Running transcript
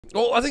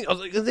Well, I think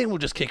we'll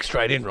just kick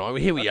straight in, right?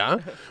 Here we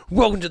are.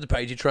 Welcome to the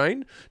Pagey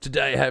Train.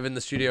 Today I have in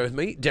the studio with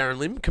me Darren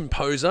Lim,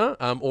 composer,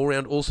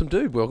 all-round awesome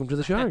dude. Welcome to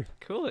the show.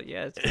 Cool.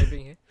 Yeah, it's good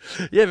being here.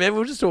 Yeah, man, we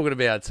were just talking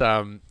about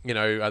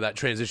that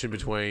transition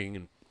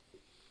between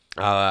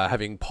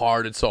having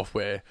pirated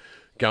software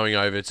going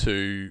over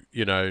to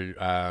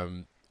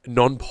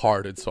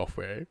non-pirated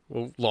software,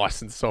 well,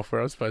 licensed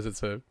software. I suppose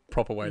it's a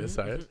proper way to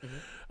say it.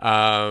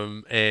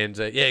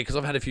 Because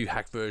I've had a few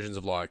hack versions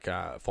of like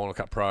Final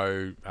Cut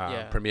Pro,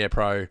 Premiere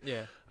Pro.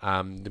 Yeah,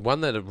 The one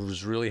that it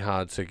was really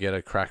hard to get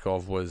a crack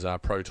of was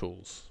Pro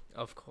Tools.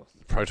 of course.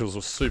 Pro Tools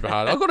was super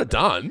hard. I got it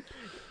done,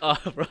 Oh,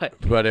 right.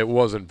 but it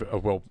wasn't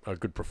a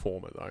good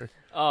performer though.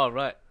 Oh,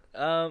 right.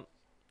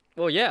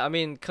 Well, yeah, I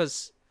mean,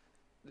 because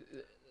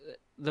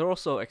they're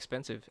also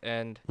expensive,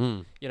 and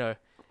when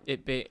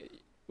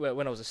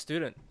I was a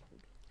student,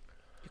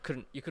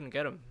 you couldn't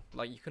get them.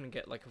 Like, you couldn't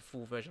get like a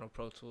full version of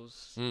Pro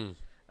Tools,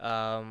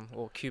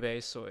 or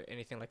Cubase or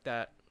anything like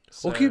that.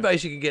 So, Well,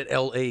 Cubase you can get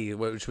LE,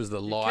 which was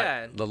the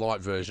light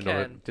version of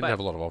it. can, Didn't have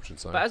a lot of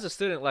options though. but as a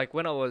student, like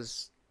when I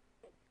was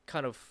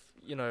kind of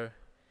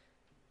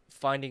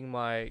finding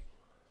my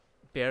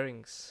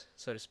bearings,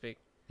 so to speak,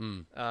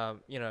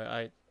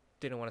 I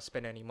didn't want to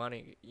spend any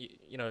money.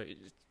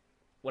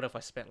 What if I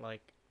spent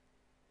like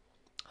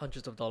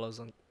hundreds of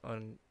dollars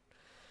on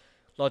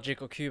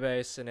Logic or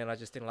Cubase, and then I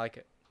just didn't like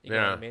it? You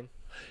know what I mean?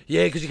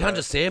 Yeah, because you can't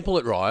just sample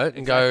it, right?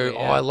 And go,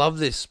 Exactly, I love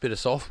this bit of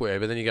software,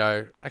 but then you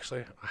go,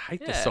 actually, I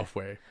hate this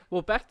software.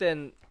 Well, back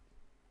then,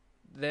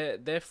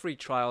 their free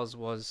trials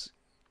was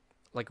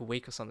like a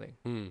week or something.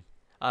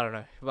 I don't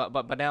know,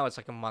 but now it's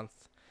like a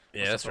month.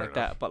 Yeah, that's like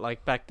that. But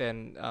like back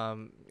then,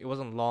 it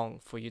wasn't long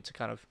for you to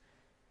kind of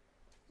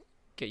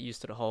get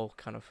used to the whole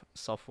kind of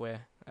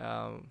software.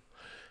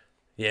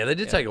 Yeah, they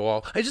did take a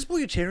while. Hey, just pull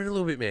your chair in a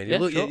little bit, man. Yeah,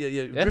 sure.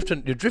 You're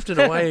drifting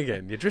away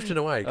again. You're drifting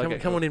away. Come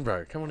Okay, on in,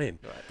 bro. Come on in.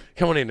 Right.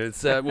 Come on in.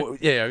 It's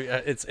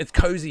it's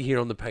cozy here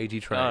on the Pagey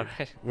Train. All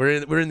right.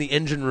 We're in the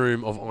engine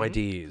room of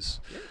ideas.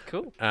 Yeah,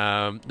 cool.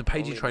 The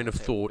Pagey Holy Train of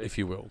moly. thought, if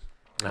you will.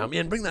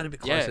 And bring that a bit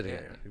closer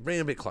here. Bring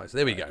it a bit closer.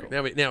 There we go. Cool.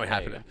 Now we're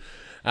happening.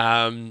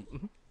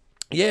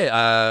 you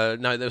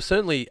No, there was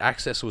certainly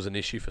access was an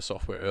issue for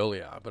software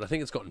earlier, but I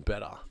think it's gotten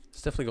better.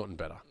 It's definitely gotten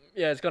better.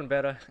 Yeah, it's gotten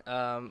better.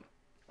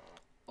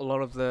 A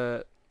lot of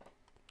the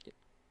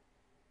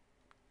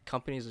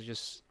companies are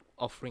just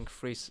offering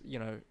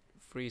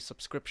free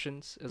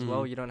subscriptions as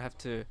well. You don't have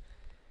to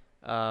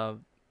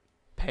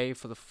pay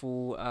for the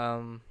full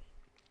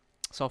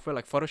software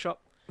like Photoshop.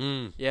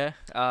 Yeah.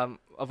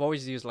 I've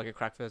always used like a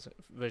cracked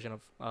version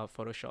of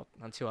Photoshop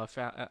until I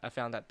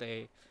found that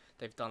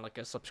they've done like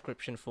a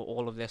subscription for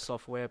all of their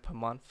software per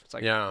month. It's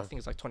like I think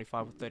it's like $25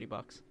 or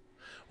 $30.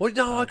 Well,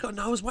 no,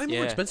 it was way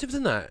more expensive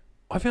than that.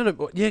 I found it,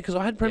 because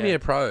I had Premiere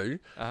Pro,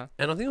 and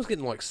I think I was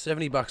getting like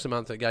 $70 a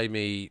month. That gave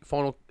me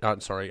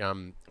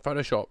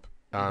Photoshop,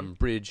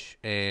 Bridge,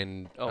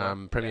 and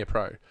Premiere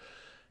Pro,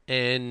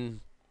 and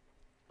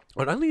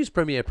I'd only use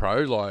Premiere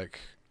Pro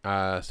like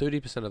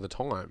 30% of the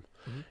time.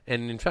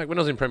 And in fact, when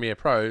I was in Premiere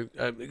Pro,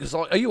 because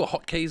are you a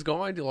hotkeys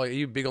guy? Are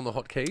you big on the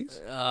hotkeys?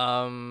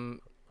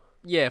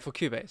 Yeah, for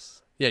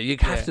Cubase. Yeah, you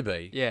have to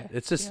be. Yeah,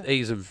 it's just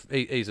ease of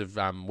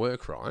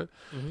work, right?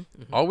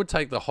 I would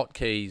take the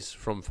hotkeys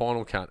from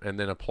Final Cut and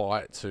then apply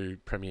it to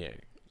Premiere.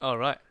 Oh,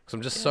 right. Because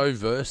I'm just so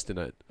versed in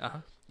it.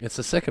 It's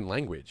a second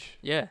language.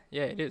 Yeah,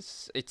 it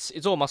is.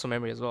 It's all muscle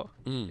memory as well.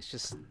 It's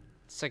just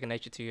second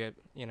nature to you,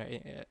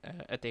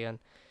 at the end,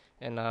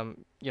 and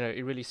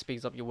it really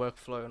speeds up your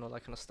workflow and all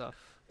that kind of stuff.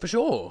 For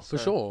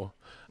sure.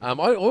 I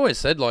always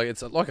said like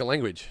it's like a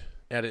language.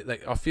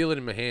 I feel it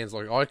in my hands.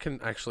 Like I can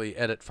actually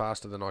edit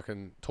faster than I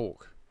can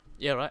talk.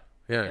 Yeah, right.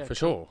 Yeah, for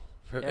sure.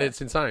 Yeah.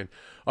 It's insane.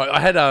 I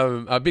had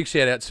a big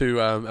shout out to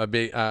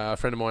a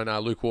friend of mine,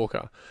 Luke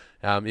Walker.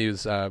 He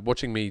was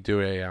watching me do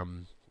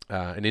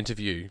an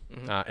interview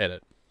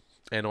edit,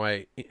 and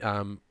I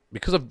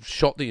because I've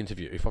shot the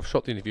interview. If I've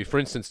shot the interview, for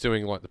instance,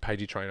 doing like the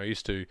Pagey Train, I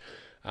used to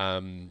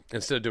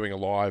instead of doing a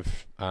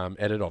live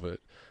edit of it,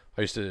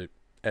 I used to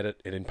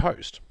edit it in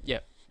post. Yeah,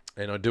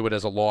 and I do it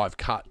as a live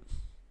cut.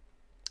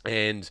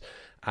 And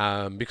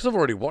because I've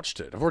already watched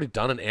it, I've already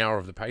done an hour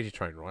of the Pagey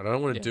Train, right? I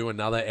don't want to do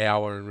another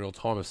hour in real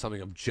time of something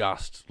I've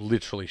just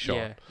literally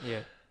shot.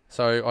 Yeah.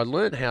 So I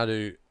learned how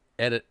to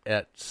edit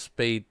at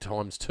speed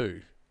times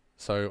 2.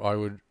 So I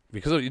would,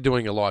 because you're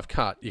doing a live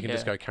cut, you can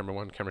just go camera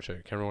 1, camera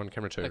 2, camera 1,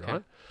 camera 2,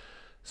 right?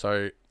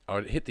 So I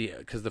would hit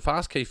because the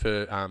fast key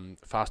for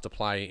faster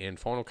play and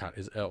Final Cut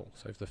is L.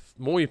 So if the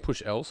more you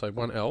push L, so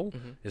 1 L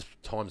is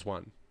times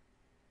 1.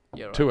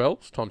 Yeah, right. 2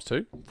 L's times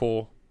 2,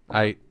 4,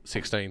 8,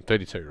 16,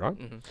 32, right?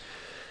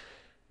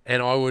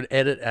 And I would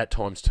edit at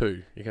times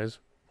 2. He goes,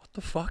 what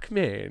the fuck,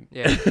 man?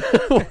 Yeah.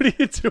 What are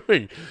you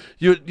doing?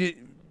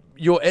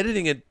 You're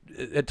editing it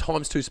at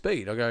times 2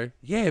 speed. I go,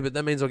 yeah, but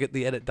that means I'll get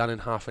the edit done in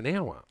half an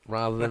hour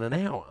rather than an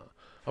hour.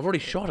 I've already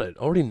shot it.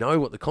 I already know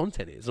what the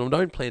content is. I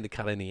don't plan to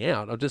cut any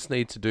out. I just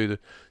need to do the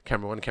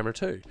camera 1, camera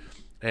 2.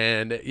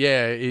 And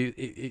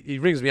he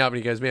rings me up and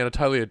he goes, man, I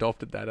totally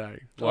adopted that, eh?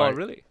 Oh,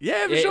 really?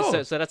 Yeah, for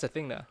sure. So that's a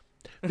thing now.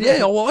 Yeah,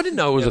 well, I didn't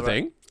know it was a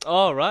thing.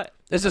 Oh, right.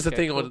 It's just a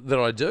thing cool. that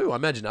I do. I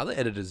imagine other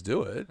editors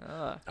do it.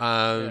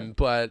 Yeah.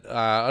 But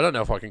I don't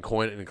know if I can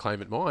coin it and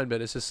claim it mine,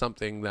 but it's just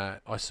something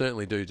that I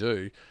certainly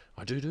do.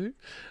 I do.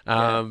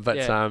 I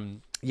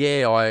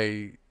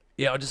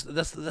just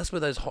that's where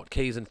those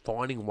hotkeys and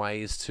finding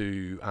ways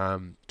to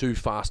do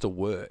faster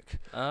work.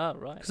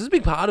 Right. Because it's a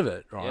big part of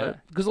it, right? Yeah.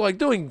 Because like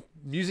doing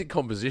music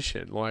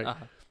composition, like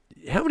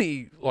how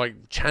many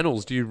like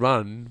channels do you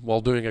run while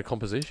doing a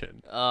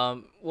composition?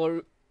 Well,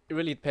 it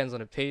really depends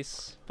on the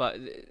piece, but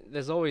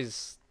there's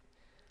always,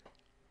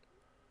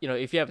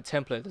 if you have a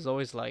template, there's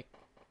always like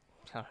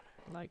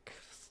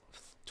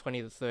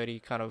 20 to 30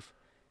 kind of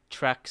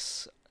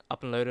tracks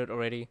up and loaded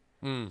already.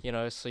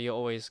 So you're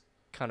always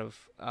kind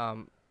of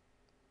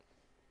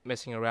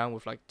messing around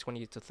with like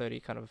 20 to 30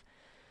 kind of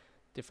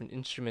different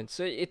instruments.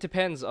 So it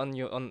depends on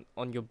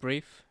your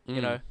brief,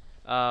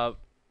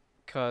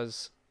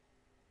 because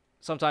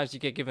sometimes you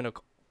get given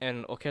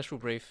an orchestral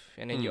brief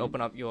and then you open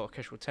up your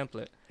orchestral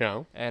template.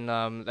 Yeah. And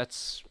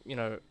that's,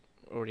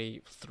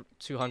 already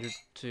 200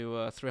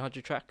 to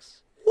 300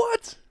 tracks.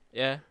 What?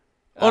 Yeah.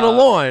 On a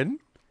line?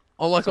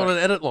 On an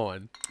edit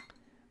line?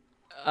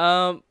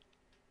 Or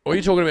are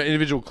you talking about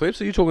individual clips?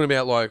 Or are you talking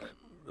about like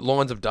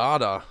lines of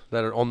data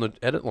that are on the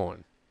edit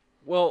line?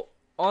 Well,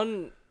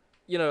 on,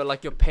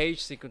 like your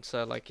page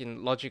sequencer, like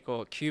in Logic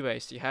or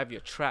Cubase, you have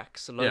your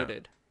tracks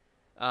loaded.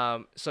 Yeah.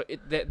 So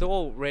they're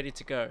all ready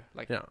to go.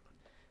 Like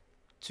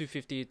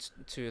 250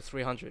 to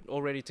 300,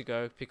 all ready to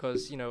go,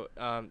 because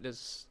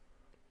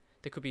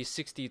there could be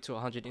 60 to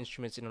 100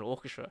 instruments in an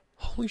orchestra.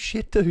 Holy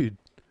shit, dude!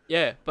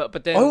 Yeah,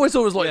 but then I always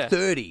thought it was like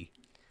 30.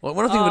 Like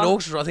when I think of an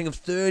orchestra, I think of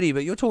 30,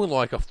 but you're talking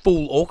like a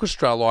full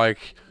orchestra,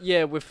 like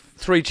with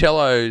 3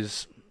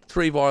 cellos,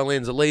 3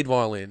 violins, a lead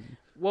violin.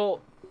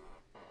 Well,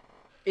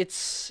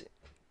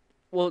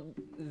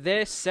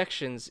 their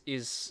sections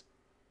is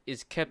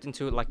kept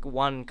into like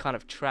one kind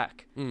of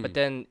track, but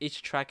then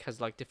each track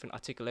has like different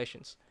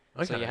articulations.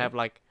 Okay. So you have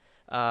like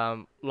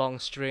long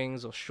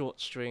strings or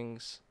short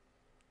strings.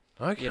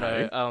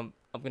 Okay.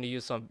 I'm going to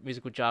use some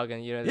musical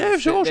jargon. Yeah,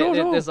 sure.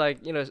 There's like,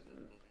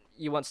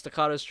 you want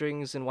staccato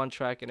strings in one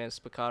track and then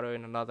spiccato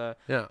in another.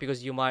 Yeah.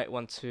 Because you might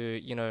want to,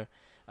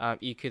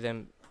 EQ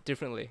them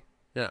differently.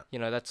 Yeah.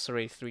 That's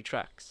already 3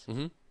 tracks.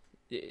 Mm-hmm.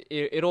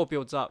 It all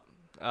builds up,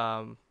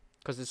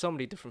 because there's so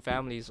many different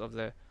families of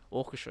the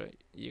orchestra.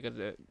 You got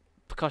the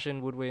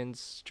percussion, woodwinds,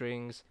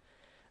 strings.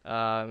 You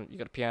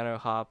got a piano,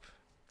 harp.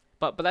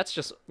 But that's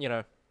just,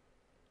 Well,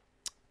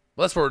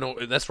 that's for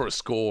a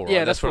score, right?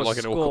 Yeah, that's for like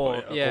a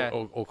score.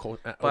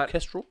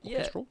 Orchestral.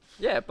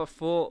 Yeah, but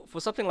for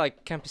something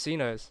like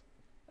Campesinos,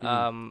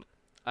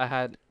 I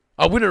had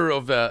a winner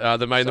of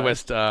the Made in the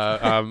West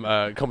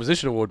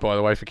Composition Award, by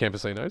the way, for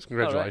Campesinos.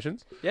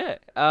 Congratulations. Oh, right.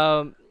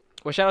 Yeah.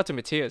 Well, shout out to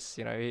Matthias.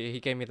 He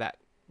gave me that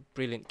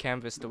brilliant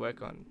canvas to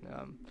work on.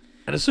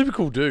 And a super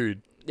cool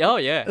dude. Oh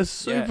yeah, a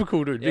super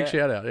cool dude. Big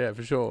shout out, yeah,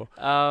 for sure.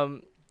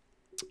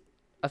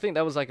 I think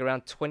that was like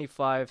around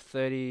 25,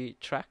 30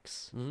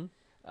 tracks.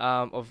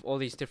 Of all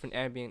these different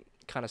ambient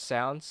kind of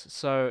sounds.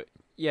 So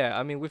yeah,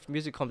 I mean, with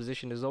music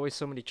composition, there's always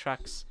so many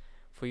tracks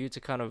for you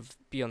to kind of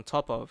be on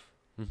top of.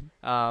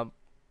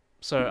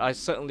 So I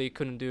certainly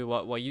couldn't do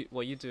what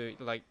you do,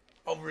 like.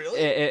 Oh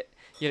really?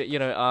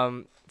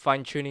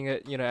 Fine tuning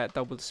it, at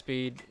double the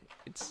speed.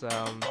 It's I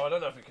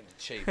don't know if we can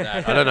achieve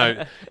that. I don't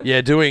know.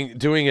 Yeah, doing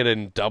it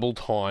in double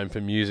time for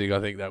music,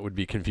 I think that would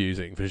be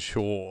confusing for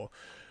sure.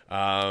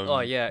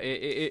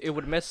 It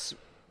would mess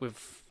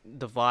with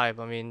the vibe.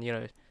 I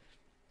mean,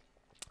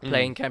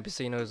 playing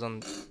Campesinos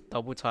on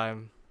double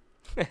time,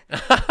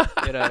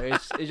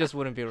 it just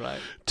wouldn't be right.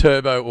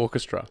 Turbo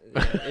orchestra.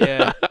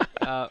 Yeah.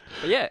 But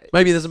yeah.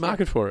 Maybe there's a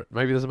market for it.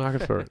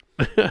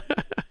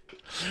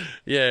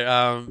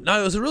 Yeah. No,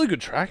 it was a really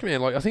good track,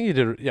 man. Like I think you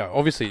did. Yeah,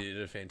 obviously you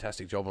did a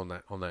fantastic job on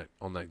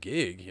that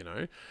gig.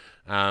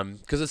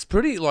 Because it's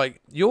pretty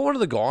like you're one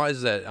of the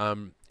guys that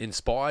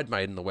inspired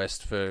Made in the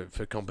West for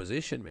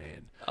composition,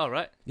 man. Oh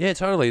right. Yeah,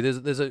 totally.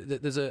 There's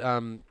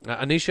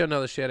Anisha.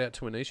 Another shout out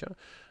to Anisha.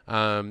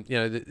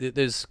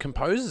 There's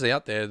composers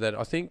out there that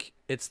I think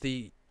it's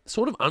the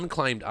sort of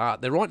unclaimed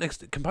art. They're right next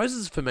to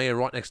composers for me are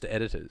right next to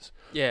editors.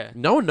 Yeah.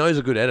 No one knows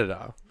a good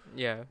editor.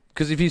 Yeah.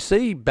 Because if you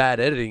see bad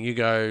editing, you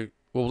go,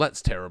 well,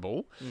 that's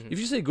terrible. If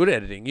you see good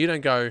editing, you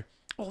don't go,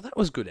 oh, that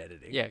was good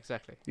editing. Yeah,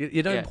 exactly.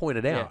 You don't point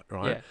it out,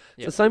 right?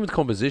 Yeah. It's the same with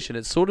composition.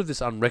 It's sort of this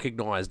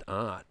unrecognized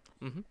art,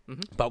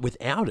 but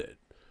without it,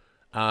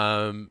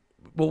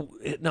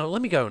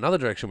 let me go another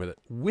direction with it.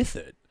 With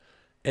it,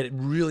 it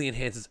really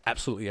enhances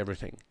absolutely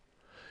everything.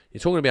 You're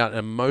talking about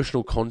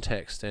emotional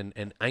context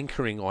and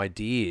anchoring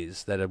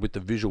ideas that are with the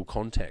visual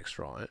context,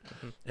 right?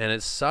 And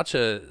it's such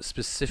a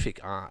specific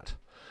art.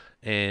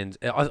 And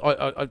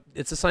I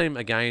it's the same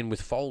again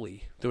with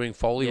Foley, doing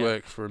Foley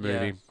work for a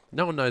movie. Yeah.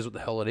 No one knows what the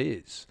hell it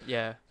is.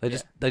 Yeah.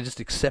 They just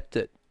accept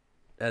it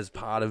as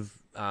part of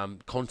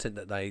content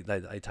that they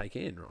take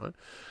in, right?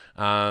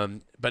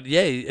 But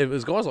yeah, it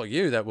was guys like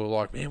you that were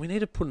like, man, we need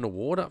to put an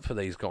award up for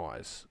these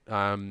guys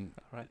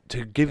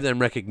to give them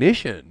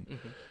recognition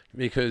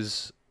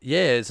because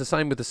it's the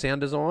same with the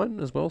sound design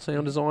as well.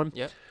 Sound design.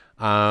 Yeah.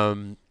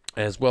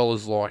 as well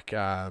as like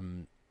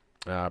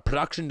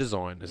production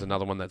design is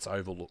another one that's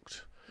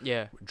overlooked.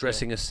 Yeah.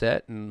 Dressing a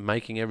set and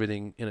making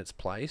everything in its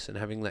place and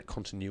having that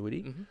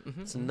continuity.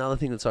 It's another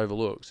thing that's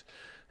overlooked.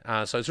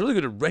 So it's really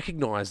good to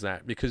recognise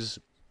that, because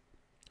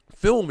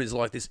film is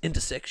like this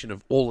intersection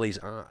of all these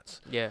arts.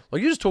 Yeah.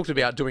 Like you just talked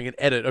about doing an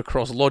edit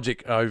across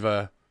Logic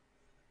over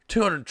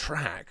 200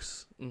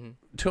 tracks,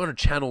 200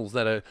 channels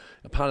that are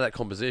a part of that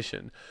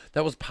composition.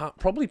 That was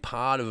probably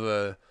part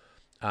of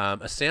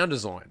a sound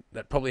design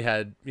that probably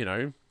had,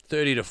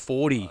 30 to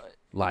 40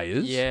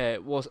 layers. Yeah,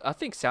 well, I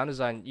think sound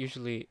design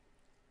usually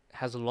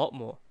has a lot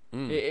more.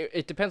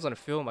 It depends on the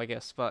film, I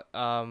guess, but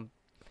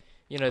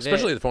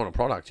especially the final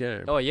product.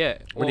 Yeah. Oh yeah.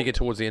 When you get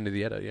towards the end of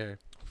the edit, yeah.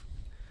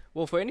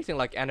 Well, for anything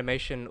like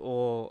animation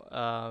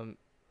or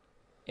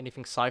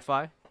anything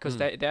sci-fi, because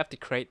they have to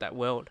create that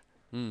world.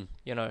 If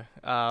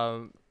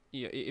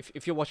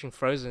you're watching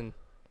Frozen,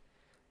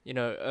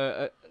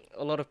 a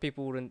lot of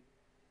people wouldn't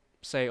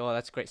say, "Oh,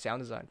 that's great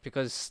sound design,"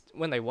 because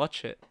when they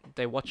watch it,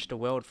 they watch the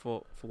world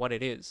for what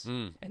it is,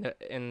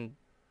 and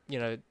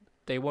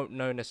they won't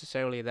know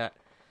necessarily that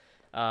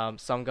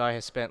some guy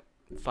has spent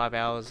 5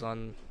 hours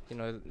on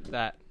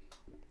that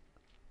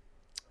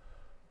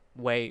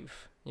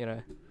wave,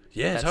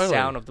 that totally.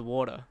 sound of the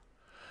water.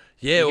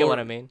 Yeah, you get what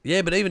I mean?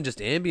 Yeah, but even just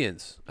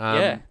ambience.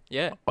 Yeah.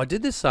 I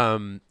did this.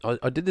 I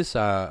did this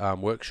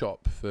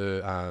workshop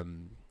for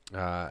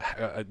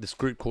this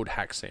group called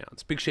Hack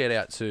Sounds. Big shout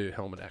out to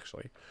Helmet,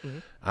 actually.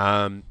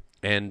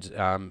 And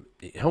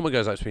Helmet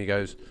goes up to me. He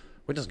goes,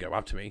 well, it doesn't go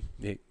up to me.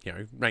 He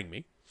rang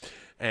me,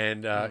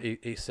 and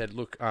he said,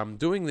 "Look, I'm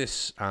doing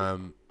this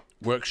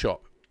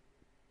workshop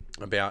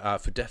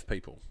about for deaf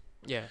people."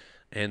 Yeah.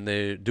 And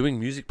they're doing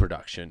music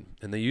production,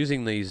 and they're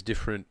using these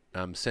different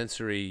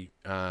sensory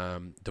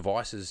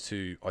devices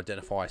to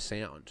identify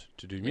sound,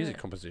 to do music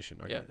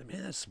composition. I go,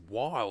 man, that's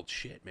wild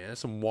shit, man. There's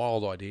some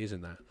wild ideas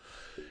in that.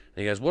 And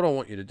he goes, what I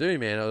want you to do,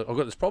 man, I've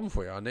got this problem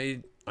for you. I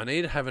need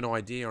to have an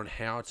idea on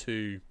how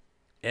to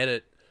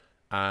edit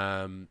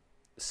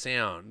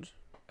sound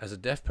as a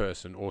deaf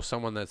person, or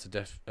someone that's a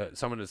deaf,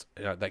 someone that's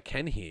that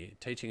can hear,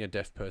 teaching a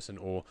deaf person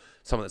or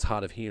someone that's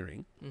hard of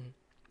hearing,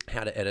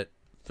 how to edit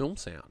film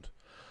sound.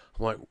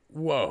 I'm like,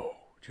 whoa,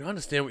 do you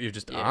understand what you've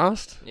just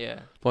asked?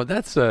 Yeah. Like,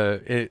 that's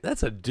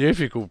a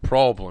difficult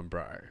problem,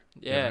 bro.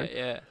 Yeah,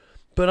 yeah.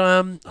 But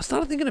I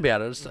started thinking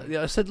about it.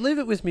 I said, leave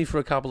it with me for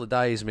a couple of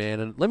days,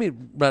 man, and let me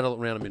rattle it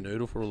around in my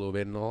noodle for a little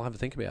bit, and I'll have a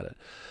think about it.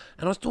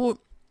 And I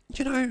thought,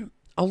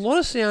 a lot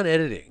of sound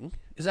editing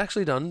is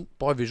actually done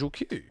by visual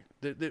cue.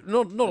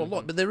 Not a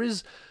lot, but there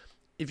is,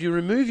 if you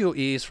remove your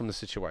ears from the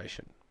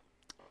situation,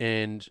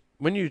 and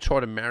when you try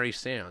to marry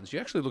sounds, you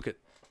actually look at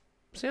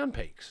sound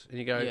peaks, and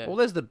you go, well,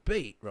 there's the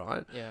beat,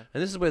 right? Yeah.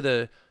 And this is where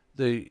the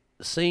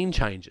scene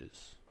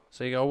changes.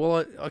 So you go,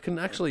 well, I can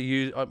actually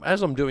use,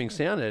 as I'm doing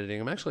sound editing,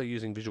 I'm actually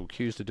using visual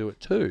cues to do it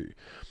too.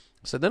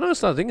 So then I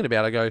started thinking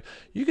about it. I go,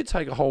 you could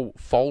take a whole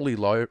Foley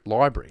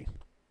library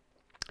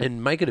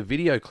and make it a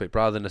video clip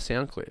rather than a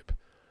sound clip,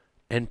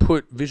 and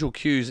put visual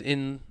cues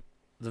in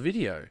the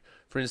video.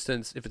 For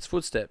instance, if it's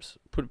footsteps,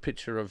 put a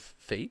picture of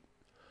feet.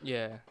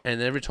 Yeah.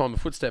 And every time a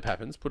footstep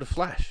happens, put a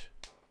flash,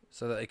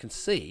 so that they can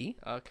see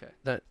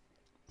that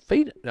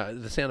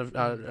the sound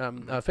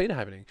of feet are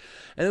happening.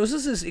 And it was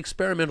just this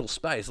experimental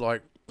space.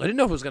 Like, I didn't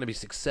know if it was going to be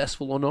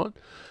successful or not.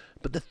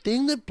 But the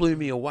thing that blew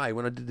me away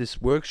when I did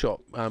this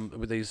workshop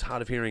with these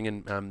hard of hearing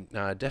and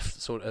deaf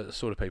sort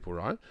of people,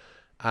 right?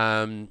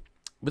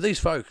 With these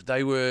folk,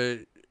 they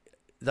were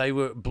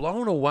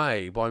blown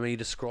away by me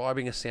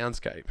describing a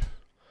soundscape.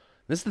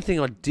 This is the thing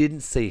I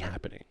didn't see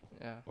happening.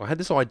 Yeah. I had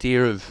this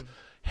idea of,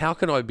 how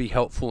can I be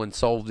helpful and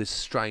solve this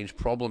strange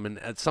problem? And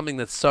it's something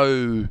that's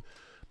so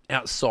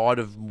outside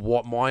of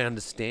what my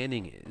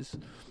understanding is.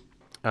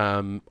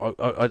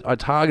 I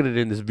targeted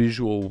in this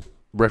visual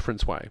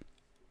reference way.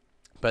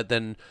 But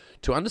then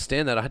to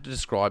understand that, I had to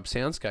describe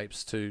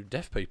soundscapes to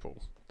deaf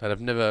people that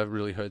have never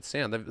really heard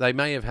sound. They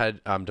may have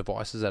had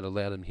devices that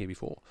allowed them to hear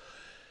before.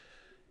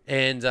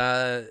 And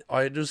I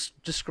was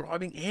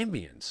describing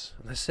ambience.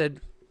 And they said,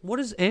 what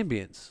is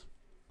ambience?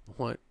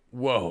 I'm like,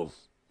 whoa,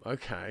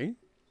 okay.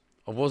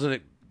 I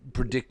wasn't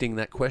predicting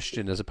that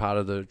question as a part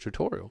of the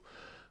tutorial.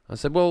 I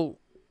said, well,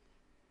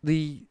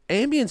 the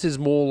ambience is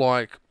more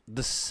like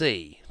the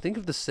sea. Think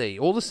of the sea.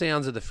 All the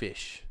sounds of the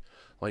fish.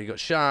 Like, you've got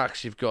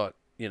sharks, you've got,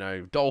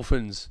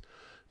 dolphins,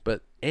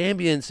 but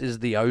ambience is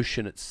the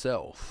ocean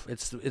itself.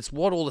 It's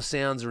what all the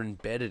sounds are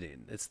embedded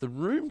in. It's the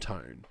room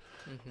tone.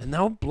 Mm-hmm. And they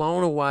were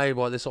blown away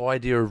by this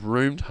idea of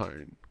room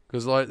tone.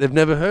 Because they've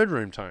never heard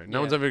room tone.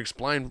 No one's ever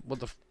explained what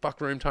the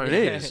fuck room tone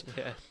is.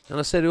 Yeah. And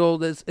I said,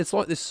 well, it's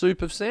like this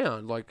soup of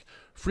sound. Like,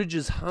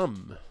 fridges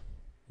hum,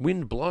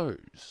 wind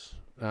blows,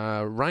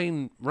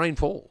 rain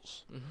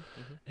falls.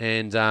 Mm-hmm.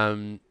 And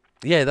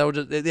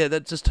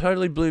that just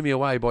totally blew me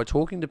away by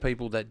talking to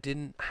people that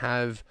didn't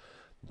have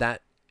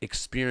that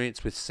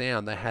experience with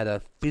sound. They had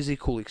a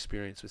physical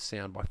experience with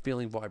sound by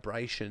feeling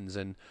vibrations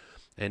and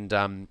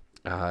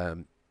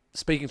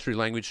speaking through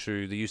language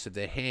through the use of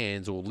their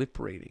hands or lip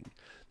reading,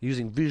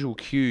 using visual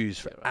cues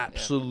for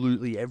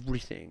absolutely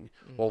everything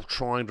while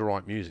trying to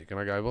write music. And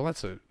I go, well,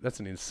 that's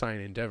an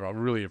insane endeavor. I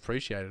really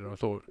appreciate it. And I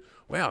thought,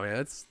 wow,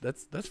 man,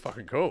 that's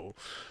fucking cool.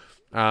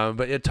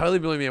 But it totally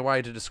blew me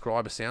away to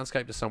describe a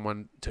soundscape to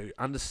someone, to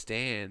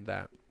understand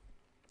that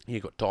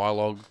you've got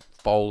dialogue,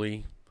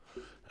 Foley,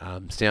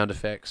 sound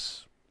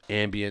effects,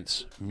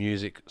 ambience,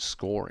 music,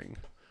 scoring.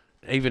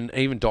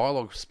 Even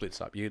dialogue splits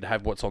up. You'd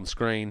have what's on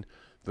screen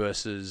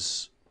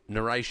versus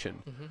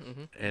narration.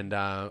 And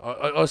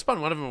I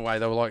spun one of them away.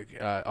 They were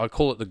like, I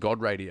call it the God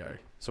radio.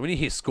 So when you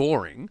hear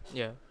scoring,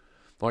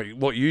 like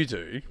what you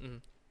do,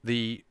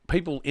 the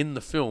people in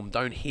the film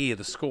don't hear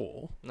the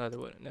score. No, they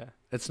wouldn't. Yeah,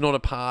 it's not a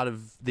part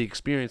of the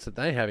experience that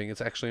they're having.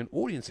 It's actually an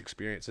audience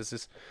experience. It's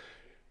this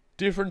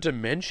different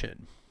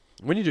dimension.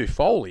 When you do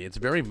Foley, it's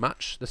very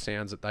much the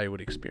sounds that they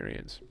would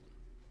experience.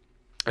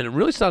 And it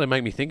really started to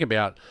make me think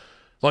about,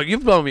 like,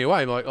 you've blown me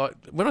away. Like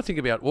when I think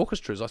about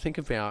orchestras, I think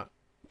about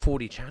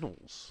 40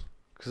 channels,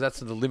 because that's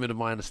the limit of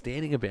my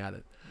understanding about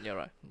it. Yeah,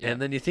 right. Yeah.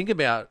 And then you think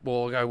about,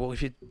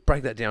 if you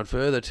break that down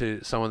further to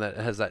someone that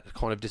has that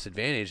kind of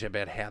disadvantage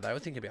about how they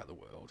would think about the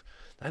world,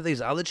 they have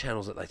these other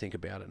channels that they think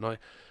about it. And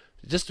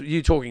just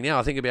you talking now,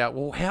 I think about,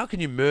 well, how can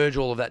you merge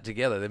all of that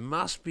together? There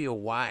must be a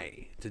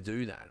way to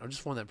do that. I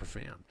just find that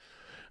profound.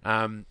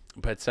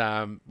 But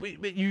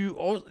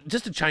you,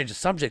 just to change the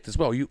subject as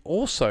well, you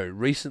also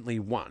recently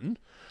won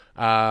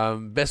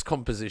Best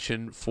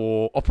Composition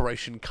for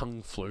Operation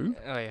Kung Flu.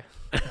 Oh,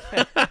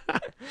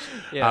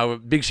 yeah.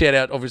 Big shout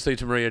out, obviously,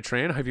 to Maria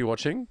Tran. I hope you're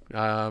watching.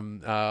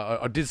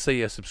 I did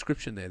see a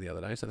subscription there the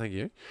other day, so thank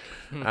you.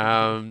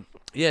 But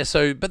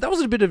that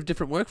was a bit of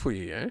different work for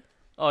you, yeah?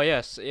 Oh,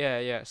 yes.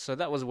 Yeah. So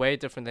that was way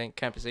different than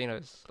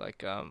Campesinos.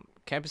 Like,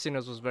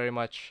 Campesinos was very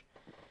much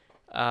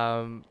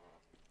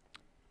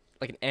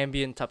like an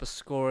ambient type of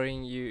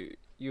scoring.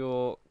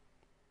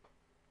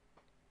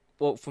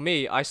 Well, for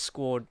me, I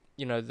scored,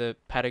 the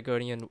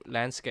Patagonian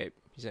landscape.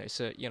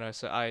 So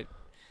I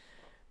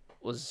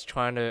was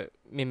trying to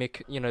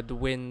mimic, the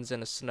winds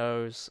and the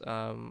snows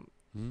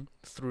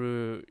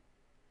through,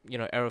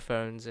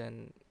 aerophones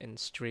and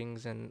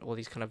strings and all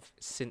these kind of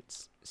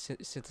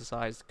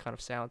synthesized kind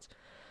of sounds.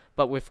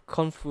 But with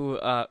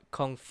Operation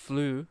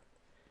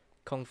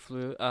Kung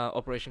Flu,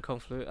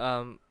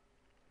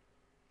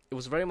 it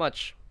was very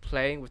much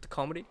playing with the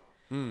comedy,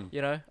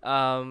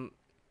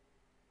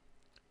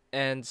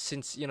 and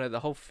since, the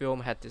whole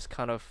film had this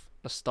kind of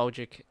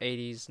nostalgic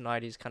 80s,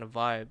 90s kind of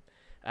vibe,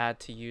 I had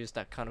to use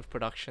that kind of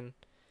production,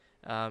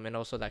 and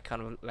also that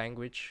kind of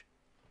language.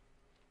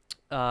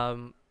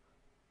 So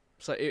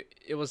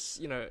it was,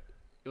 it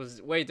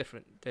was way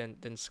different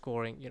than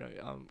scoring,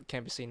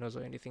 Campesinos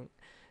or anything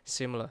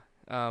similar.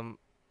 I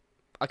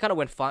kind of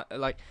went I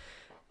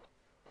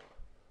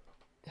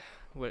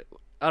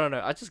don't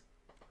know. I just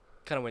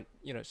kind of went,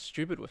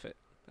 stupid with it.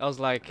 I was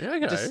like,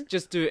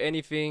 just do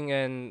anything,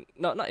 and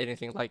not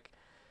anything, like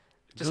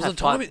just have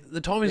fun.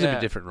 The timing's a bit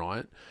different,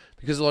 right?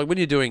 Because like when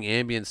you're doing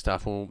ambient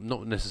stuff, or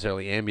not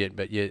necessarily ambient,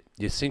 but you're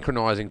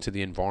synchronizing to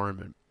the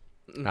environment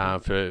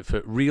for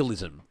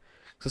realism.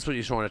 That's what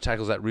you're trying to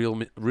tackle, is that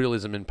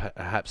realism and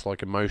perhaps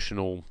like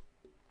emotional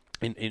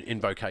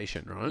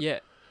invocation, right? Yeah.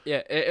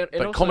 But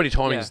also, comedy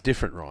timing is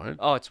different, right?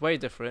 Oh, it's way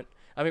different.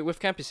 I mean, with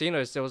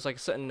Campesinos, there was like a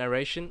certain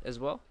narration as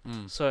well.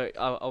 So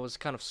I was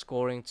kind of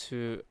scoring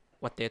to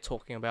what they're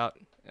talking about.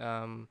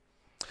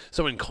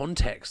 So in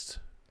context,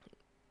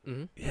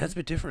 that's a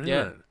bit different,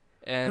 isn't it?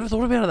 And I never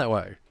thought about it that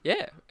way.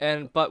 Yeah,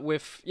 but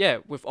with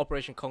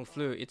Operation Kung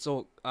Flu, it's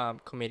all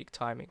comedic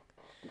timing,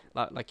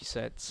 like you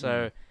said.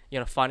 So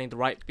finding the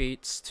right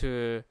beats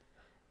to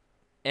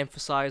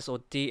emphasize or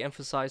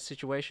de-emphasize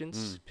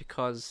situations,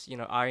 because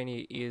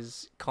irony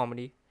is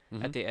comedy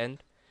at the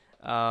end,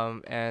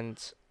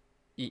 and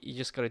you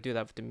just got to do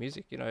that with the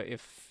music.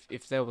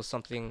 If there was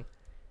something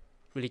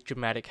really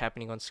dramatic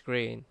happening on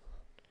screen,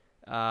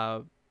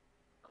 and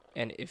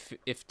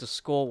if the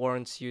score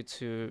warrants you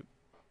to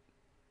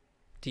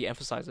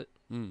de-emphasize it,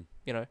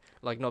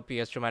 like not be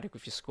as dramatic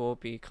with your score,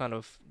 be kind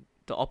of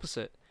the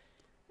opposite.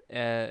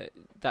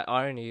 That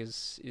irony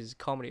is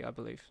comedy, I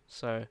believe.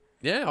 So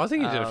yeah, I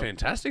think you did a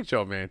fantastic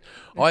job, man.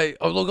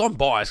 Look, I'm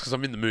biased because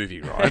I'm in the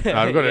movie, right?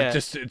 I've got to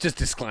just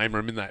disclaimer,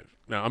 I'm in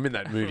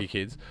that movie,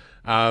 kids.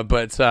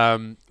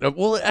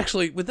 Well,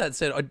 actually, with that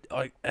said,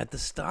 I at the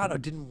start I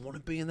didn't want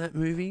to be in that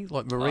movie.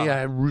 Like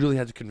Maria really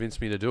had to convince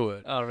me to do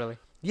it. Oh, really?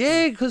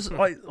 Yeah, because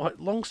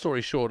long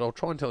story short, I'll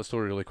try and tell a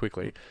story really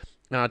quickly.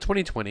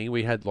 2020,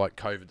 we had like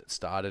COVID that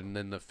started, and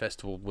then the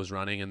festival was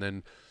running, and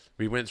then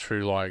we went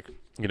through like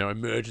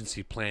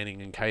emergency planning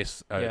in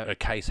case a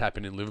case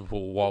happened in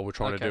Liverpool while we're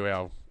trying to do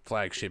our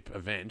flagship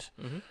event,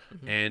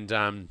 and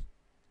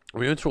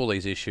we went through all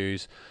these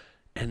issues,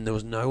 and there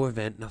was no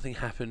event, nothing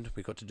happened.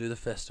 We got to do the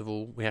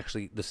festival.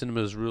 The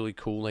cinema was really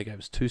cool. They gave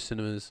us 2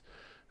 cinemas.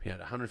 We had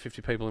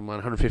 150 people in one,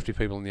 150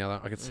 people in the other.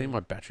 I could see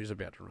my battery's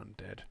about to run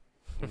dead.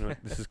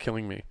 This is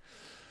killing me.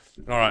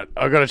 All right,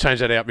 I've got to change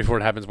that out before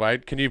it happens,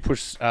 Wade. Can you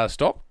push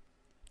stop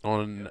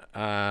on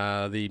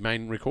the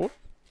main record?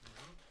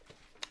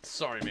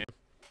 Sorry, man.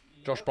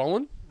 Josh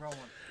Brolin? Rolling.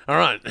 All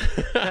right.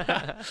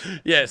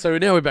 Yeah, so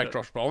now we're back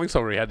Josh Brolin.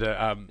 Sorry, we had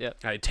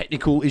a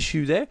technical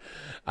issue there.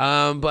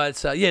 No,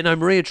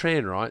 Maria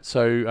Tran, right?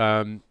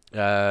 So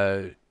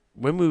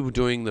when we were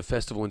doing the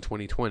festival in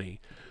 2020,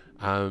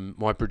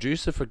 my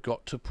producer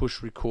forgot to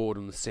push record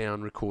on the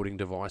sound recording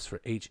device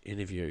for each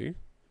interview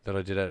that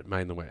I did at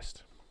Made in the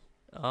West.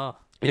 Oh.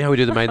 You know how we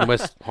do the Made in the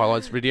West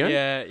highlights video?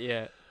 Yeah,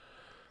 yeah.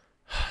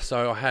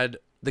 So I had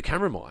the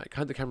camera mic.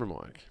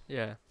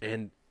 Yeah.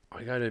 And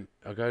I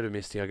go to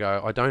Misty. I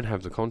go, I don't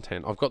have the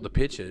content. I've got the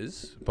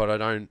pictures, but I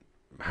don't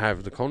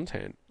have the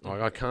content. Like,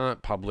 I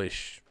can't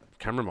publish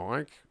camera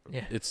mic.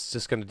 Yeah. It's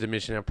just going to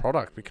diminish our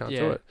product. We can't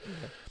do it.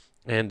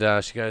 Yeah.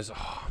 And she goes,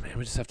 oh man,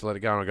 we just have to let it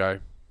go. And I go,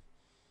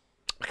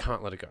 I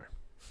can't let it go.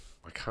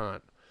 I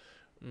can't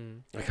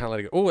let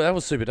it go. Oh, that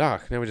was super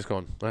dark. Now we're just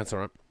gone. That's all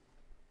right.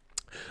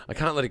 I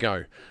can't let it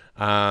go.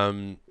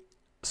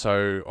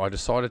 So I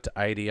decided to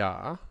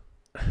ADR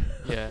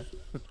Yeah.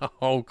 the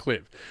whole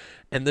clip.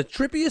 And the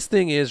trippiest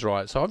thing is,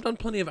 right, so I've done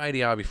plenty of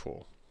ADR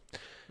before.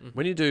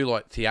 When you do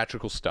like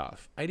theatrical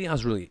stuff, ADR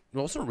is really,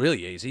 well, it's not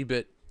really easy,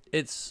 but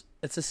it's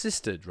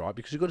assisted, right?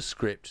 Because you've got a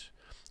script.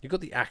 You've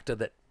got the actor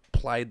that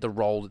played the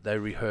role that they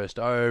rehearsed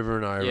over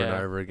and over and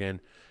over again.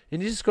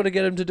 And you just got to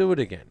get them to do it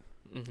again.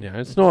 You know,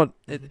 it's not,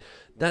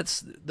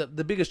 that's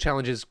the biggest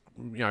challenge is,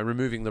 you know,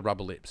 removing the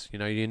rubber lips. You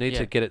know, you need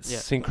to get it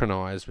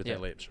synchronized with their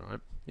lips, right?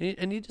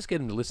 And you just get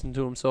them to listen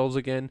to themselves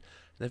again.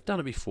 They've done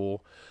it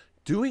before.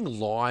 Doing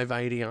live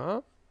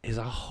ADR is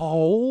a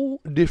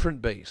whole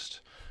different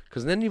beast.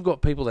 Because then you've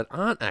got people that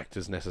aren't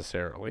actors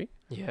necessarily.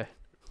 Yeah.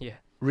 Yeah.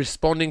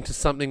 Responding to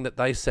something that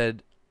they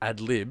said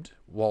ad-libbed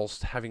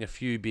whilst having a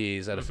few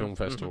beers at a film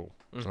festival.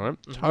 Right?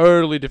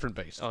 Totally different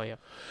beast. Oh, yeah.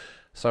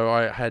 So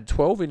I had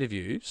 12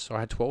 interviews. So I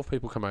had 12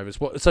 people come over.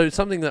 So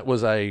something that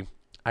was a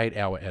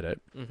 8-hour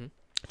edit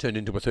turned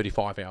into a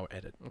 35-hour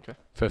edit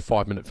for a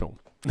 5-minute film.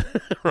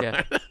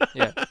 Right?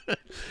 Yeah.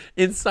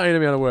 Insane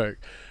amount of work.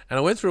 And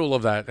I went through all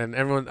of that, and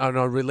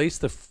I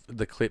released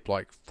the clip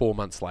like 4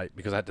 months late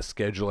because I had to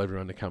schedule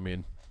everyone to come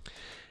in.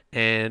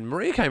 And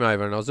Maria came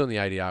over, and I was doing the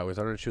ADR with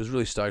her, and she was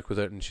really stoked with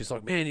it. And she's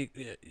like, "Man,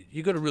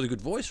 you got a really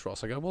good voice,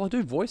 Ross." I go, "Well, I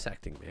do voice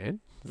acting, man.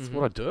 That's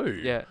what I do."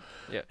 Yeah,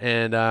 yeah.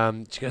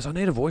 And she goes, "I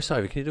need a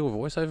voiceover. Can you do a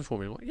voiceover for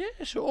me?" I'm like,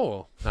 "Yeah,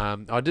 sure."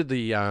 I did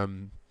the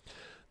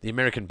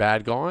American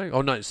bad guy.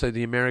 Oh no, so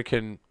the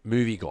American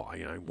movie guy.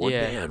 You know, one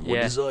man, one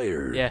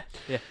desire. Yeah,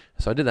 yeah.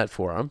 So I did that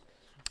for her.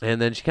 And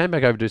then she came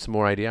back over to do some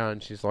more ADR,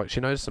 and she's like, she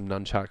noticed some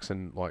nunchucks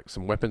and like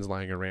some weapons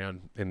laying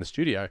around in the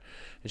studio,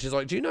 and she's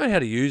like, "Do you know how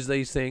to use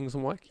these things?"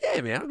 I'm like, "Yeah,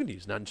 man, I can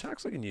use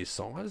nunchucks. I can use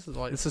size.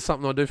 Like, this is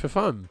something I do for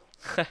fun.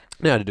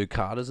 Now to do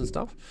katas and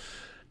stuff."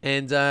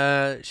 And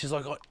she's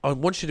like, "I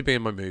want you to be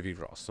in my movie,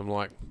 Ross." I'm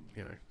like,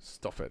 "You know,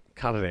 stop it,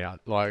 cut it out.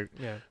 Like,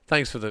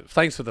 thanks for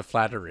the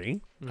flattery,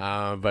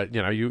 but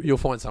you know, you'll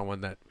find someone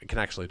that can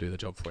actually do the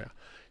job for you."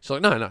 She's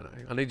like, "No,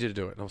 I need you to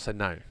do it." And I said,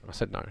 "No." I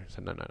said, "No."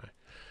 No.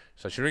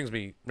 So she rings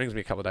me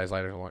a couple of days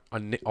later, and I'm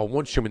like, I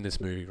want you in this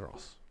movie,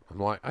 Ross. I'm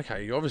like,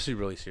 "Okay, you're obviously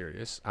really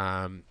serious.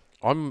 I'm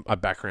a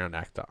background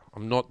actor.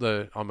 I'm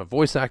a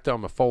voice actor.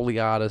 I'm a Foley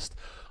artist.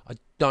 I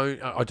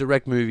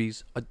direct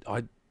movies.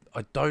 I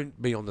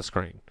don't be on the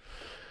screen."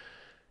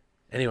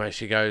 Anyway,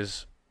 she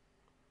goes,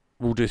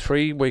 "We'll do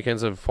 3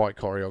 weekends of fight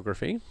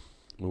choreography.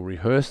 We'll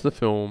rehearse the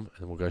film, and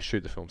then we'll go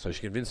shoot the film." So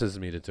she convinces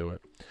me to do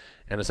it.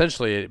 And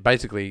essentially,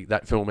 basically,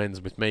 that film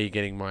ends with me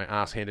getting my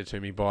ass handed to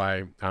me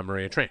by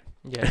Maria Tran.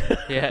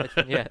 Yeah.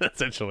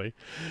 Essentially.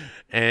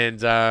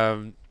 And,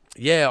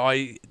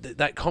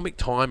 that comic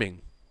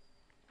timing,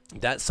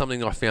 that's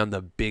something I found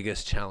the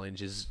biggest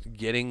challenge, is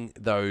getting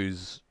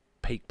those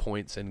peak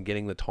points and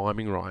getting the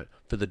timing right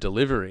for the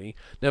delivery.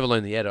 Never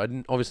learned the edit.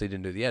 I obviously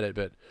didn't do the edit,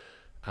 but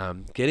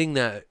getting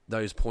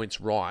those points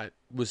right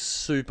was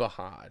super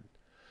hard.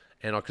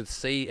 And I could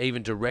see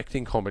even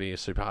directing comedy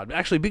is super hard. But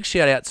actually, big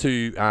shout out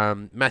to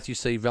Matthew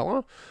C.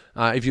 Vella.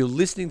 If you're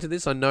listening to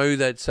this, I know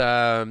that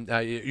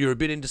you're a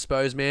bit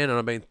indisposed, man, and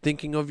I've been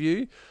thinking of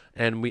you,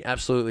 and we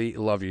absolutely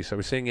love you. So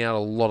we're sending out a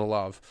lot of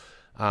love.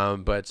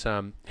 But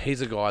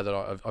he's a guy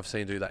that I've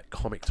seen do that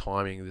comic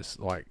timing. This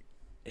I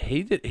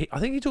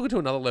think he took it to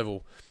another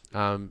level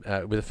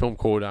with a film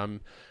called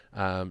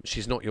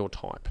She's Not Your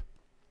Type.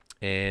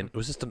 And it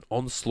was just an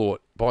onslaught.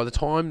 By the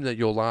time that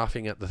you're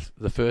laughing at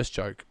the first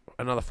joke,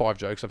 another 5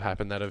 jokes have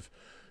happened that have,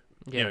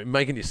 you know,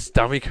 making your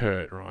stomach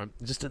hurt, right?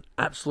 Just an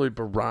absolute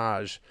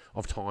barrage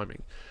of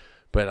timing.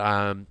 But,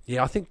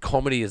 I think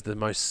comedy is the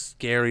most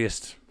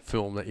scariest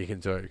film that you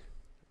can do.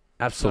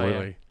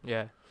 Absolutely.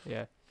 Oh,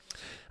 yeah.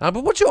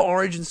 But what's your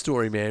origin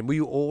story, man? Were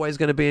you always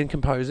going to be in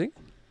composing?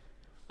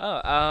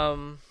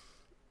 Oh,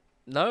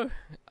 no.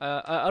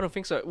 I don't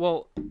think so.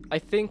 Well, I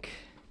think...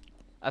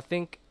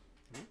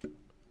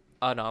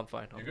 Oh, no, I'm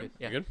fine. I'm good.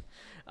 Yeah. You good?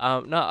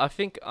 No, I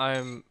think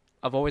I've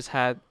always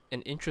had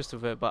an interest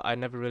of it, but I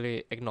never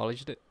really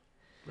acknowledged it.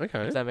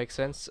 Okay. If that makes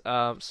sense.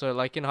 So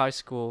like in high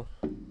school,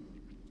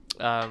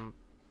 I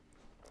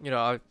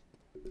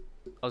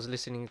was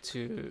listening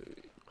to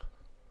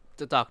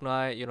The Dark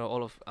Knight, you know,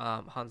 all of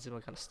Hans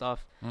Zimmer kind of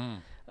stuff.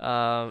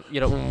 You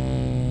know,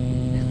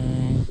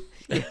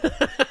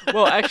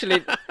 well,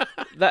 actually,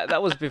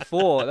 that was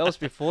before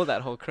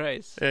that whole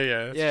craze.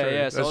 Yeah, that's true.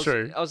 Yeah. So that's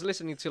true. I was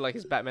listening to like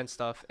his Batman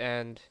stuff,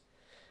 and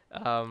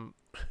what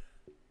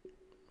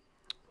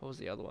was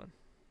the other one?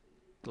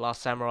 The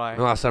Last Samurai.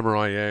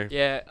 Yeah.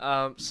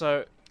 Yeah.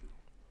 So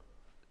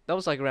that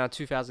was like around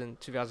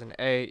 2000,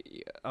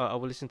 2008. I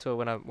would listen to it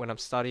when I'm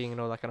studying and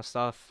all that kind of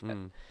stuff.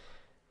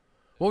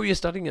 What were you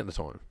studying at the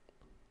time?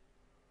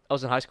 I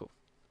was in high school.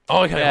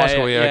 Oh, okay, high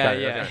school.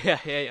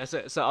 Yeah.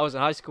 So I was in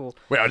high school.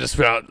 Wait, I just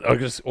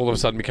all of a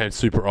sudden became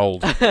super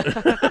old. No,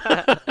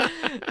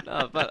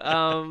 but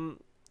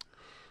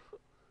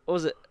what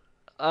was it?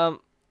 I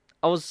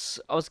was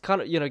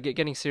kind of, you know,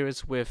 getting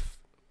serious with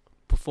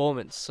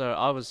performance. So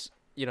I was,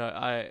 you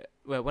know,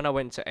 when I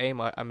went to AIM,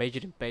 I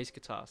majored in bass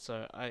guitar.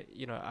 So I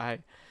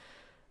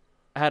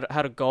had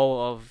a goal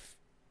of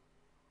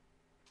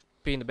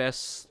being the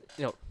best,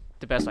 you know,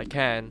 the best I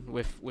can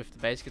with the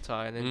bass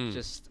guitar, and then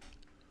just.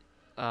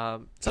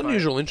 It's an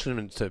unusual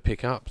instrument to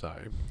pick up,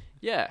 though.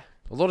 Yeah.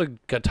 A lot of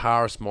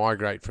guitarists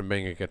migrate from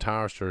being a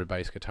guitarist to a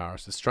bass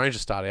guitarist. It's strange to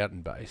start out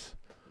in bass.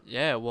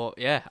 Yeah, well,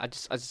 yeah. I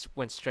just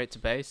went straight to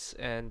bass,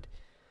 and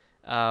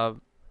you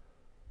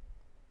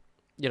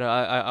know,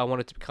 I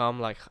wanted to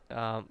become like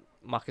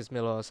Marcus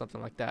Miller or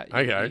something like that.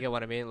 You get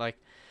what I mean? Like,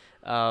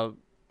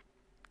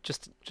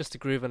 just to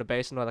groove on a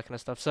bass and all that kind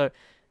of stuff. So,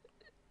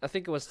 I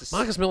think it was the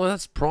Marcus Miller.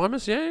 That's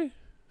Primus, yeah.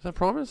 Is that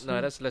Primus?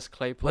 No, that's Les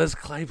Claypool. Les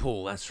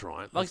Claypool, that's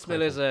right. Marcus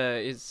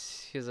Miller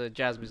he's a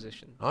jazz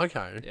musician.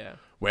 Okay. Yeah.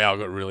 Wow,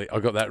 I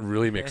got that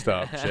really mixed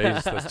up.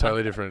 Jeez, that's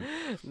totally different.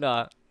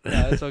 No,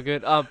 it's all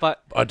good.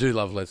 But I do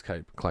love Les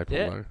Claypool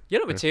though. You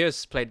know,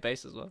 Matthias played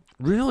bass as well.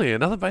 Really,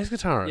 another bass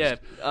guitarist.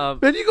 Yeah.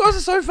 Man, you guys are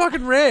so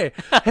fucking rare.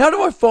 How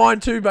do I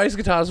find two bass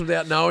guitarists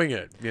without knowing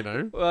it? You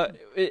know. Well,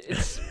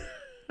 it's.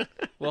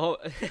 Well,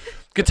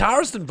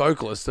 guitarists and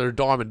vocalists are a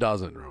dime a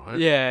dozen, right?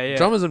 Yeah.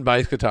 Drummers and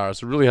bass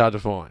guitarists are really hard to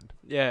find.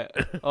 Yeah.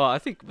 Oh, I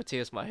think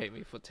Matthias might hate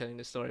me for telling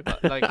this story,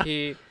 but like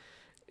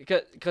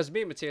because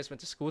me and Matthias went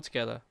to school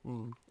together.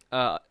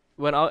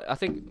 When I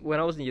think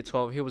when I was in year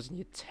 12, he was in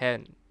year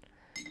 10.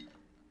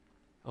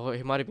 Oh,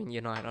 he might have been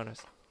year 9.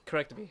 Honest.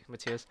 Correct me,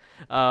 Matthias.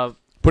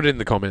 Put it in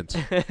the comments.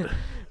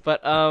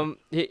 But I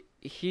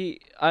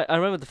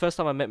remember the first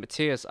time I met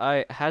Matthias,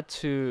 I had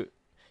to,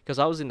 because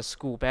I was in a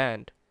school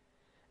band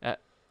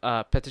at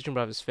Petition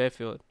Brothers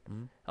Fairfield.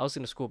 I was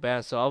in a school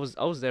band, so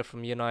I was there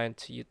from year 9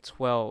 to year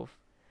 12,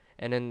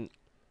 and then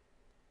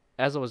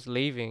as I was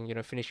leaving, you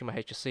know, finishing my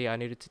HSC, I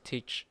needed to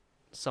teach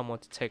someone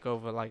to take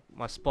over like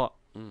my spot,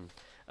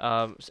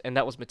 and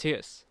that was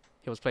Matthias.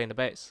 He was playing the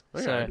bass,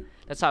 so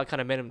that's how I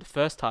kind of met him the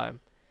first time,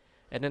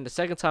 and then the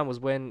second time was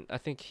when I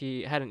think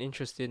he had an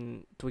interest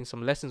in doing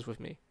some lessons with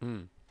me.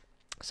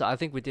 So I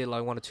think we did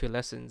like 1 or 2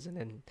 lessons, and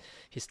then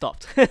he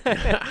stopped. So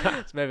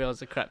maybe I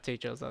was a crap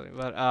teacher or something.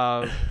 But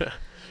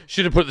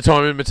should have put the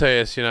time in,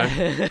 Matthias. You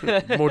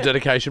know, more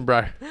dedication,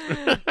 bro.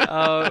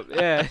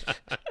 Yeah.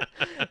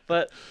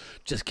 But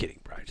just kidding,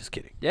 bro. Just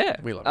kidding. Yeah.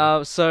 We love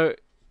you. So,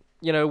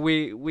 you know,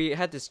 we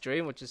had this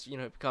dream, which is, you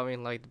know,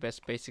 becoming like the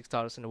best bass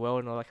guitarist in the world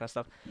and all that kind of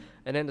stuff.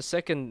 And then the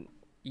second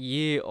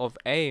year of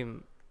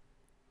AIM,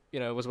 you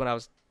know, was when I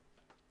was.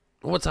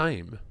 What's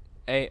AIM?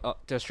 The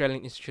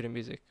Australian Institute of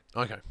Music.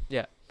 Okay.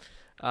 Yeah.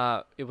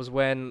 It was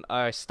when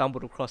I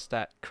stumbled across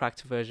that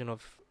cracked version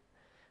of,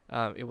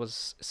 it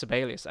was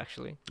Sibelius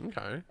actually.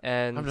 Okay.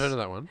 And I haven't heard of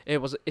that one.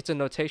 It's a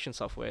notation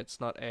software. It's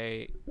not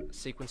a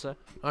sequencer.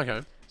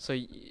 Okay. So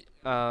you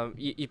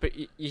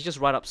just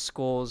write up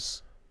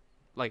scores,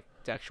 like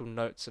the actual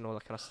notes and all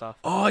that kind of stuff.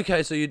 Oh,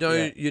 okay. So you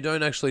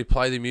don't actually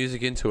play the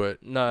music into it.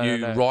 No.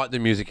 You write the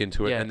music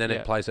into it, Yeah, and then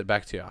it plays it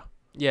back to you.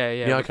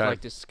 Yeah. With Okay.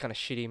 like this kind of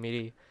shitty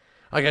MIDI.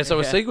 Okay, so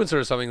a sequencer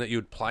is something that you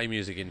would play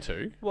music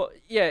into. Well,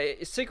 yeah,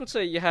 a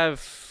sequencer, you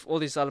have all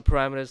these other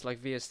parameters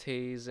like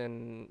VSTs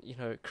and, you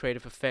know,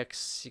 creative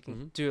effects. You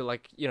can do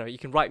like, you know, you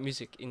can write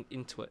music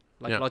into it,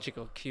 like Logic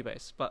or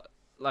Cubase. But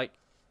like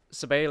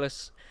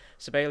Sibelius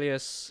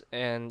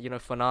and, you know,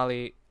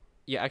 Finale,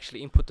 you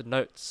actually input the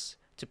notes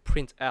to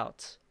print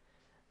out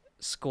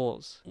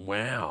scores.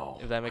 Wow.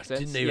 If that makes sense.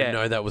 I didn't even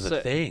know that was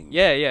a thing.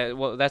 Yeah.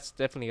 Well, that's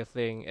definitely a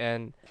thing.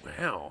 And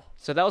wow.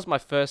 So that was my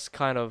first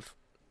kind of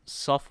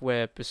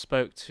software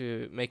bespoke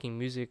to making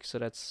music, so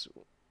that's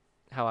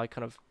how I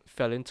kind of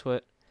fell into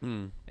it,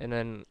 and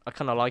then I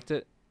kind of liked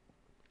it,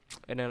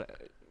 and then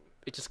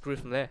it just grew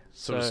from there.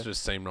 So it's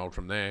just steamrolled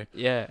from there.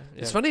 Yeah.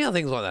 It's funny how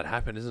things like that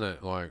happen, isn't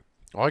it? Like,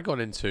 I got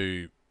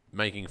into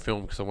making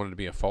film because I wanted to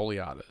be a Foley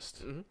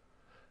artist,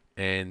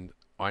 and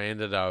I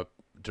ended up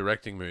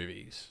directing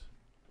movies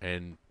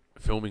and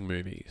filming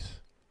movies,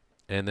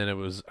 and then it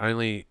was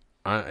only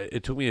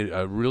it took me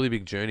a really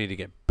big journey to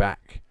get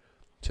back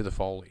to the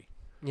Foley.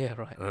 Yeah,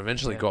 right. And I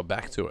eventually got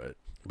back to it.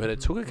 But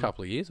it took a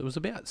couple of years. It was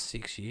about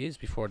 6 years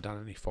before I'd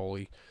done any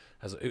Foley.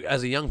 As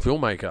a young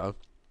filmmaker, I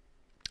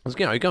was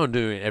go and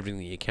do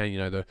everything you can, you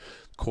know, the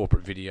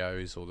corporate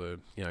videos or the,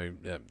 you know,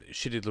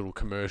 shitty little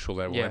commercial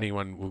that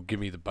anyone will give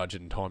me the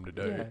budget and time to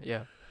do.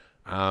 Yeah.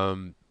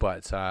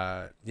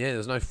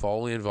 There's no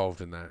Foley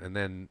involved in that. And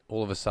then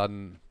all of a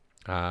sudden,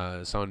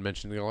 someone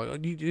mentioned, they're like, oh,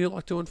 do you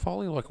like doing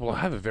Foley? Like, well, I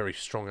have a very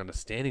strong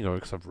understanding of it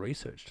because I've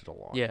researched it a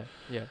lot. Yeah,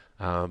 yeah.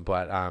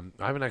 I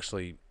haven't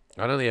actually,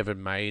 I'd only ever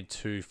made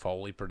 2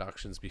 Foley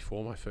productions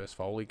before my first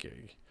Foley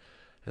gig.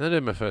 And then I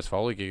did my first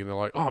Foley gig, and they're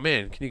like, oh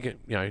man, can you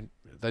get,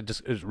 they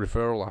just, it's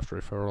referral after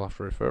referral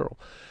after referral.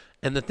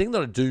 And the thing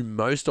that I do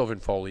most of in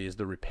Foley is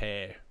the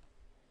repair.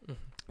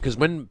 Because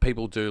when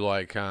people do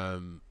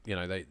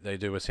they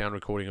do a sound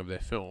recording of their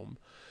film,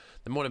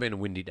 there might have been a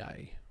windy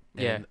day.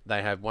 And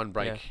they have one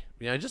break,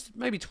 just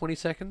maybe 20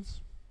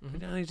 seconds.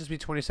 It only just be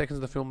 20 seconds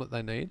of the film that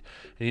they need.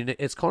 And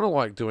it's kind of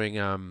like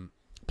doing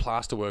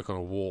plaster work on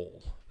a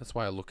wall. That's the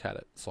way I look at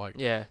it. It's like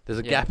there's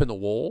a gap in the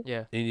wall,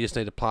 and you just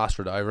need to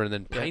plaster it over and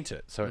then paint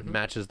it so it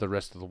matches the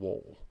rest of the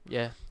wall.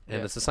 Yeah.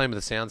 And it's the same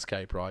with the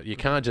soundscape, right? You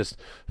can't just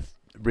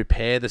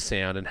repair the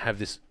sound and have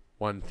this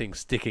one thing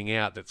sticking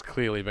out that's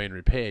clearly been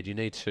repaired. You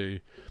need to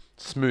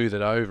smooth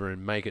it over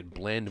and make it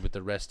blend with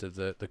the rest of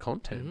the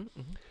content.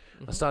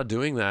 I started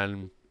doing that,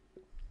 and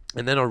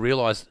then I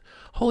realised,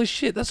 holy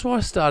shit, that's why I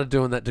started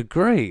doing that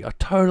degree. I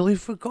totally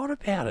forgot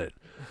about it.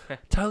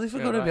 Totally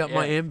forgot about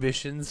my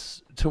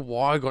ambitions to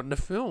why I got into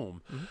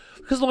film.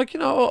 Because, I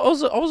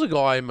was a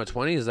guy in my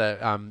 20s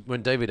that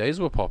when DVDs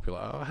were popular,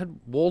 I had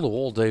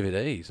wall-to-wall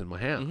DVDs in my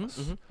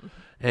house.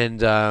 And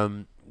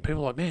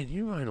people were like, man,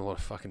 you own a lot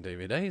of fucking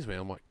DVDs, man.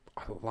 I'm like,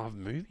 I love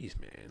movies,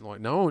 man.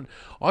 Like, no one...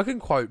 I can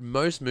quote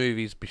most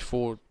movies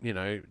before,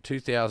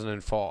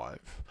 2005.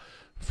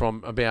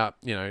 From about,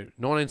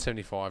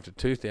 1975 to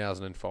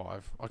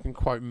 2005. I can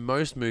quote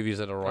most movies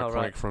that are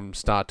iconic from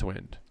start to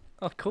end.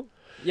 Oh, cool.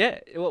 Yeah,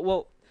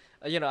 well,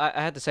 I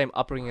had the same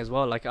upbringing as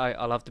well. Like,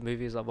 I love the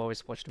movies. I've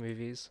always watched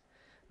movies.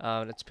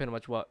 It's pretty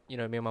much what, me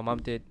and my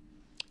mum did.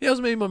 Yeah, it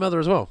was me and my mother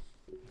as well.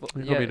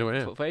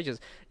 For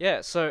ages.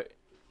 Yeah, so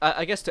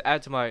I guess to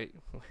add to my,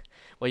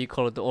 what you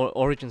call it, the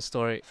origin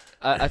story,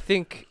 I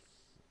think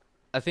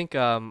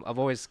I've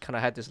always kind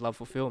of had this love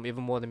for film,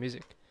 even more than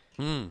music.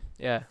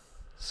 Yeah.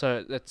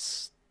 So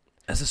that's...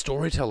 As a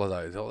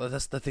storyteller, though,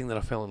 that's the thing that I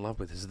fell in love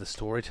with, is the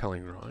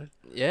storytelling, right?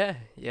 Yeah.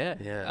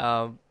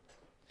 I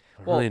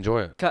really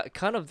enjoy it.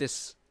 Kind of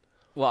this...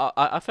 Well,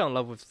 I fell in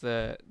love with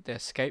the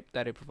escape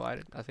that it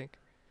provided, I think.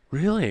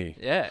 Really?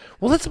 Yeah.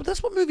 Well,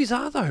 that's what movies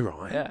are, though,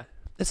 right? Yeah.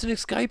 It's an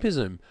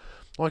escapism.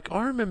 Like,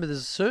 I remember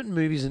there's certain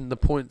movies in the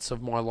points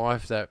of my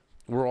life that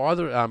were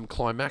either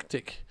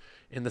climactic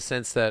in the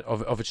sense that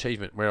of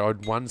achievement, where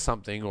I'd won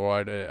something or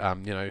I'd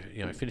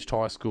finished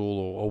high school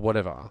or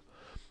whatever.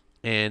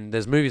 And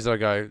there's movies that I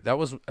go,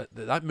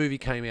 that movie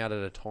came out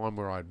at a time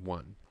where I'd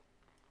won.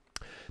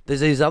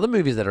 There's these other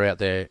movies that are out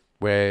there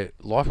where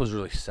life was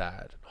really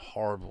sad,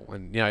 horrible,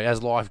 and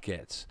as life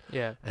gets.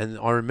 Yeah. And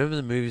I remember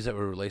the movies that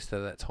were released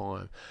at that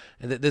time.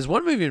 And there's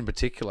one movie in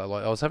particular,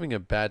 like I was having a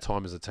bad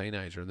time as a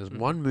teenager, and there's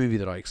one movie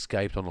that I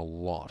escaped on a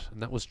lot,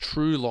 and that was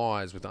True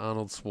Lies with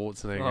Arnold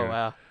Schwarzenegger. Oh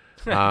wow.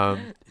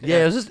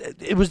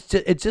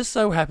 It just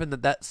so happened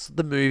that that's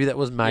the movie that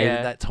was made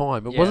at that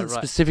time. It wasn't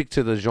specific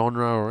to the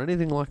genre or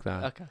anything like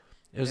that. Okay.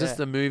 It was just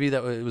a movie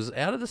that it was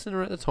out of the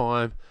cinema at the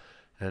time,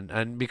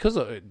 and because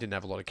I didn't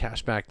have a lot of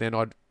cash back then,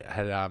 I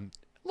had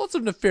lots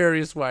of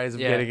nefarious ways of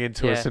getting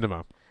into a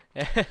cinema.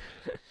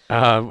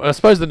 I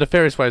suppose the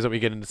nefarious ways that we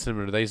get into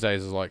cinema these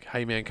days is like,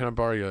 hey man, can I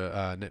borrow your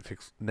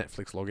Netflix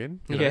login?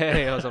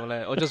 Or something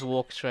like that. Or just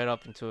walk straight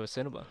up into a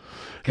cinema.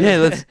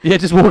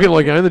 Just walk in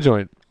like you own the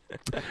joint.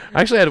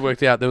 I actually had it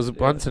worked out. There was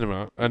one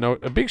cinema, and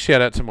a big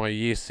shout out to my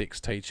Year 6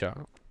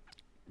 teacher,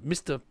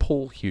 Mr.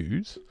 Paul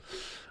Hughes.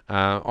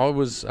 I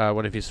was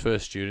one of his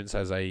first students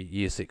as a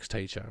Year 6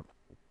 teacher.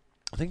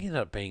 I think he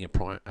ended up being a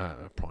prime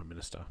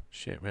minister.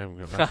 Shit, we haven't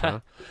got that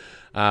far.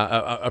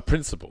 A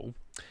principal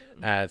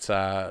at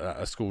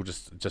a school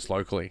just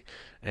locally,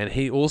 and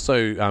he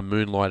also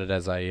moonlighted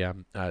as a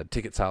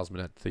ticket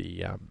salesman at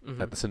the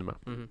cinema.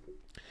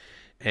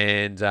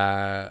 And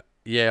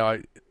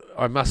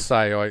I must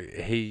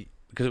say,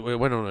 because we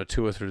went on a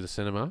tour through the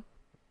cinema,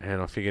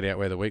 and I figured out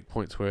where the weak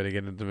points were to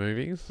get into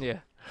movies.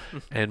 Yeah.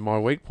 And my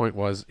weak point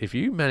was, if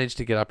you manage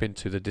to get up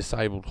into the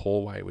disabled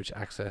hallway, which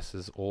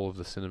accesses all of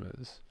the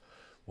cinemas,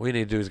 all you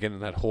need to do is get in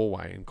that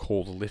hallway and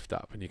call the lift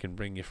up, and you can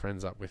bring your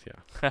friends up with you.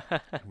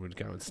 And we'd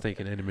go and sneak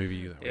in any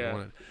movie that we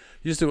wanted.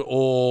 You used to do it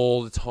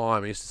all the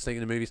time. I used to sneak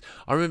into movies.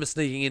 I remember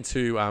sneaking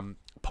into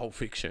Pulp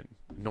Fiction,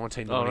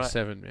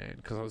 1997, man,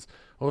 because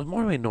it might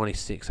have been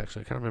 96,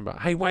 actually. I can't remember.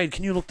 Hey, Wade,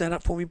 can you look that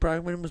up for me, bro?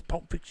 When was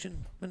Pulp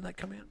Fiction? When did that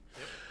come out?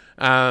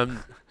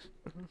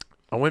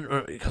 I went,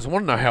 because I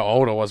want to know how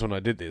old I was when I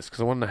did this,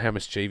 because I want to know how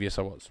mischievous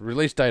I was.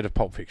 Release date of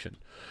Pulp Fiction.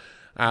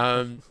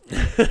 I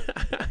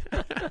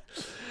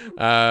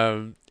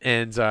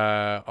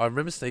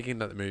remember sneaking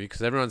into the movie,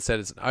 because everyone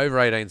said it's an over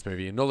 18s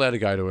movie, and not allowed to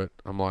go to it.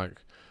 I'm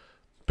like,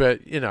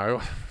 but,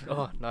 94.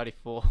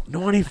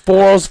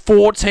 94, I was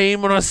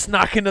 14 when I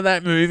snuck into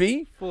that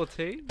movie.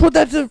 14?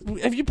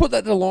 Have you put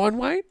that to line,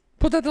 Wade?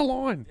 Put that to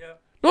line. Yeah.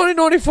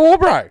 1994,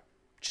 bro.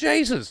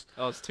 Jesus.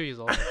 I was 2 years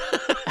old.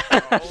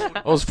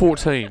 I was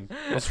 14.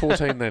 I was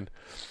 14 then.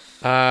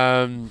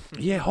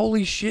 Yeah,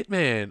 holy shit,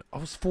 man. I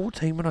was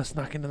 14 when I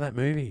snuck into that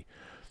movie.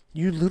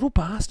 You little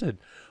bastard.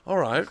 All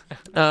right.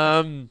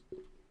 I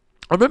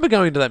remember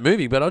going to that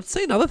movie, but I'd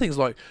seen other things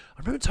like, I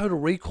remember Total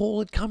Recall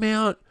had come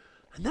out,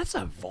 and that's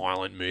a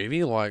violent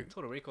movie. Like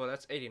Total Recall,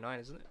 that's 89,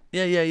 isn't it?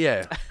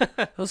 Yeah.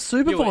 It was a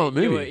super violent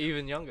movie. You were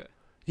even younger.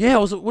 Yeah,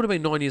 would have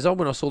been 9 years old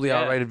when I saw the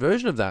R-rated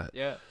version of that.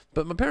 Yeah.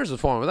 But my parents were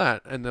fine with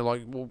that, and they're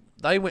like,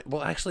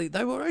 actually,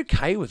 they were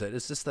okay with it.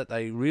 It's just that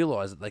they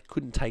realised that they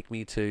couldn't take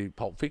me to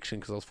Pulp Fiction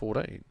because I was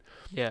 14.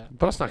 Yeah.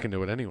 But I snuck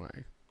into it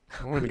anyway.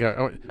 I wanted to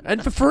go,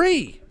 and for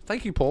free.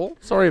 Thank you, Paul.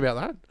 Sorry about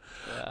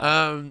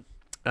that.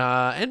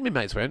 And my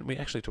mates went. We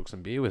actually took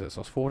some beer with us.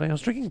 I was 14. I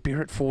was drinking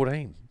beer at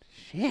 14.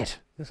 Shit,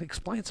 this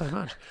explains so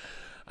much.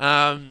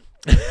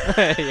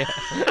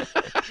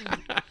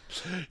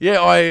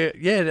 Yeah.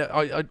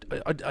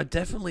 I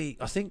definitely.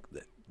 I think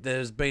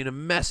there's been a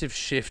massive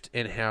shift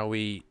in how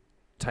we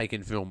take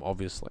in film,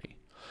 obviously,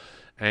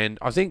 and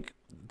I think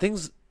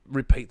things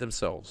repeat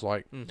themselves.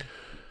 Like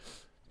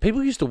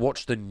people used to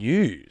watch the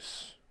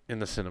news in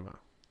the cinema.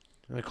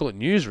 They call it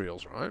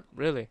newsreels, right?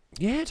 Really?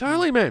 Yeah,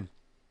 totally, man.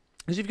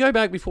 Because if you go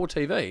back before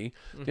TV,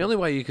 the only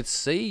way you could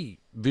see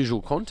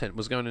visual content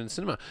was going in the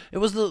cinema. It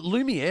was the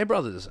Lumiere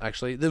brothers,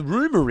 actually. The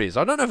rumour is,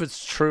 I don't know if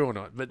it's true or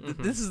not, but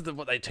this is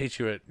what they teach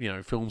you at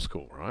film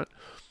school, right?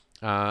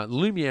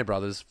 Lumiere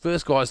brothers,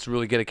 first guys to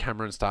really get a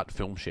camera and start to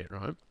film shit,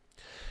 right?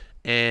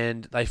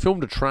 And they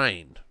filmed a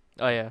train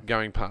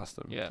going past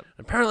them. Yeah.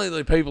 Apparently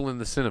the people in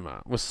the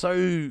cinema were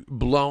so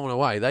blown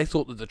away, they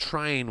thought that the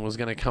train was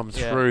going to come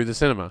through the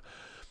cinema.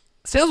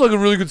 Sounds like a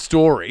really good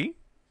story.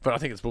 But I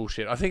think it's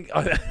bullshit. I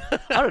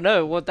don't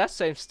know. Well, that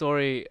same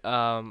story,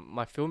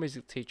 my film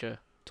music teacher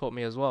taught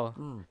me as well.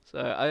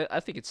 So I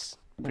think it's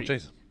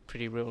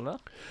pretty real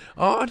enough.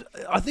 I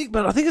think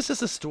it's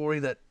just a story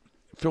that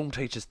film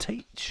teachers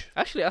teach.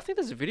 Actually, I think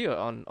there's a video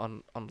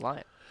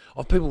online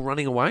Of people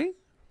running away.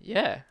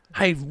 Yeah.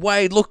 Hey,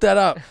 Wade, look that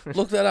up.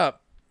 Look that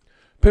up.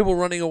 People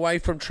running away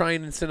from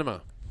train and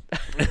cinema.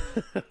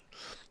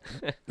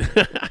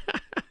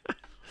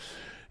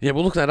 Yeah,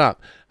 we'll look that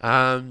up.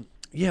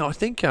 Yeah, I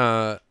think,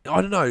 I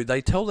don't know,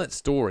 they tell that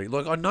story.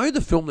 Like, I know the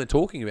film they're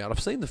talking about. I've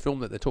seen the film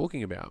that they're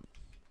talking about.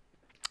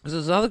 There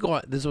was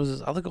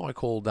this other guy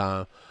called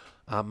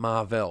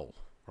Marvell,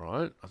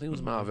 right? I think it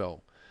was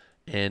Marvell.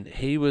 And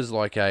he was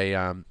like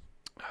a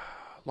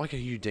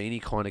Houdini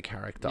kind of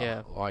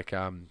character. Like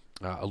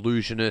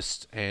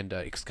illusionist and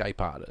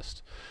escape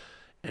artist.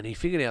 And he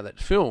figured out that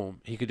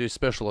film, he could do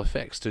special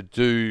effects to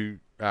do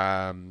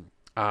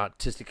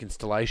artistic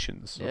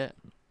installations. Yeah.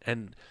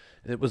 And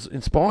it was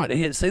inspired.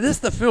 See, this is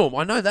the film.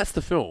 I know that's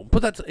the film.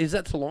 Is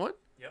that the line?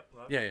 Yep.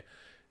 Yeah.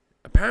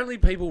 Apparently,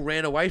 people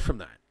ran away from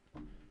that.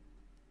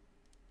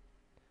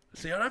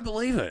 See, I don't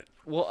believe it.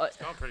 Well, it's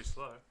gone pretty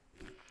slow.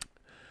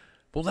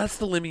 Well, that's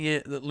the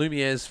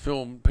Lumiere's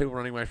film. People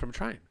running away from a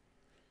train.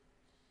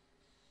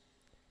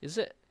 Is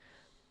it?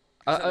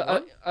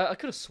 I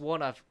could have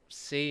sworn I've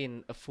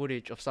seen a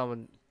footage of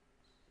someone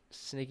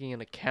sneaking in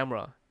a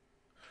camera.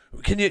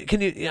 Can you?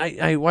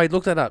 Hey, wait,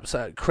 look that up.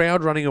 So,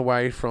 crowd running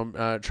away from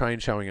train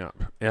showing up.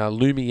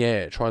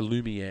 Lumiere. Try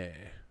Lumiere.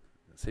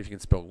 See if you can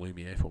spell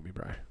Lumiere for me,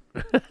 bro.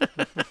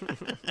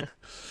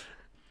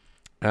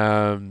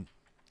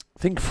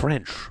 Think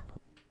French.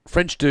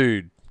 French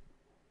dude.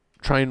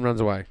 Train runs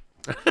away.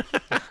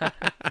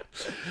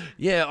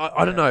 Yeah,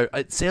 I don't know.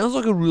 It sounds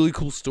like a really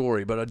cool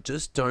story, but I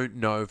just don't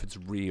know if it's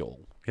real.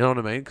 You know what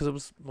I mean? Because it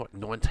was,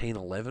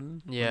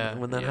 1911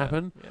 when that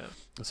happened? Yeah.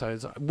 So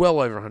it's well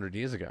over 100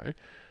 years ago.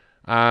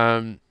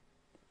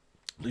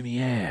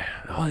 Lumiere.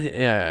 Oh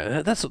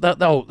yeah,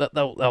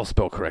 they'll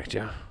spell correct,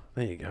 yeah.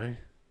 There you go.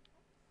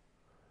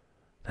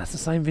 That's the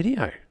same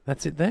video.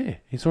 That's it there.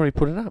 He's already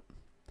put it up.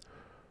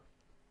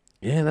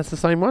 Yeah, that's the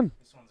same one.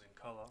 This one's in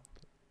colour.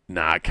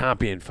 Nah, it can't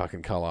be in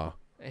fucking colour.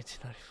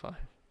 1895.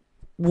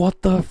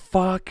 What the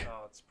fuck?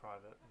 Oh, it's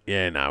private.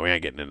 Yeah, no, we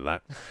ain't getting into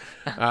that.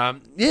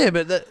 Yeah,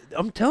 but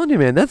I'm telling you,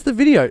 man, that's the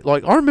video.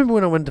 Like, I remember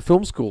when I went to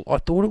film school, I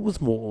thought it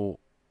was more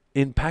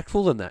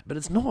impactful than that, but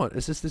it's not.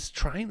 It's just this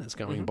train that's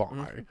going by,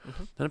 and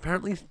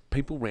apparently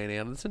people ran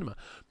out of the cinema.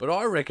 But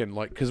I reckon,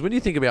 because when you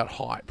think about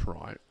hype,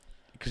 right?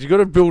 Because you got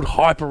to build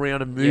hype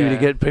around a movie to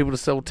get people to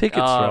sell tickets,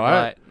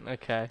 right?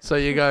 Okay. So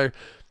you go,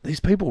 these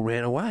people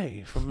ran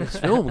away from this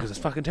film because it's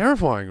fucking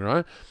terrifying,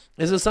 right?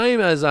 It's the same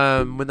as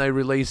when they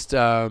released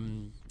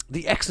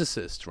The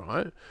Exorcist,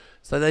 right?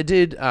 So they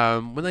did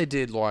when they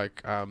did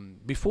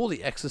before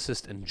The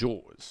Exorcist and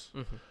Jaws,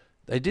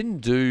 they didn't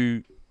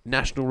do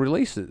national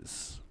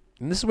releases.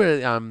 And this is where,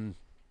 what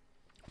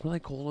do they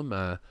call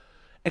them?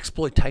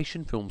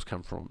 Exploitation films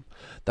come from.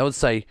 They would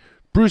say,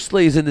 Bruce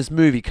Lee's in this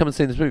movie, come and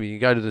see this movie. You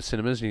go to the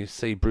cinemas and you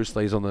see Bruce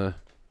Lee's on the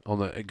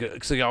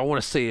so you go, I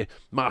want to see a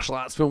martial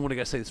arts film, I want to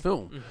go see this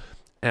film.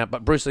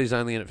 But Bruce Lee's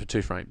only in it for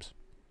 2 frames.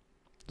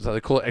 So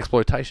they call it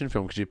exploitation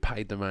film because you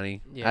paid the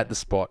money at the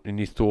spot and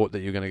you thought that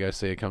you were going to go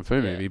see a kung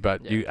fu movie,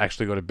 but you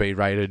actually got a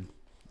B-rated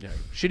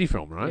shitty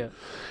film, right? Yeah.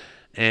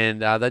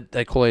 And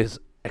they call it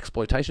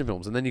exploitation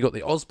films, and then you got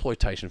the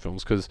Ozploitation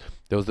films, because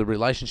there was the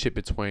relationship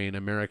between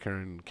America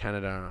and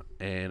Canada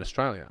and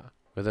Australia,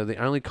 where they're the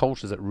only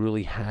cultures that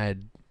really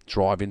had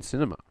drive-in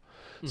cinema.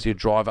 So you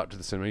drive up to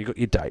the cinema, you got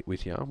your date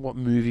with you. What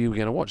movie are we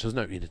going to watch? There's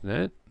no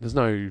internet. There's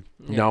no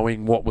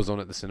knowing what was on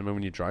at the cinema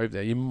when you drove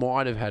there. You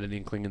might have had an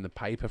inkling in the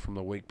paper from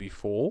the week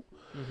before,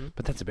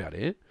 but that's about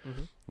it.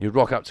 You'd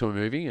rock up to a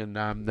movie and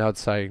they'd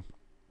say,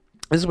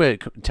 this is where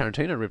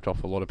Tarantino ripped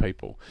off a lot of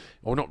people.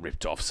 Or not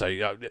ripped off,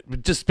 so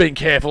just being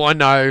careful. I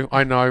know.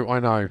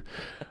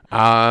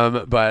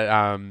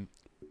 But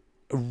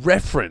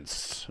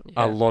referenced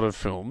a lot of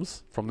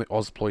films from the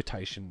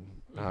Ozploitation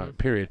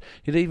period.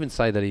 He'd even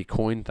say that he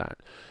coined that.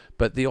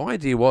 But the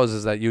idea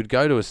is that you'd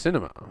go to a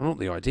cinema. Not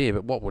the idea,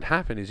 but what would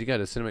happen is you go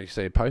to a cinema, you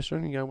see a poster,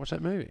 and you go watch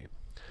that movie.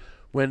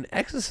 When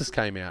Exorcist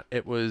came out,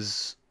 it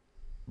was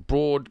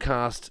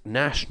broadcast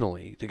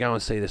nationally to go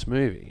and see this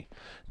movie.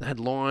 They had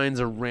lines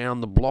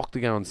around the block to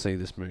go and see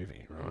this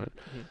movie, right?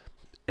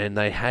 And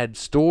they had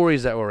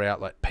stories that were out,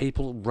 like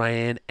people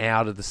ran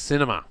out of the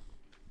cinema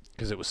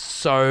because it was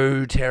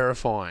so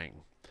terrifying.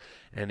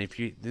 And if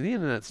the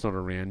internet's not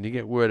around, you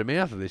get word of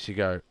mouth of this, you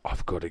go,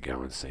 I've got to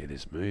go and see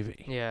this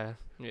movie. Yeah.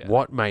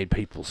 What made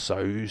people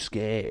so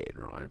scared,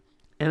 right?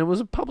 And it was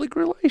a public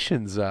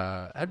relations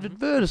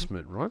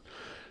advertisement, right?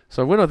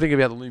 So when I think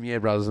about the Lumiere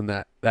brothers and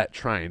that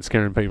train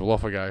scaring people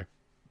off, I go,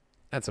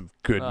 that's a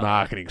good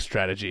marketing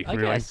strategy, I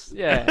really. guess.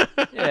 Yeah.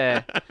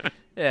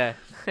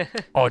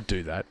 I'd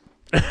do that.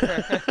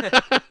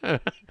 I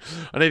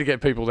need to get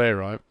people there,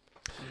 right?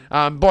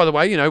 By the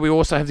way, we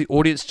also have the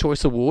Audience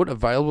Choice Award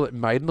available at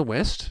Made in the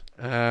West.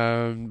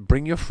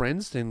 Bring your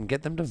friends and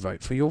get them to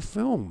vote for your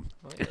film.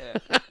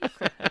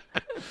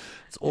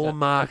 It's all a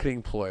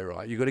marketing ploy,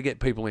 right? You've got to get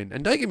people in.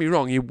 And don't get me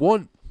wrong, you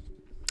want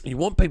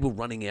people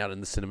running out in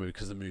the cinema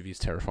because the movie is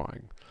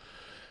terrifying.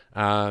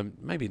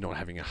 Maybe not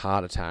having a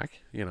heart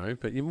attack,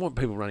 but you want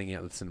people running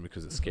out of the cinema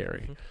because it's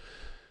scary.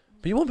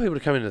 But you want people to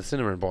come into the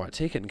cinema and buy a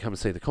ticket and come and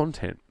see the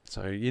content.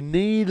 So you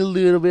need a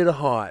little bit of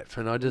hype.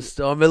 And I'm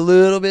a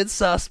little bit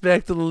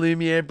suspect of the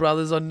Lumiere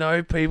brothers. I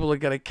know people are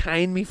going to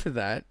cane me for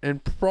that.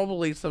 And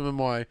probably some of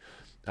my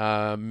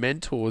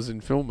mentors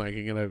in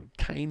filmmaking are going to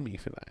cane me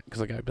for that.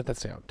 Because I go, but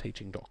that's our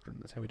teaching doctrine.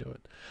 That's how we do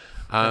it.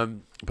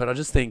 But I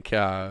just think,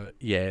 a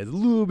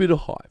little bit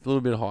of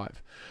hype.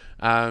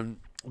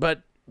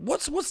 But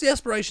what's the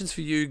aspirations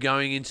for you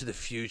going into the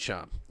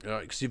future?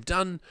 Because you've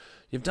done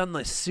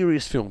like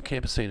serious film,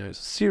 Campesinos,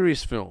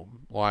 serious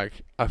film,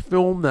 like a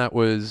film that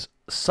was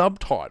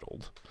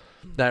subtitled,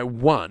 that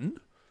won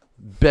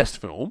Best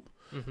Film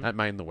at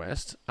Made in the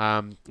West.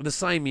 The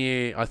same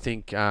year, I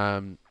think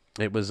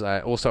it was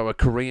also a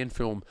Korean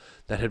film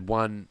that had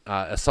won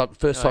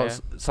subtitle.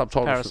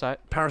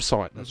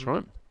 Parasite, that's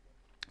right.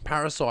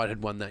 Parasite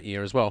had won that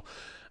year as well.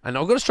 And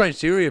I've got a strange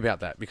theory about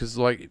that, because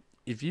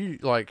if you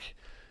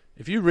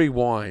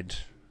rewind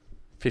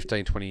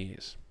 15, 20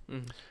 years,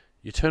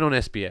 you turn on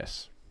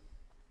SBS,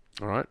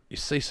 all right? You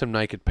see some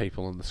naked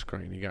people on the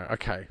screen. You go,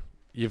 okay,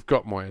 you've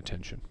got my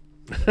attention.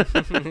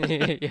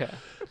 Yeah.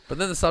 But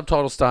then the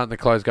subtitles start and the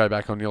clothes go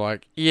back on. You're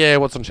like, yeah,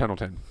 what's on Channel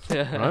 10?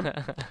 Right?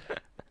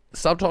 The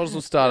subtitles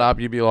will start up.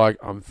 You'll be like,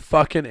 I'm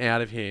fucking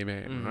out of here,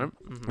 man. Right?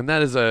 And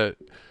that is a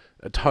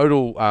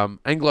total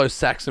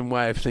Anglo-Saxon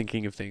way of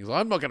thinking of things.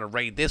 I'm not going to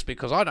read this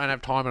because I don't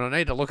have time and I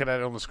need to look at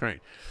it on the screen.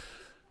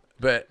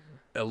 But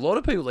a lot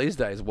of people these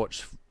days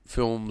watch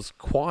films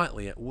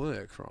quietly at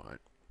work, right?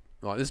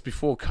 Like this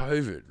before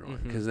COVID,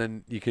 right? Because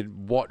then you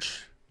could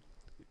watch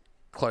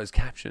closed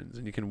captions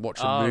and you can watch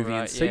a movie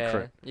in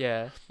secret.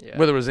 Yeah.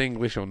 Whether it was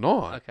English or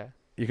not,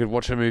 you could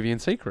watch a movie in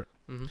secret.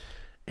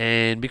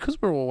 And because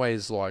we're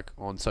always like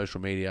on social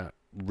media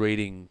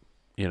reading,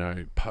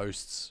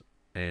 posts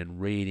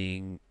and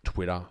reading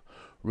Twitter,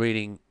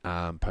 reading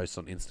posts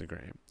on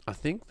Instagram, I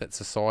think that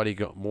society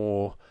got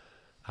more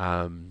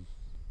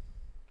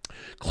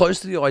close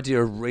to the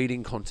idea of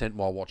reading content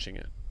while watching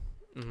it.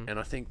 And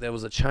I think there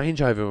was a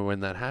changeover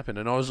when that happened.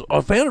 And I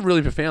found it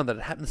really profound that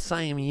it happened the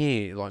same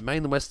year. Like, Made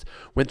in the West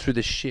went through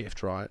this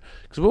shift, right?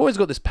 Because we've always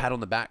got this pat on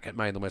the back at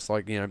Made in the West.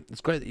 Like,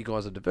 it's great that you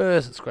guys are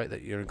diverse. It's great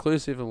that you're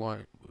inclusive. And,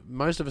 like,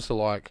 most of us are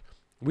like,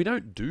 we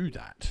don't do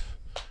that.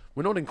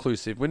 We're not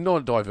inclusive. We're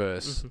not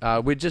diverse.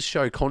 We just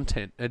show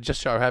content. It just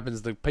so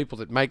happens the people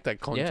that make that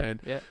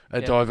content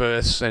are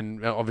diverse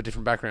and of a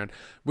different background.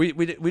 We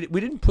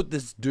didn't put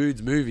this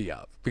dude's movie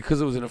up because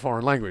it was in a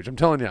foreign language. I'm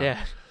telling you.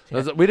 Yeah.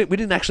 We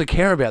didn't actually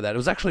care about that. It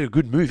was actually a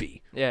good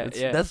movie.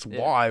 That's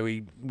why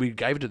we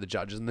gave it to the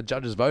judges, and the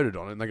judges voted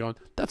on it, and they're going,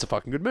 that's a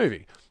fucking good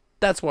movie.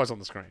 That's why it's on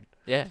the screen.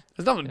 Yeah.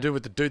 There's nothing to do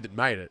with the dude that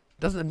made it.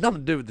 Doesn't have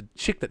nothing to do with the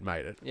chick that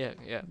made it. Yeah.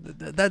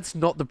 That's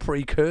not the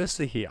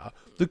precursor here.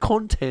 The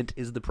content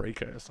is the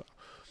precursor.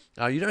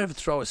 You don't have to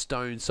throw a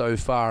stone so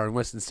far in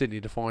Western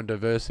Sydney to find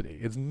diversity.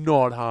 It's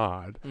not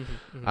hard.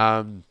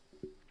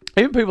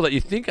 Even people that you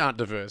think aren't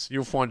diverse,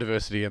 you'll find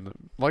diversity in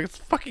them. Like, it's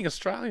fucking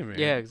Australia, man.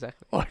 Yeah,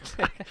 exactly. Like,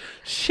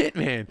 shit,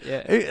 man.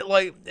 Yeah.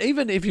 Like,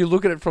 even if you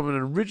look at it from an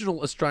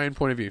original Australian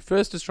point of view,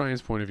 first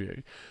Australian's point of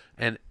view,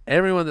 and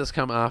everyone that's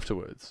come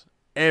afterwards,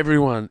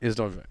 everyone is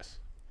diverse.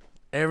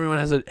 Everyone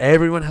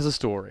has a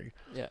story.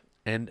 Yeah.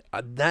 And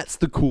that's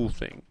the cool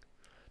thing.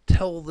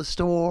 Tell the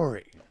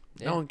story.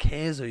 Yeah. No one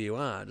cares who you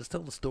are. Just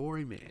tell the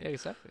story, man. Yeah,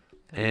 exactly.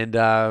 And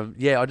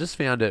I just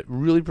found it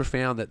really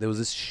profound that there was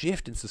this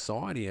shift in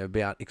society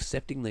about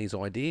accepting these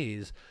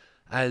ideas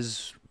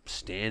as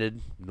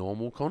standard,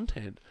 normal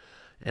content.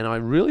 And I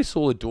really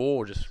saw the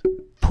door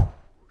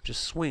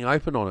just swing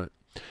open on it.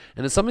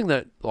 And it's something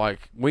that,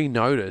 like, we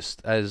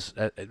noticed as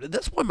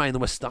that's why Main the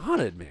West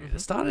started, man. Mm-hmm.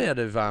 It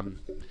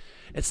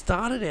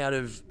started out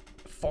of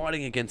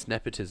fighting against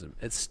nepotism.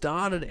 It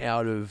started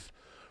out of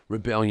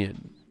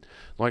rebellion.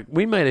 Like,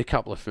 we made a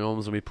couple of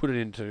films and we put it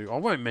into, I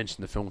won't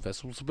mention the film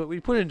festivals, but we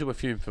put it into a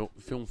few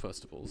film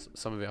festivals,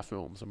 some of our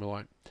films, and we're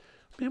like,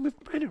 man, we've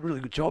made a really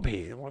good job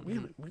here. Like,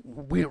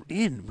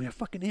 we're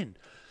fucking in.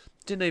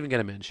 Didn't even get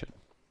a mention.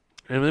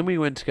 And then we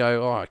went to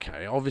go, oh,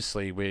 okay,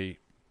 obviously we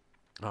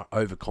are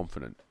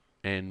overconfident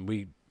and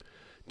we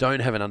don't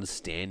have an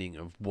understanding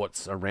of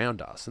what's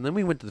around us. And then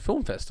we went to the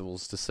film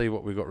festivals to see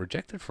what we got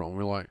rejected from.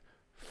 We're like,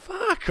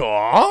 fuck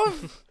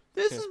off!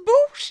 This is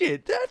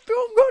bullshit. That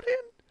film got in,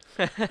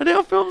 and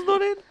our film's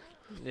not in.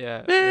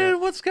 Yeah, man,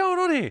 what's going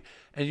on here?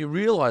 And you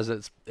realise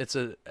that it's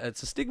a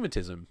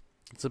stigmatism.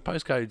 It's a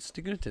postcode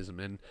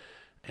stigmatism,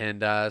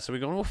 and so we're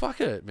going, well,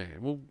 fuck it,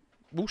 man.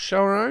 We'll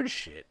show our own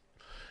shit.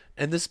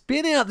 And the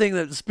spin out thing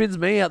that spins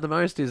me out the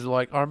most is,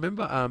 like, I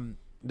remember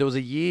there was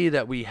a year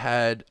that we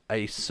had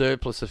a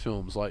surplus of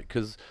films, like,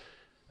 because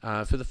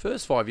for the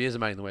first 5 years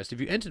of Main in the West,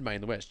 if you entered Main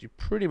in the West, you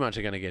pretty much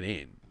are going to get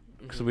in,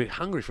 because we're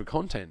hungry for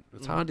content.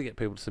 It's hard to get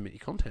people to submit your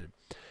content.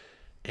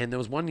 And there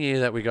was one year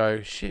that we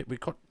go, shit, we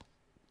got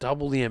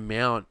double the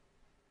amount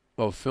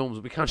of films.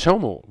 We can't show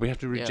them all. We have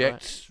to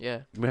reject.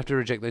 We have to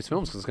reject these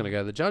films because it's going to go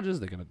to the judges.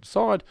 They're going to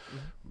decide.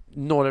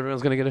 Not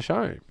everyone's going to get a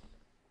show.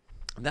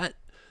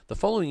 The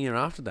following year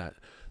after that,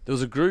 there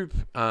was a group.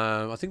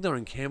 I think they were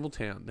in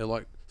Campbelltown. They're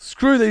like,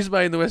 screw these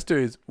Main in the West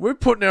dudes. We're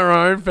putting our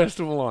own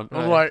festival on.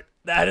 I'm like,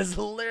 that is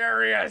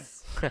hilarious.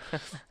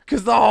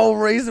 Because the whole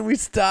reason we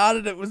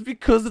started it was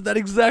because of that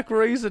exact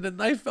reason, and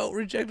they felt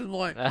rejected.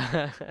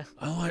 I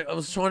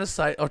was trying to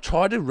say, I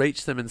tried to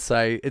reach them and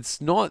say, it's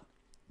not,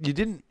 you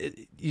didn't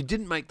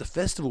make the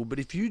festival, but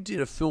if you did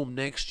a film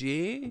next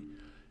year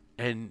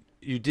and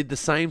you did the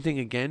same thing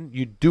again,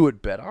 you'd do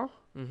it better.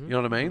 You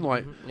know what I mean?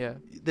 Like,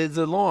 there's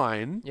a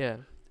line,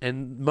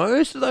 and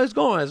most of those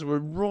guys were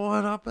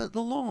right up at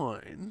the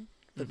line.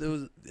 That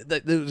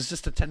there was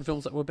just 10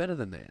 films that were better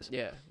than theirs.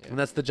 And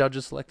that's the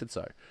judges selected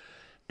so.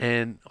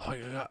 And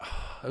it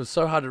was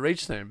so hard to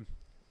reach them.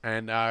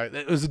 And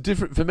it was a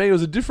different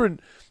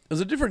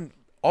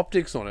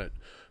optics on it,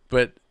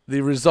 but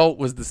the result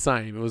was the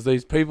same. It was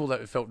these people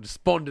that felt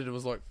despondent and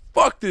was like,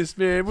 fuck this,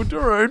 man, we'll do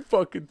our own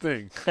fucking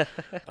thing.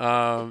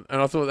 And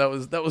I thought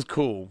that was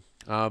cool.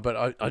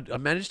 But I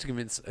managed to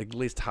convince at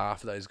least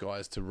half of those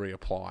guys to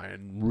reapply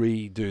and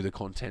redo the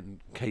content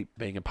and keep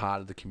being a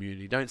part of the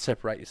community. Don't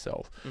separate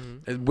yourself.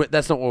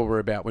 That's not what we're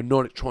about. We're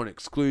not trying to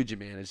exclude you,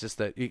 man. It's just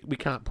that we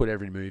can't put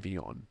every movie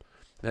on.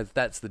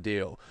 That's the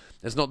deal.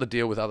 It's not the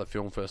deal with other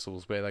film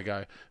festivals where they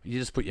go, you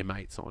just put your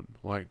mates on.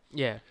 Like,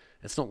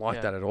 it's not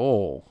like that at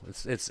all.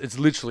 It's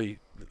literally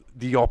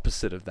the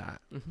opposite of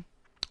that.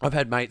 I've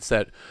had mates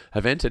that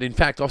have entered. In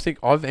fact, I think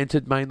I've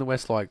entered Main in the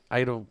West like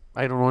 8 or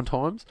 9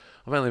 times.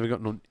 I've only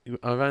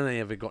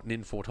ever gotten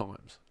in 4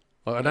 times.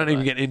 Like, I don't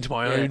even get into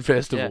my own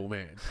festival,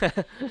 man.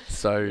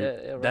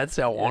 So that's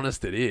how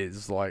honest it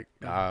is. Like,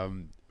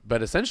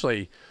 but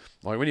essentially,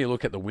 like, when you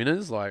look at the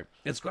winners, like,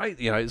 it's great.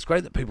 You know, it's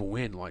great that people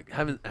win. Like,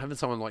 having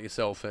someone like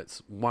yourself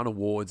that's won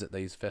awards at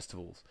these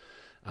festivals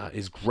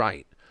is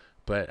great.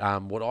 But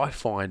what I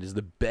find is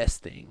the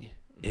best thing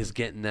is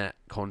getting that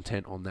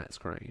content on that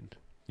screen.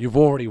 You've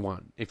already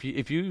won. If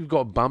you've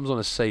got bums on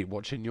a seat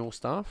watching your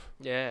stuff,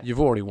 you've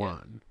already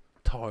won.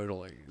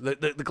 Totally.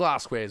 The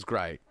glassware is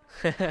great.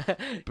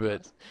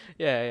 But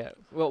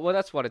Well,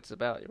 that's what it's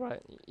about,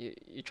 right?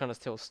 You're trying to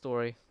tell a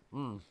story,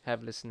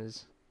 have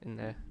listeners in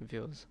there,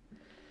 viewers.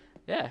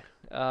 So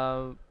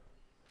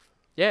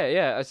I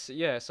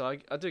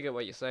do get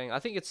what you're saying. I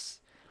think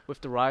it's with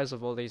the rise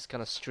of all these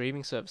kind of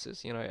streaming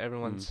services. You know,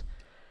 everyone's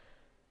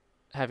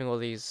having all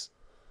these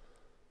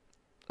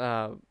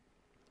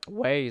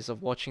ways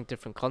of watching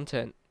different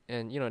content,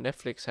 and you know,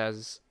 Netflix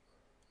has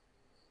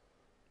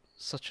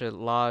such a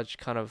large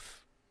kind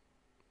of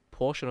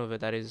portion of it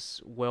that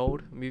is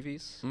world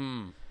movies.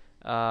 There's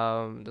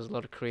a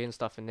lot of Korean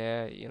stuff in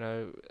there, you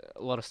know,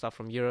 a lot of stuff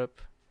from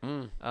Europe.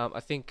 I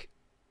think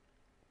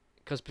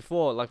because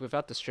before, like,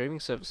 without the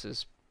streaming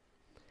services,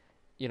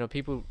 you know,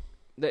 people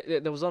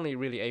there was only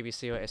really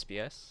ABC or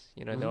SBS,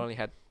 you know. They only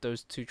had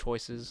those 2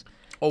 choices,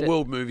 or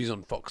world movies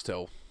on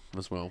Foxtel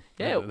as well.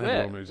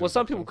 Well,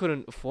 some people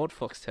couldn't afford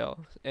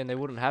Foxtel, and they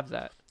wouldn't have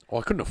that. Well,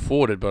 I couldn't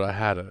afford it, but I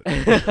had it.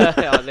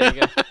 There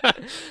you go.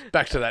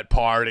 Back to that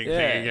pirating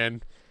thing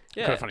again.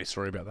 I've got a funny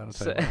story about that. I'll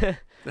tell you.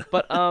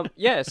 But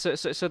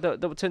so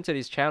they would turn to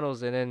these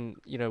channels, and then,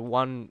 you know,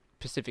 one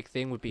specific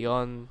thing would be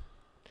on,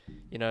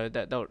 you know,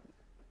 that they'll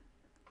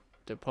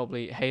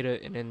probably hate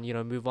it and then, you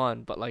know, move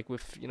on. But like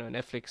with, you know,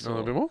 Netflix, a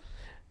little bit more.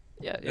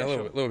 Yeah, a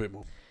little bit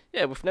more.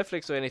 yeah, with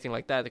Netflix or anything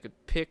like that, they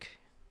could pick,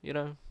 you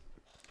know,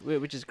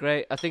 which is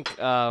great. I think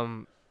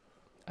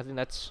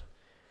that's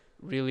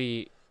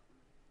really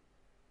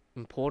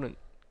important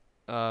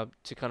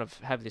to kind of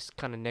have this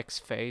kind of next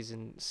phase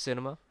in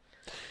cinema.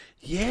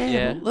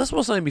 Yeah. Well, that's what I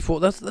was saying before.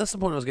 That's the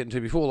point I was getting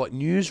to before. Like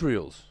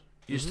newsreels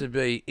used to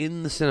be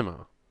in the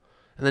cinema,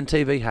 and then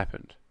TV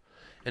happened,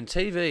 and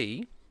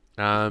TV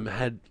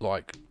had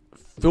like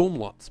film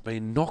lots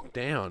been knocked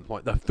down.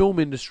 Like the film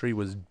industry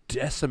was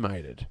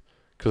decimated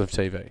because of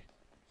TV.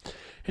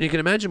 And you can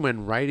imagine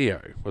when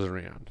radio was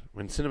around,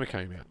 when cinema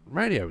came out,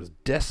 radio was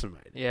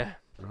decimated. Yeah.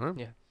 Right?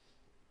 Yeah.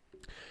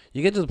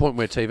 You get to the point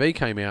where TV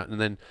came out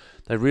and then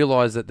they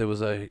realised that there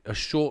was a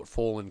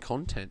shortfall in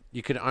content.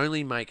 You could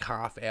only make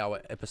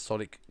half-hour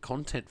episodic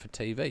content for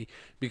TV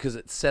because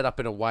it's set up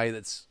in a way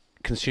that's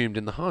consumed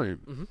in the home.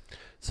 Mm-hmm.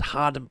 It's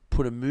hard to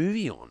put a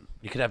movie on.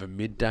 You could have a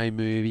midday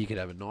movie, you could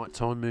have a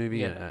nighttime movie,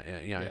 you know,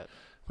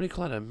 what do you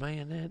call it, a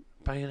marionette?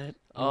 Bayonet?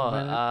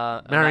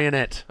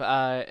 Marionette.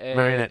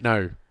 Marionette,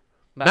 no.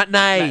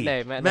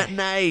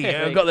 Matinee.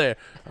 Yeah, I got there.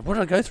 What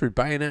did I go through?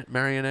 Bayonet,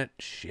 marionette.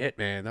 Shit,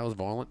 man, that was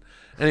violent.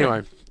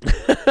 Anyway,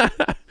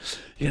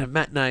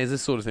 matinees,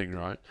 this sort of thing,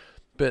 right?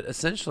 But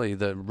essentially,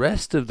 the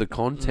rest of the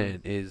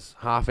content is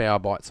half-hour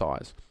bite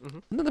size,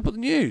 and then they put the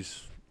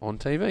news on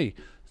TV.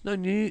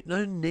 There's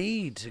no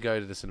need to go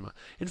to the cinema.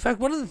 In fact,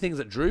 one of the things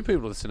that drew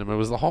people to the cinema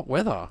was the hot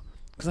weather,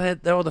 because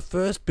they were the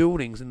first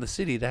buildings in the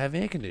city to have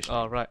air conditioning.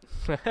 Oh, right.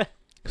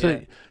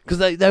 Because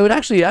they would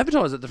actually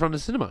advertise at the front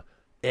of the cinema,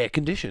 air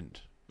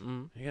conditioned.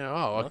 You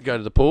know, I can go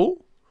to the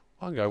pool,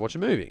 I can go watch a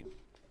movie.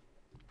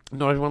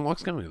 Not everyone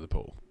likes going to the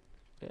pool.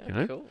 Yeah, you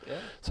know? cool. Yeah.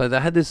 So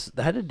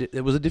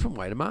there was a different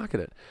way to market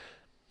it.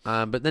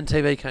 But then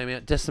TV came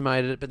out,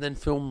 decimated it, but then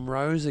film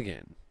rose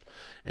again.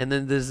 And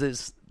then there's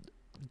this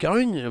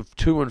going of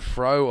to and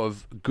fro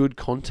of good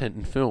content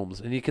in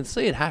films, and you can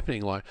see it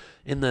happening. Like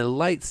in the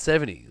late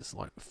 70s,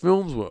 like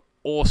films were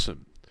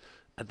awesome.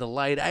 At the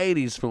late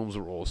 80s, films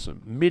were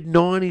awesome. Mid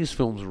 90s,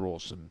 films were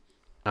awesome.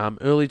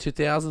 Early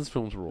 2000s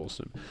films were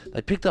awesome.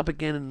 They picked up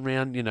again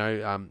around,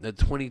 the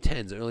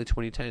 2010s, early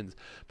 2010s.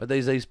 But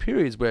there's these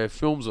periods where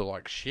films are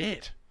like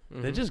shit.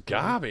 They're just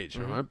garbage,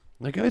 right?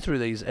 They go through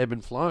these ebb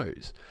and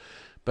flows.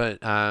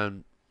 But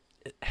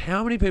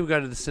how many people go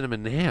to the cinema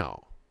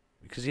now?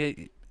 Because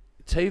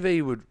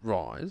TV would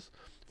rise.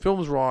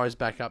 Films rise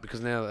back up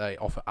because now they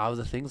offer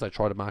other things. They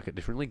try to market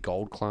differently.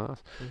 Gold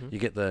class. You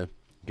get a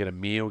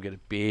meal, get a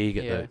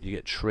beer, you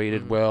get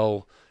treated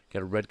well,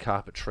 get a red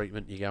carpet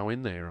treatment. You go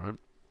in there, right?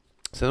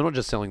 So they're not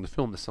just selling the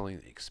film; they're selling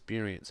the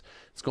experience.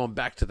 It's gone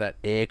back to that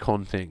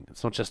aircon thing.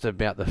 It's not just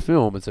about the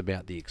film; it's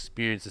about the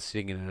experience of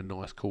sitting in a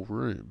nice, cool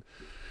room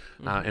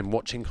and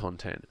watching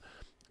content.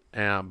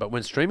 But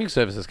when streaming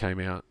services came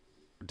out,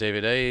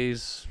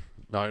 DVDs.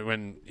 Like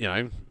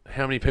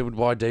how many people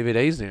buy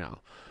DVDs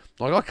now?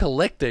 Like I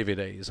collect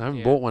DVDs. I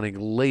haven't bought one in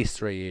at least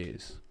 3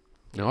 years.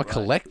 I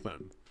collect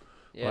them.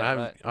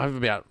 Yeah, I have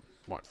about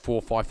 4,000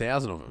 or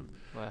 5,000 of them.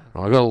 Wow.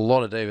 I got a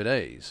lot of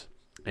DVDs,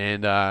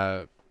 and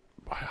I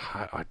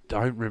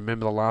don't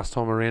remember the last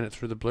time I ran it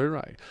through the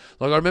Blu-ray.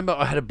 Like I remember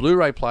I had a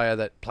Blu-ray player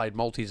that played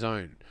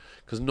multi-zone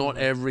because not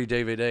every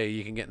DVD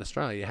you can get in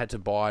Australia. You had to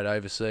buy it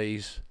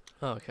overseas.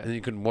 Oh, okay. And then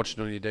you couldn't watch it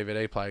on your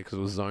DVD player because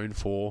it was Zone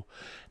 4.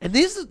 And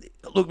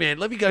look, man,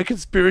 let me go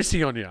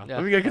conspiracy on you. Yeah.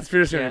 Let me go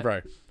conspiracy on you,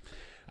 bro.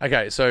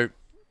 Okay, so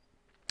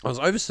I was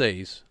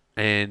overseas,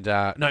 and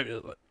I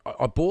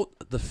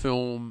bought the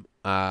film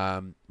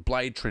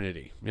Blade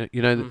Trinity.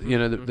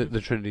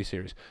 The Trinity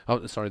series.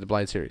 Oh, sorry, the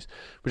Blade series,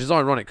 which is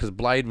ironic because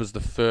Blade was the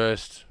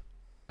first,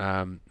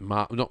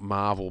 not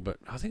Marvel, but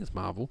I think it's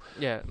Marvel.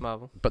 Yeah,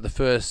 Marvel. But the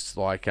first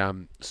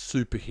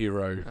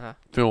superhero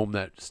film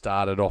that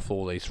started off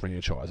all these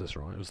franchises.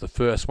 Right, it was the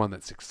first one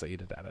that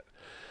succeeded at it.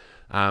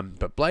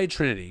 But Blade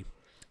Trinity,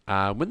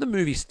 when the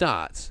movie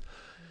starts,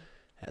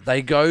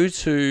 they go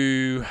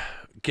to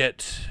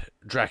get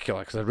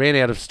Dracula because they ran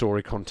out of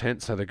story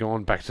content, so they're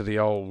going back to the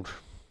old.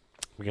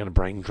 We're going to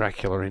bring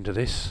Dracula into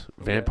this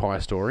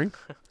vampire story.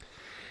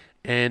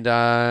 And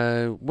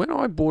when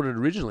I bought it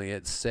originally,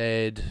 it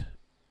said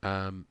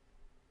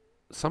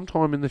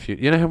sometime in the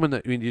future. You know how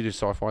when you do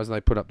sci-fis and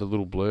they put up the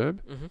little blurb,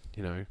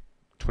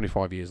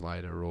 25 years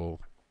later or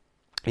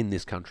in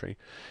this country,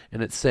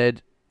 and it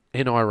said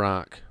in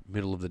Iraq,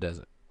 middle of the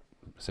desert,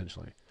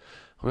 essentially.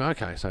 I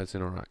went, okay, so it's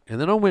in Iraq. And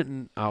then I went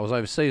and I was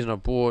overseas and I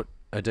bought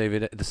a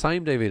DVD, the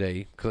same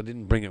DVD, because I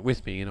didn't bring it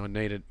with me,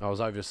 and I was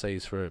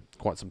overseas for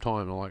quite some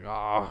time, and I'm like,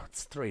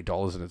 it's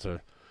 $3, and it's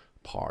a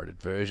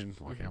pirated version.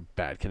 Like, how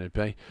bad can it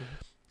be?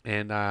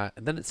 And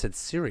then it said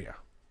Syria,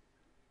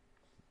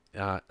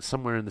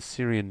 somewhere in the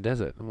Syrian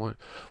desert. I'm like,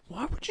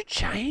 why would you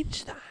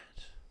change that?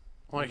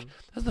 Like,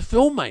 as the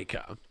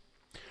filmmaker,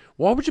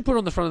 why would you put it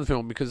on the front of the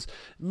film? Because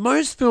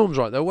most films,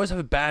 right, they always have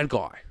a bad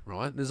guy,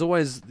 right? There's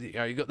always,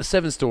 you got the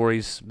 7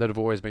 stories that have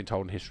always been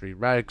told in history: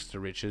 rags to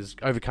riches,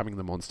 overcoming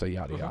the monster,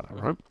 yada yada,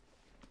 right?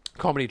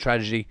 Comedy,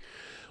 tragedy,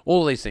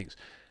 all of these things.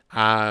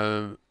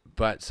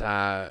 But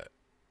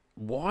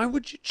why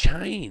would you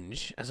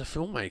change as a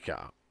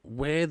filmmaker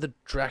where the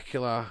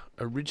Dracula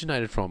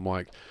originated from?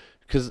 Like,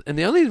 and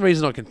the only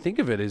reason I can think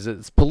of it is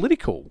it's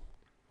political,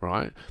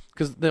 right?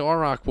 Because the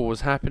Iraq War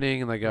was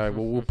happening, and they go,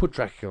 well, we'll put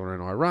Dracula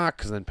in Iraq,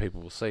 because then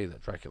people will see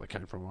that Dracula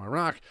came from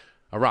Iraq.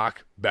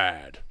 Iraq,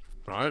 bad,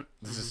 right?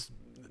 This is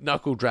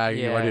knuckle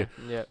dragging idea.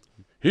 Yeah.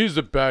 Here's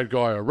the bad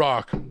guy,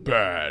 Iraq,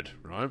 bad,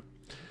 right?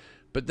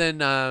 But then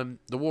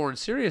the war in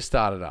Syria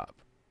started up,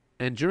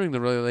 and during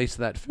the release of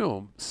that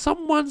film,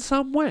 someone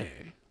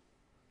somewhere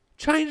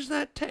changed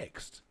that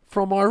text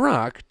from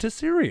Iraq to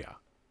Syria.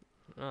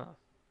 Oh.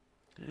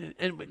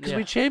 And because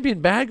we champion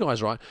bad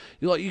guys, right?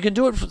 You can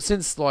do it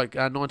since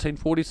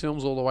 1940s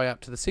films all the way up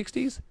to the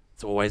 60s.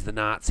 It's always the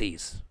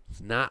Nazis.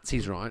 It's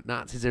Nazis, right?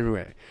 Nazis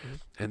everywhere.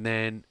 Mm-hmm. And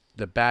then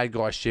the bad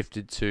guy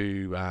shifted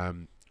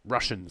to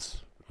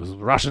Russians.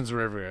 Russians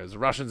were everywhere. There's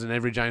Russians in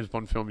every James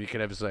Bond film you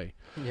could ever see.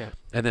 Yeah.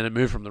 And then it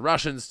moved from the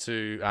Russians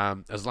to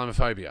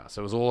Islamophobia.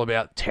 So it was all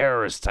about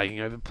terrorists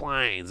taking over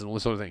planes and all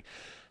this sort of thing.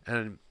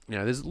 And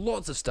there's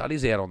lots of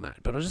studies out on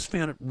that. But I just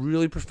found it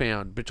really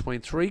profound.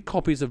 Between 3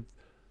 copies of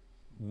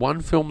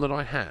one film that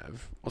I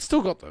have, I've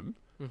still got them.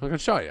 Mm-hmm. I can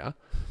show you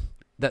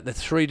that the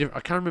 3 different. I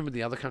can't remember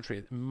the other country.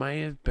 It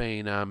may have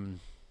been.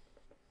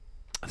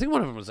 I think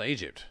one of them was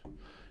Egypt,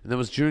 and that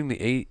was during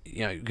the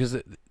because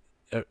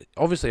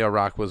obviously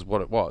Iraq was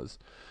what it was,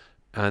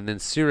 and then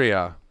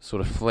Syria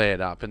sort of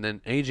flared up, and then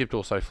Egypt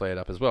also flared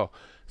up as well.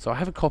 So I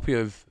have a copy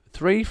of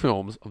 3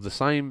 films of the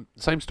same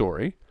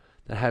story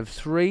that have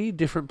 3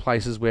 different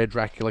places where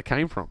Dracula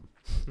came from,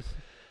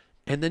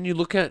 and then you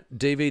look at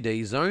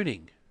DVD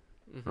zoning.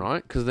 Mm-hmm.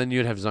 Right, because then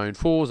you'd have Zone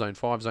 4, Zone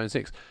 5, Zone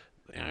 6.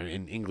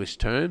 In English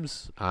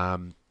terms,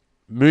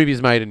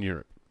 movies made in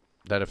Europe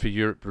that are for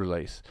Europe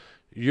release,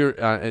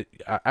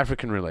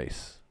 African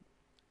release,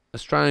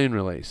 Australian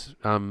release,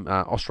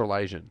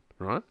 Australasian,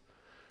 right?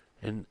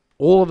 And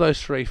all of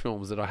those 3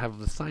 films that I have of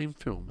the same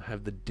film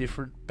have the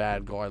different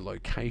bad guy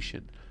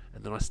location.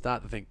 And then I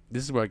start to think,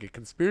 this is where I get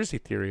conspiracy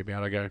theory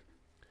about. I go,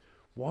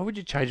 why would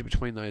you change it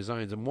between those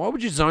zones? And why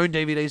would you zone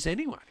DVDs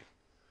anyway?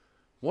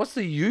 What's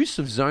the use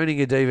of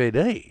zoning a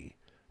DVD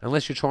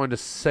unless you're trying to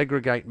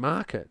segregate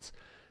markets?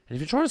 And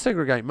if you're trying to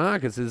segregate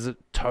markets, is it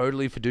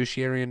totally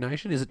fiduciary in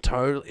nation? Is it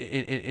totally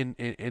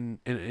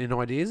in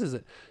ideas? Is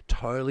it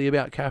totally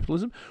about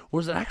capitalism? Or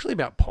is it actually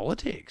about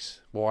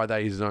politics? Why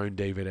they zone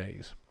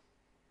DVDs?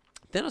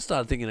 Then I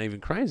started thinking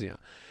even crazier.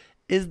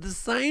 Is the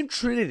same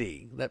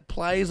Trinity that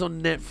plays on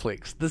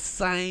Netflix the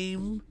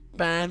same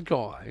bad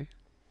guy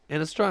in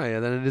Australia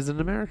than it is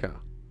in America?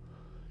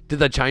 Did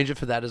they change it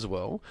for that as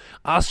well?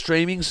 Are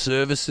streaming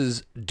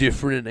services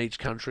different in each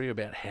country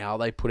about how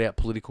they put out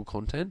political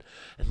content?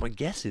 And my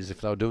guess is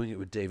if they were doing it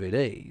with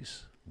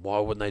DVDs, why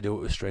wouldn't they do it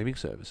with streaming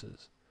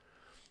services?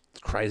 It's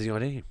a crazy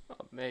idea.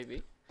 Oh,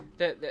 maybe.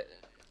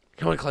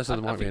 Come on closer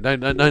to the mic, man.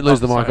 Don't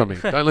lose the mic on me.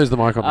 Don't lose the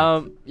mic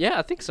on me. Yeah,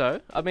 I think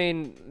so. I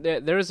mean,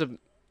 there is an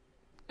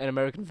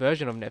American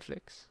version of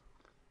Netflix.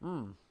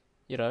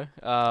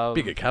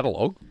 Bigger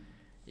catalogue.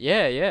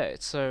 Yeah.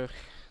 It's so...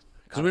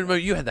 Because remember,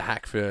 you had the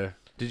hack for...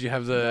 Did you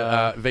have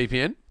the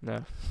VPN?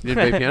 No. You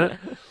didn't VPN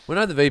it? When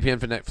I had the VPN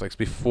for Netflix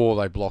before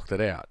they blocked it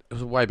out, it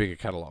was a way bigger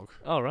catalogue.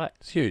 Oh, right.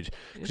 It's huge.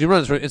 Because you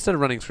run it through, instead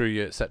of running through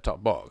your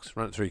set-top box,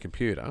 run it through your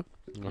computer,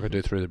 like I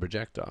do through the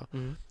projector,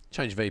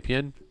 change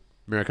VPN,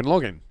 American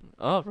login.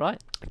 Oh, right.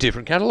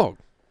 Different catalogue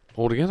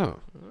altogether.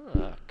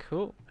 Ah,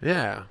 cool.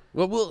 Yeah.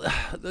 Well,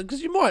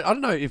 because you might, I don't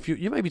know, if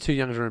you may be too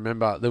young to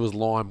remember, there was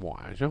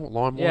LimeWire. Do you know what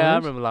LimeWire is? Yeah, I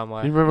remember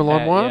LimeWire. You remember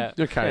LimeWire?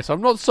 Yeah. Okay, so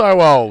I'm not so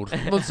old.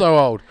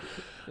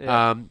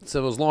 Yeah.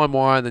 So it was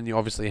LimeWire, then you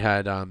obviously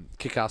had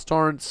Kick-Ass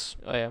Torrents.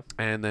 Oh, yeah.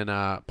 And then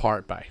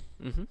Pirate Bay.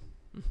 Mm-hmm.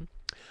 Mm-hmm.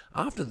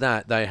 After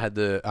that, they had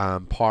the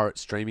pirate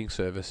streaming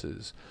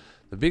services.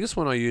 The biggest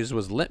one I used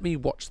was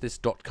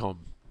letmewatchthis.com.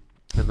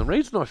 And the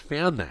reason I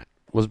found that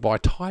was by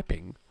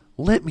typing,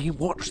 let me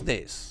watch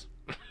this.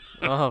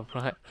 Oh,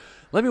 right.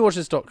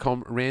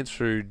 Letmewatchthis.com ran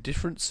through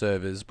different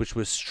servers, which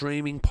were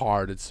streaming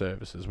pirated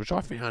services, which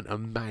I found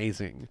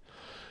amazing.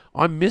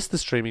 I miss the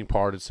streaming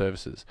pirated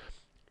services.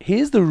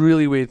 Here's the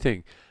really weird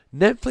thing.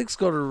 Netflix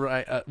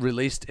got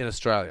released in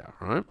Australia,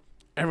 right?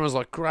 Everyone's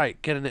like,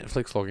 great, get a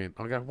Netflix login.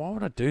 I go, why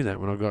would I do that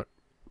when I've got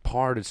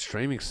pirated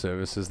streaming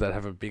services that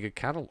have a bigger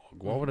catalogue?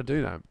 Why would I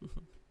do that?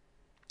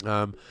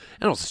 And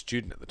I was a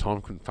student at the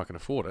time, couldn't fucking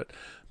afford it.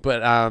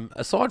 But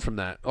aside from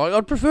that, I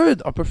prefer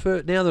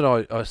now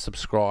that I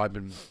subscribe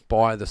and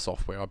buy the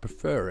software, I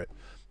prefer it.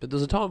 But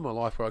there's a time in my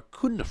life where I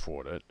couldn't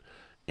afford it,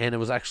 and it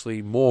was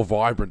actually more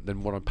vibrant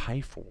than what I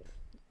pay for,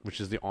 which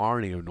is the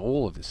irony in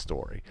all of this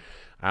story.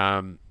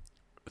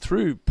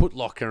 Through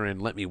Putlocker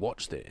and Let Me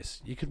Watch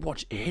This, you could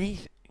watch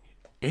anything.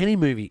 Any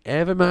movie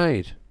ever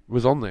made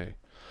was on there.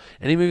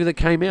 Any movie that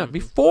came out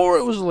before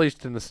it was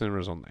released in the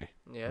cinemas on there.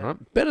 Yeah.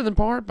 Right? Better than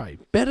Pirate Bay.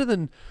 Better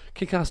than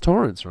Kick-Ass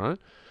Torrents, right?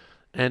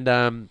 And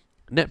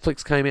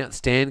Netflix came out.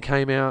 Stan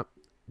came out.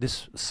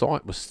 This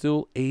site was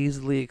still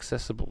easily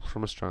accessible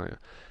from Australia.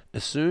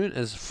 As soon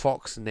as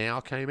Fox Now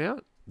came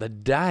out,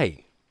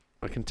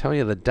 I can tell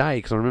you the day,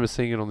 because I remember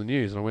seeing it on the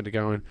news, and I went to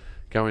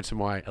go into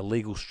my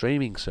illegal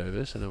streaming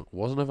service, and it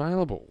wasn't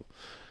available.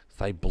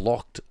 They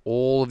blocked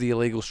all of the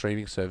illegal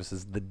streaming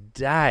services the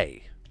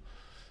day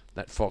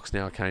that Fox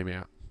now came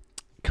out.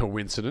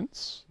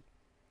 Coincidence?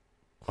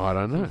 I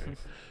don't know.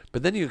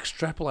 But then you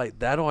extrapolate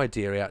that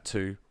idea out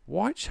to,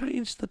 why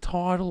change the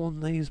title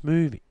on these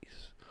movies?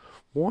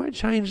 Why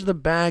change the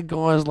bad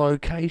guy's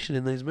location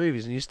in these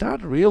movies? And you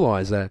start to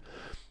realise that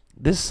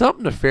there's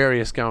something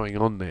nefarious going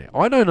on there.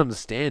 I don't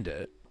understand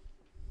it.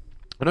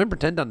 I don't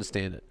pretend to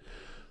understand it.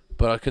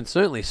 But I can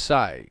certainly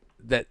say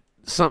that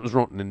something's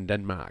rotten in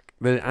Denmark.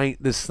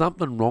 There's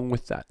something wrong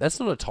with that. That's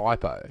not a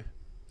typo.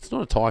 It's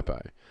not a typo.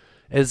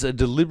 It's a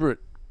deliberate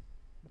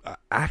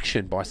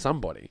action by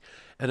somebody.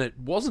 And it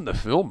wasn't the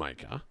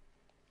filmmaker.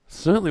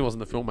 Certainly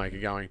wasn't the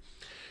filmmaker going,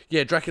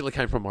 yeah, Dracula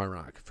came from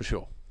Iraq, for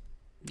sure.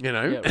 You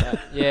know? Yeah, right.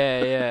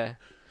 Yeah.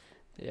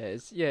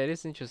 It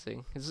is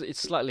interesting.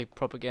 It's slightly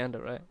propaganda,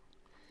 right?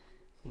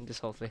 This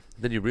whole thing.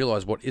 Then you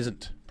realise what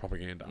isn't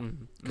propaganda.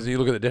 Because you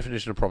look at the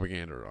definition of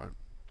propaganda, right?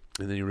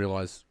 And then you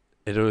realise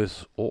it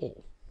is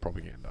all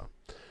propaganda.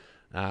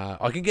 I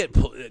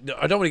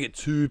don't want to get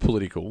too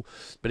political,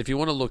 but if you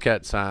want to look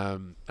at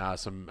some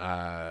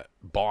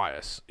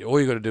bias, all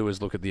you got to do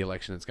is look at the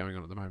election that's going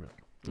on at the moment.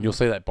 And you'll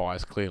see that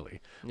bias clearly.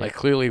 Yeah. They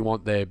clearly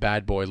want their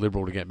bad boy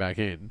Liberal to get back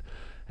in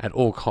at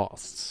all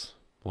costs.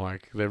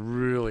 Like, they're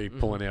really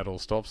pulling out all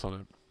stops on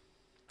it.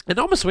 And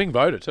I'm a swing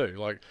voter too.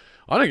 Like,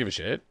 I don't give a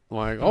shit.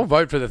 Like, I'll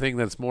vote for the thing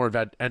that's more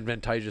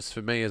advantageous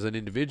for me as an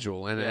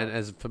individual and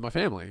as for my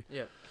family.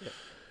 Yeah.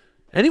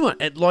 Anyone,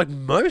 like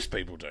most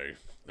people do.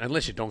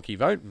 Unless you donkey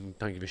vote and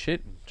don't give a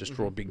shit, and just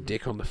draw a big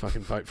dick on the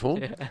fucking vote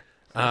form.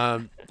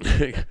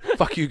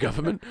 Fuck you,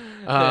 government.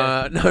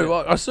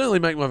 No, I certainly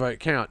make my vote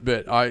count,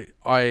 but I'm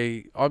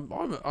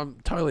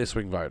totally a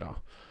swing voter.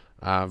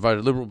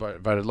 Voted Liberal,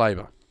 voted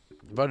Labor,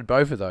 voted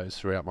both of those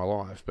throughout my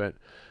life. But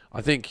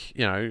I think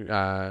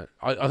I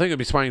think I'd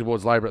be swaying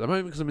towards Labor at the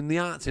moment because I'm in the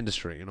arts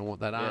industry and I want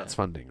that arts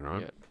funding,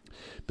 right? Yeah.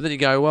 But then you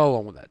go, well, I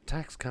want that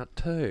tax cut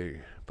too,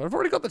 but I've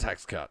already got the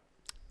tax cut.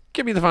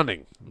 Give me the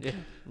funding.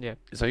 Yeah.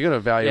 So you got to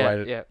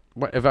evaluate it.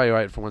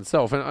 Evaluate it for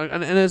oneself,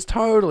 and it's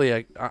totally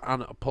an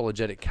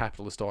unapologetic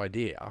capitalist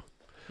idea,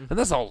 and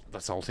that's the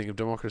whole thing of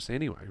democracy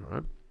anyway,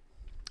 right?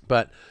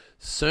 But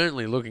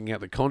certainly looking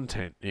at the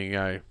content, you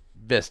go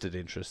vested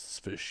interests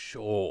for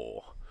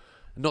sure.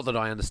 Not that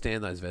I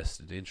understand those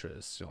vested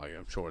interests. Like,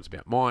 I'm sure it's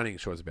about mining,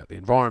 sure it's about the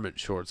environment,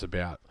 sure it's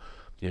about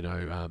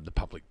the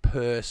public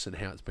purse and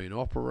how it's been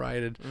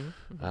operated,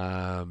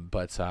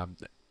 but.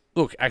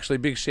 Look, actually,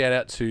 big shout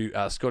out to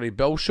Scotty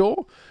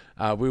Belshaw.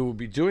 We will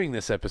be doing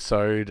this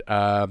episode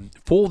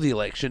for the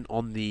election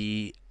on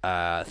the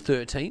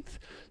 13th.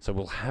 So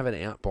we'll have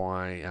it out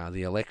by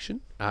the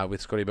election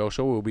with Scotty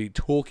Belshaw. We'll be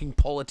talking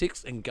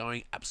politics and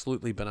going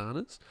absolutely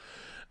bananas.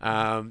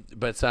 What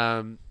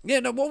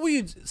were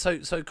you...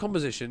 So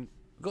composition,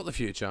 got the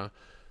future.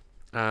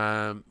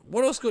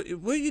 What else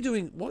were you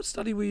doing... What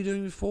study were you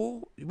doing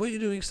before? Were you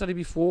doing study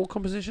before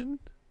composition?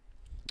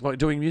 Like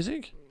doing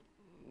music?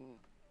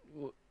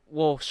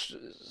 Well,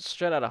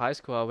 straight out of high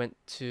school, I went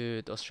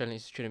to the Australian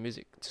Institute of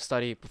Music to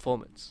study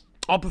performance.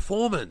 Oh,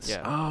 performance.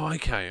 Yeah. Oh,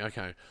 okay.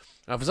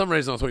 For some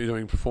reason, I thought you were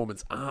doing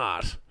performance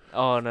art.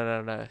 Oh,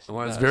 no.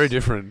 Well, it's very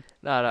different.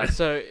 No.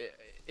 So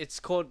it's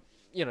called,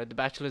 the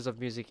Bachelors of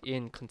Music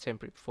in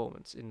Contemporary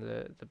Performance in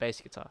the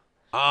bass guitar.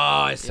 Oh,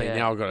 I see. Yeah,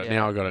 now I got it. Yeah,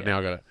 now I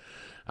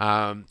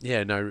got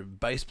it.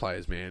 Bass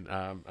players, man,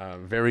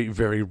 very,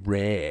 very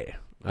rare.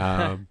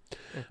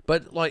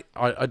 But like,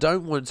 I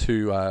don't want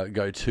to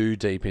go too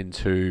deep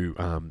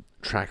into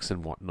tracks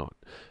and whatnot.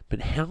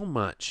 But how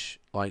much,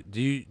 like,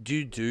 do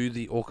you do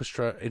the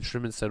orchestra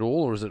instruments at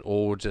all, or is it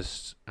all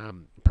just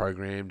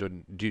programmed?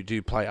 And do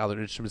you play other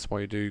instruments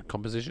while you do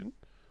composition?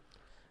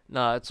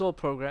 No, it's all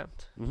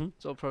programmed.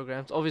 It's all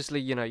programmed. Obviously,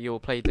 you'll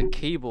play the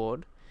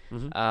keyboard,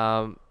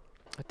 the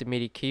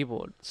MIDI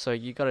keyboard. So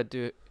you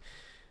gotta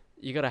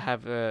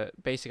have a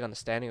basic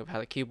understanding of how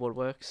the keyboard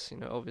works.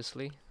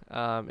 Obviously.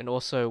 And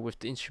also with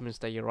the instruments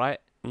that you write,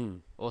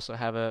 also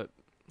have a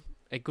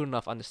good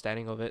enough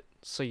understanding of it,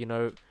 so you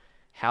know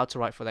how to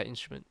write for that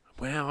instrument.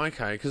 Wow,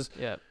 okay, because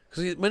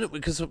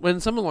when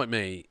someone like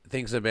me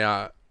thinks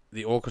about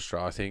the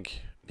orchestra, I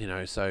think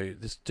so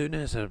this dude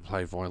knows how to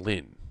play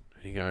violin.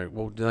 And you go,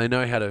 well, do they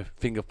know how to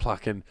finger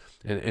pluck and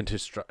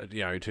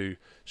to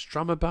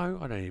strum a bow?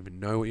 I don't even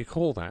know what you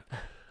call that.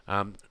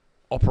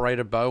 Operate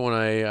a bow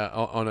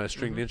on a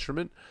stringed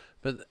instrument,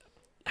 but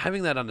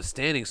having that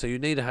understanding, so you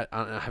need to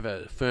have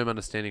a firm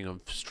understanding of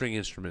string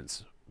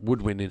instruments,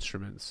 woodwind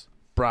instruments,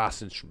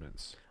 brass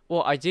instruments.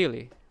 Well,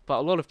 ideally, but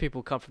a lot of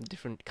people come from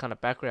different kind of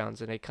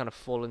backgrounds and they kind of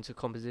fall into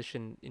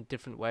composition in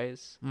different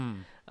ways.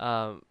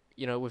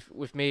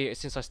 With me,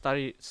 since I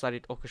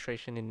studied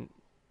orchestration in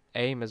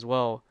AIM as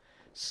well,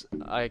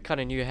 I kind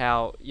of knew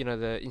how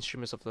the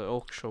instruments of the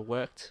orchestra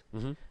worked.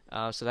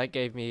 So that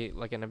gave me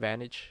like an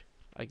advantage,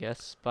 I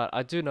guess. But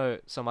I do know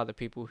some other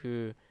people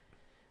who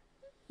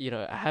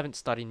haven't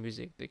studied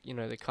music.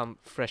 They come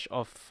fresh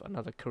off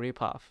another career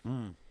path,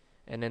 and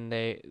then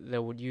they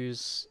would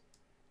use,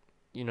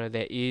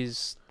 their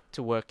ears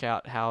to work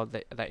out how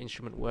that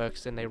instrument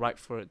works, and they write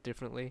for it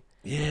differently.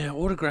 Yeah,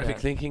 autographic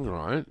thinking,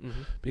 right?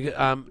 Because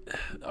I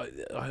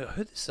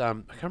heard this. I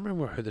can't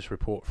remember where I heard this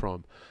report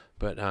from,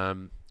 But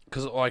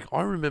because like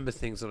I remember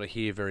things that I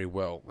hear very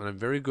well, and I'm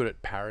very good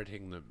at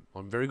parroting them.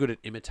 I'm very good at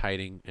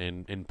imitating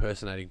and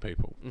impersonating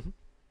people.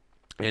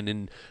 And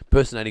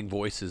impersonating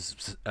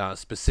voices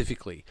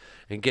specifically,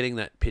 and getting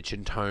that pitch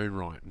and tone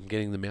right, and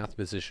getting the mouth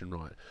position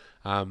right.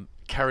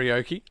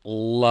 Karaoke,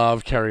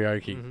 love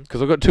karaoke,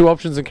 because I've got two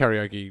options in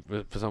karaoke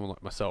for someone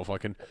like myself. I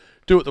can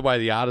do it the way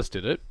the artist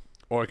did it,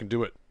 or I can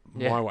do it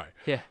my way.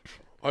 Yeah.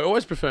 I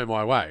always prefer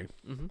my way.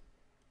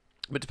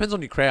 But it depends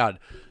on your crowd.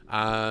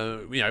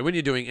 When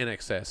you're doing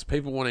NXS,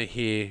 people want to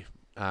hear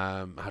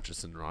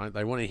Hutchison, right?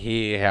 They want to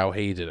hear how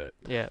he did it.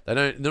 Yeah.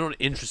 They're not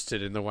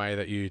interested in the way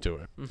that you do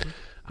it.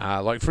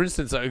 Like for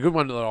instance, a good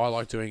one that I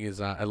like doing is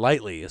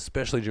lately,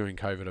 especially during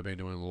COVID, I've been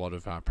doing a lot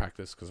of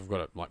practice because I've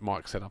got a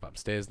mic set up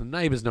upstairs. The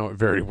neighbours know it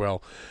very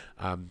well.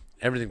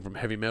 Everything from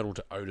heavy metal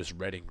to Otis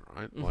Redding,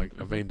 right? Like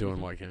I've been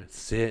doing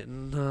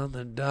sitting on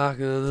the dock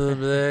of the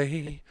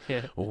bay,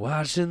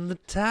 watching the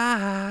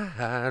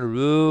tide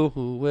roll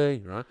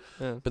away, right?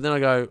 Yeah. But then I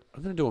go,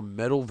 I'm going to do a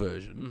metal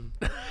version.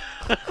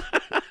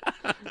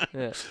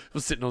 I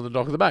was sitting on the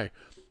dock of the bay.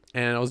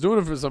 And I was doing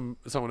it for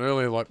someone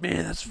earlier, like,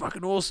 man, that's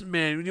fucking awesome,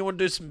 man. You want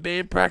to do some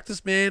band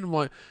practice, man? I'm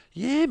like,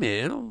 yeah,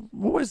 man. I'm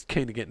always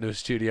keen to get into a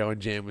studio and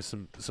jam with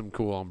some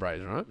cool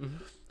hombres,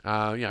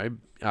 right?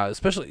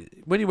 Especially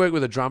when you work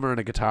with a drummer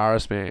and a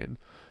guitarist, man,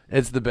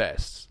 it's the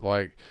best.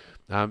 Like,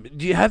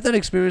 do you have that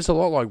experience a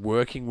lot, like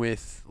working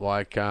with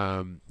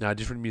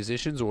different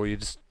musicians, or are you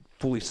just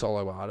fully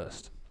solo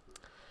artist?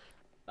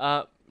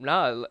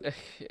 No,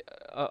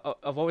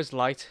 I've always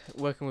liked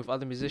working with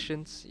other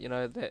musicians. You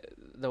know,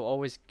 they'll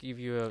always give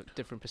you a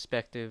different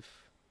perspective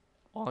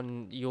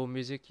on your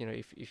music. You know,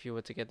 if you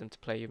were to get them to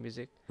play your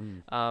music,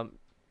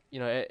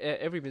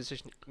 every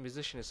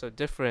musician is so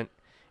different.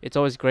 It's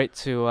always great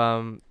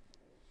to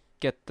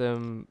get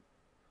them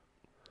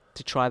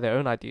to try their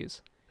own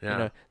ideas. Yeah. You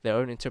know, their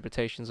own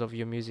interpretations of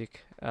your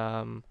music,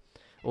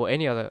 or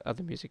any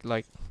other music,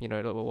 like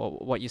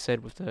what you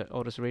said with the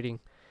Otis Reading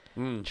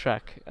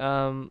track.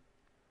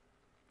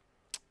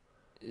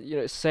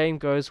 Same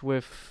goes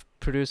with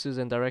producers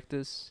and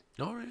directors.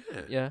 Oh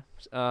yeah.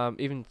 Yeah.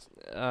 Even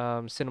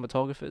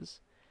cinematographers.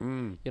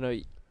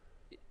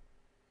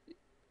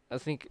 I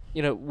think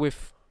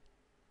with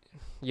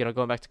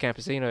going back to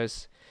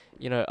Campesinos,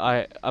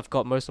 I've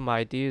got most of my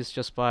ideas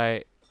just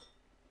by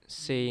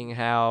seeing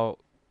how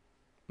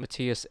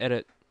Matthias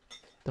edit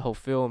the whole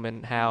film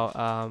and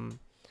how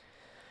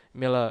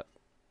Miller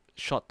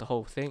shot the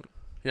whole thing.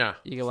 Yeah.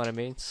 You get what I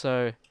mean?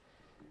 So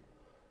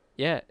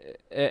yeah,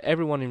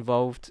 everyone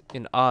involved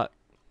in art,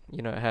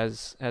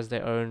 has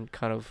their own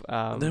kind of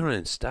their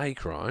own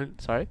stake, right?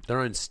 Sorry, their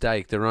own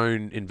stake, their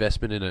own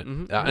investment in it.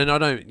 And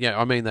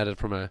I mean that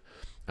from a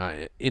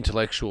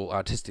intellectual,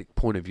 artistic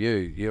point of view.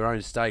 Your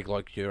own stake,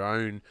 like your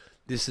own.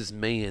 This is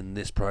me in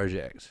this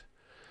project.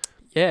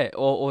 Yeah,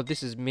 or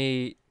this is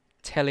me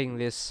telling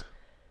this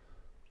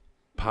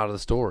part of the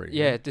story.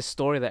 Yeah, this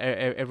story that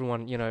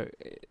everyone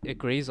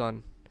agrees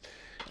on.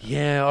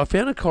 Yeah, I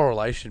found a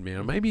correlation,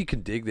 man. Maybe you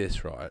can dig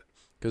this, right?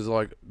 Because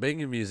like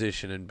being a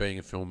musician and being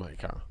a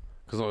filmmaker.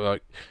 Because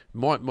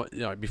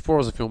before I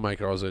was a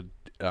filmmaker, I was a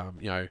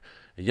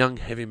young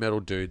heavy metal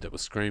dude that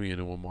was screaming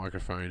into a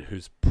microphone,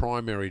 whose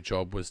primary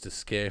job was to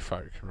scare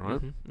folk,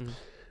 right?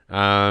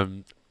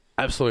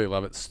 Absolutely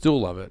love it,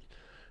 still love it.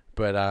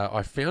 But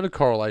I found a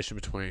correlation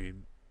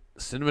between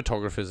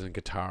cinematographers and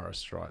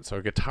guitarists, right? So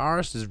a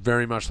guitarist is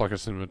very much like a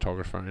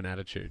cinematographer in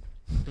attitude.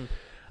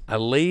 A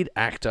lead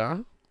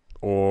actor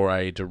or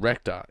a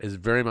director is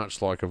very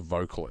much like a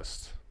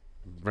vocalist,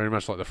 very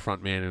much like the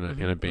front man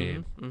in a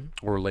band,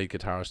 or a lead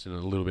guitarist in a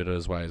little bit of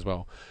his way as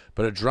well.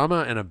 But a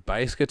drummer and a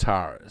bass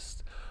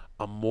guitarist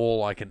are more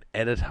like an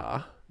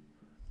editor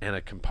and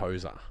a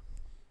composer.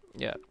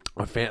 Yeah.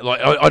 I found,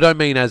 I don't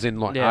mean as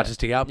in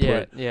artistic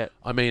output. Yeah.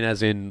 I mean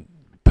as in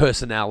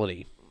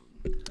personality.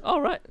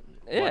 Oh, right.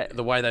 Yeah. Like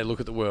the way they look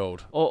at the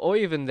world. Or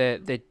even their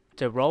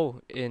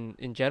role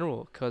in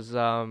general, because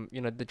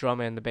the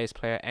drummer and the bass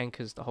player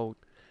anchors the whole.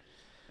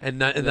 And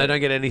they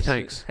don't get any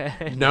thanks.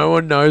 No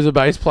one knows a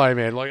bass player,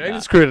 man. Like, I even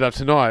screwed it up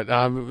tonight.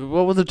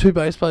 What were the two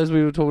bass players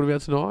we were talking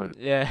about tonight?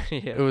 Yeah.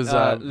 It was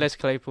Les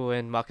Claypool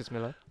and Marcus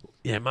Miller.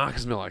 Yeah,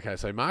 Marcus Miller. Okay,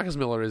 so Marcus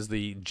Miller is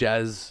the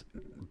jazz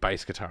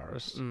bass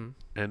guitarist,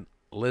 and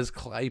Les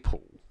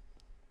Claypool.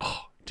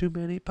 Oh, too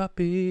many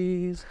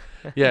puppies.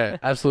 Yeah,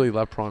 absolutely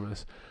love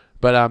Primus.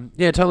 But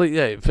totally.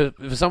 Yeah, for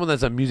someone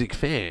that's a music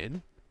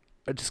fan,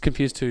 I just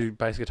confused two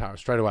bass guitarists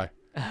straight away.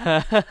 You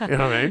know what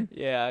I mean?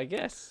 Yeah, I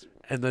guess.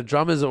 And the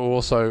drummers are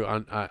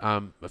also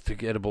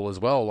forgettable as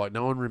well. Like,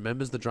 no one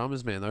remembers the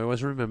drummers, man. They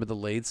always remember the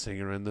lead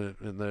singer and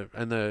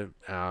the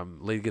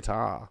lead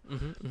guitar.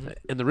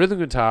 And the rhythm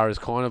guitar is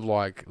kind of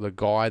like the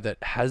guy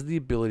that has the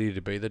ability to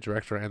be the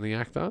director and the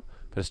actor,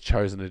 but has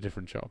chosen a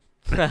different job.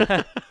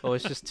 Or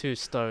it's just too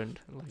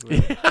stoned.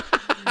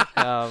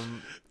 Yeah,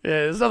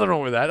 there's nothing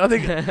wrong with that. I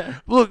think,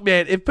 look,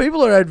 man, if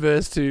people are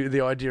adverse to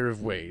the idea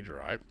of weed,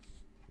 right,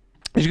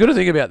 you've got to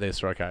think about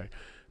this, okay?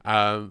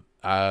 The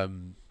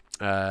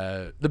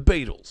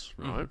Beatles,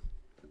 right?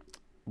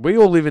 We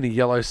all live in a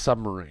yellow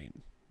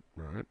submarine,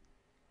 right?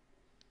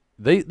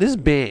 this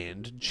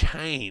band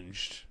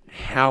changed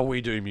how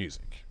we do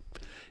music,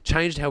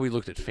 changed how we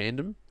looked at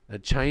fandom.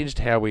 It changed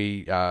how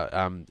we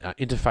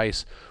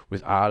interface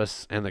with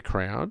artists and the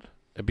crowd.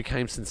 It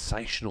became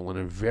sensational in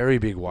a very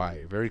big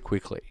way, very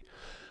quickly.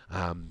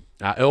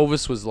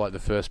 Elvis was like the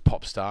first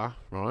pop star,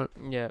 right?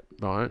 Yeah.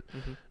 Right.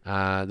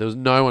 There was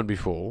no one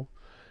before,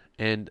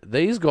 and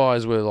these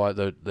guys were like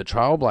the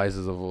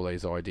trailblazers of all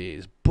these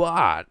ideas.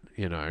 But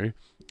you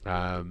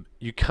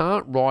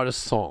can't write a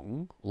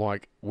song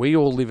like "We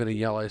All Live in a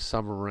Yellow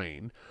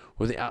Submarine"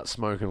 without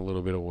smoking a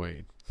little bit of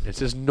weed. It's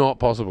just not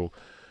possible.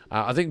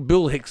 I think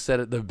Bill Hicks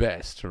said it the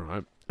best,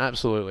 right?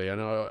 Absolutely.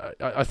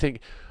 I think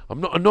I'm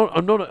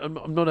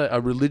not a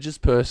religious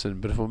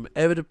person, but if I'm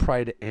ever to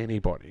pray to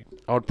anybody,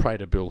 I'd pray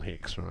to Bill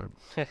Hicks, right?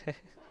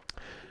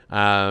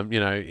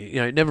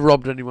 Never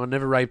robbed anyone,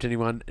 never raped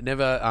anyone,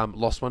 never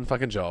lost one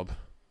fucking job,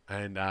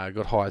 and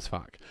got high as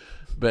fuck.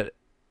 But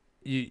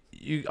I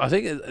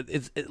think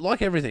it's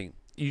like everything.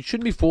 You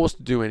shouldn't be forced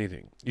to do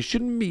anything. You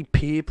shouldn't be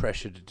peer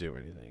pressured to do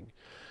anything.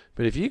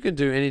 But if you can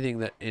do anything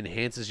that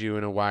enhances you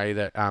in a way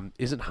that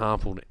isn't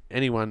harmful to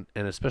anyone,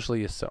 and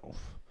especially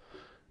yourself,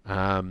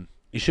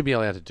 you should be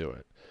allowed to do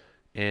it.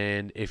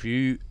 And if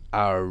you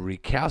are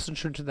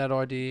recalcitrant to that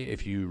idea,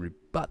 if you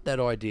rebut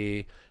that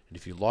idea, and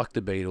if you like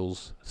the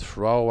Beatles,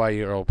 throw away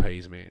your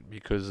LPs, man,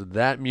 because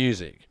that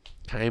music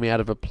came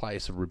out of a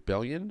place of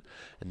rebellion,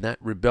 and that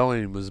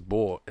rebellion was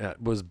bought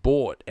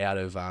out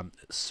of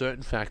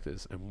certain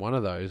factors, and one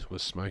of those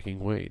was smoking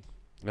weed.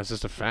 That's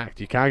just a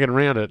fact. You can't get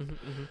around it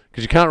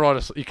because you can't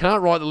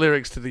write the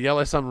lyrics to the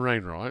Yellow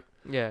Submarine, right?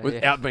 Yeah.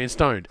 Without being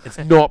stoned, it's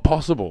not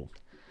possible.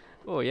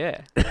 Oh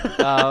yeah.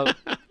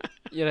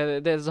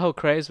 There's a whole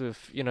craze with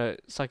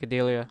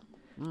psychedelia,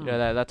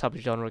 that type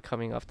of genre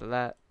coming after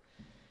that.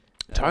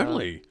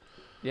 Totally.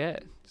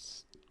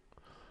 It's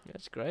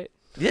great.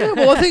 Yeah,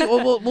 well, I think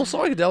well,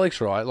 psychedelics,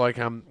 right? Like,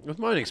 with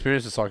my own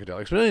experience with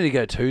psychedelics, we don't need to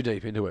go too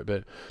deep into it,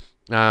 but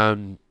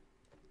I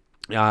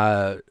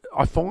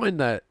find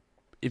that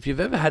if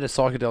you've ever had a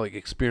psychedelic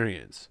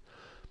experience,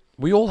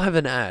 we all have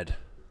an ad.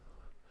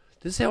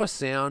 This is how I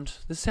sound.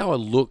 This is how I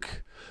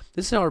look.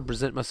 This is how I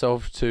present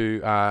myself to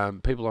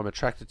people I'm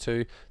attracted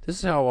to. This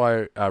is how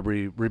I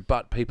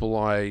rebut people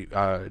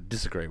I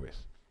disagree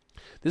with.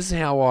 This is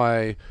how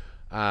I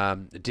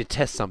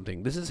detest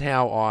something. This is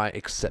how I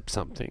accept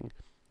something.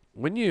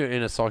 When you're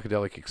in a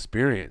psychedelic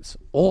experience,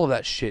 all of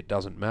that shit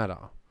doesn't matter.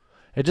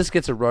 It just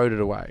gets eroded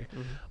away.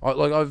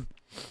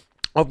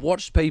 I've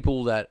watched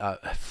people that are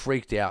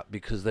freaked out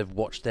because they've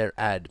watched their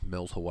ad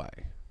melt away.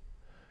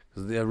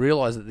 Because they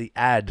realise that the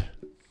ad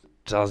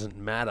doesn't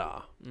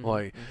matter.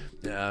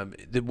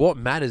 What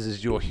matters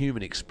is your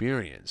human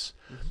experience.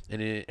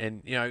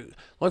 And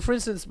like for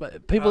instance,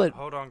 people that...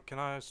 Hold on, can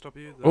I stop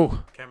you? The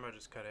camera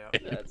just cut out.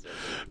 That's it.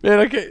 Man,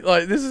 okay,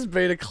 like this has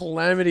been a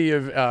calamity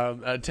of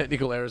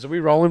technical errors. Are we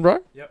rolling, bro?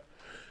 Yep.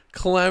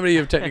 Calamity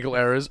of technical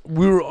errors.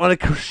 We were on a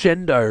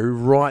crescendo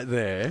right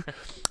there.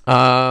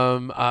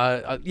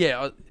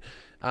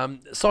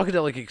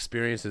 Psychedelic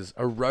experiences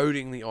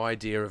eroding the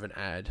idea of an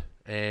ad,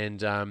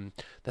 and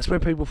that's where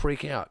people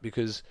freak out,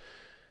 because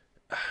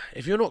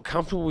if you're not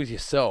comfortable with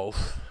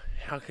yourself,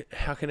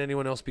 how can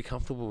anyone else be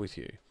comfortable with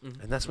you?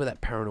 And that's where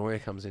that paranoia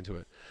comes into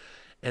it.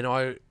 And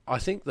I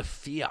think the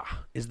fear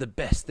is the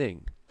best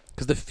thing,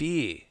 because the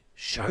fear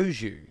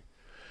shows you,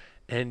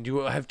 and you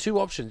have two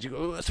options.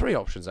 Three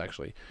options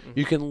actually.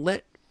 You can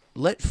let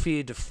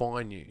fear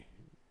define you.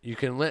 You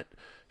can let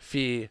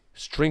fear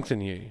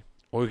strengthen you,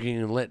 or you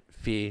can let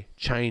fear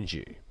change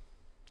you,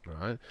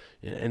 right?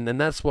 And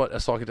that's what a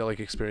psychedelic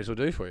experience will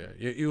do for you.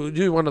 You will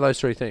do one of those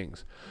three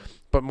things.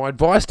 But my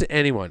advice to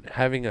anyone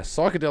having a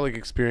psychedelic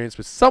experience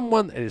with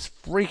someone that is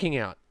freaking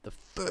out, the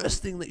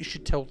first thing that you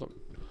should tell them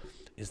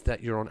is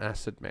that you're on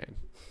acid, man.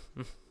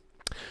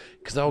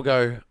 Because they'll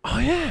go, oh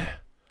yeah,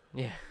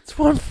 that's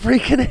why I'm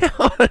freaking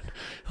out.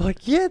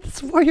 Like, yeah,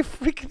 that's why you're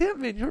freaking out,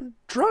 man. You're on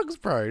drugs,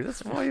 bro.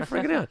 That's why you're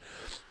freaking out.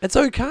 It's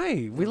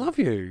okay. We love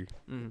you.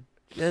 And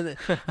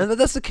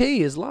that's the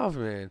key, is love,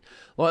 man.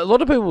 Like, a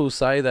lot of people will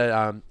say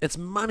that it's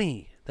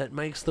money that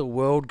makes the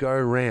world go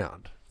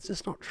round. It's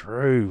just not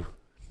true.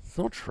 It's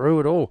not true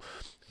at all.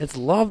 It's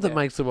love that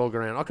makes the world go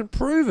round. I can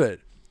prove it.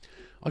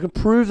 I can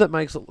prove that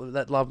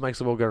love makes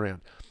the world go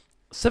round.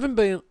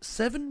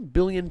 7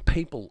 billion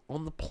people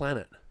on the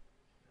planet.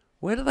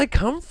 Where do they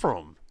come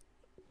from?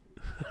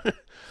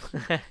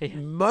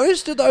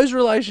 Most of those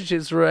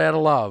relationships were out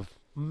of love.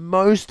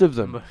 Most of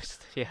them.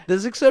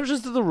 There's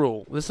exceptions to the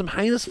rule. There's some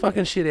heinous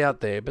fucking shit out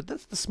there, but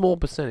that's the small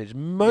percentage.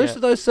 Most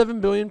of those 7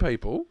 billion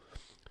people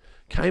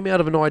came out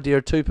of an idea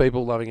of two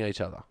people loving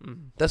each other.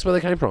 That's where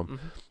they came from.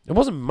 It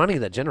wasn't money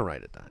that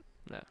generated that.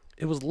 No.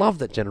 It was love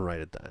that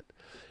generated that.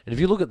 And if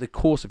you look at the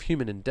course of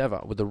human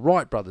endeavour, with the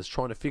Wright brothers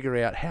trying to figure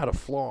out how to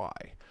fly,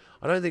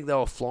 I don't think they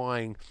were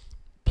flying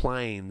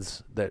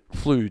planes that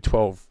flew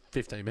 12,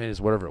 15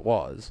 metres, whatever it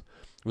was,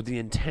 with the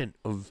intent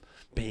of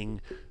being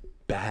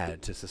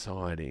bad to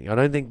society. I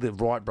don't think the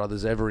Wright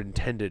brothers ever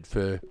intended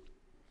for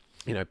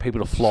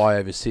people to fly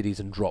over cities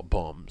and drop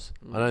bombs.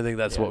 I don't think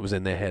that's what was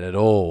in their head at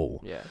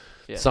all.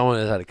 Someone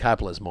that had a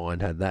capitalist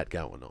mind had that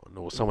going on,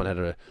 or someone had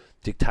a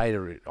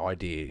dictator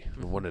idea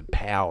and wanted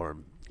power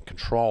and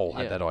control,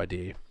 had that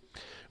idea.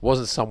 It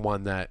wasn't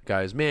someone that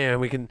goes, man,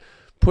 we can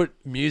put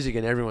music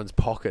in everyone's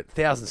pocket,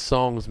 1,000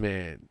 songs,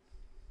 man,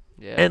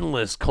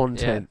 endless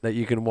content that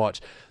you can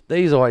watch.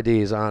 These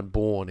ideas aren't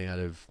born out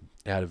of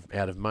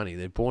money.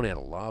 They're born out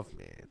of love,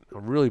 man. I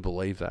really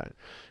believe that.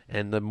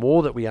 And the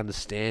more that we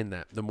understand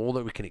that, the more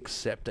that we can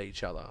accept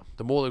each other,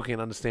 the more that we can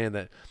understand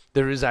that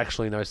there is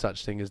actually no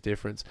such thing as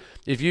difference.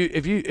 If you,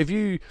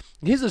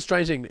 here's the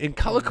strange thing: in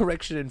color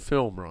correction in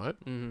film, right?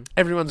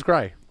 Everyone's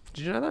grey.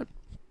 Did you know that?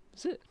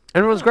 Is it?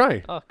 Everyone's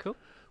grey. Oh, cool.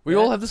 We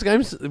all have the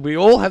same. We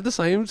all have the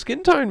same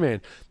skin tone,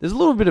 man. There's a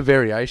little bit of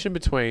variation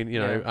between,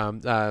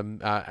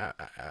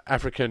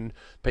 African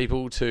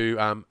people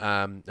to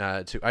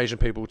Asian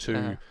people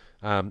to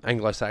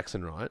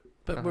Anglo-Saxon, right?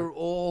 But we're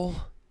all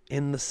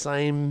in the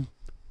same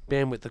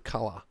bandwidth of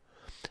colour.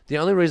 The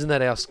only reason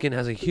that our skin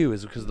has a hue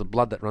is because of the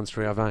blood that runs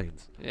through our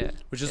veins. Yeah.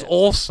 Which is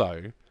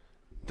also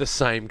the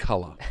same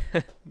colour.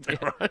 Right?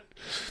 Exactly.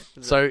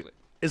 So,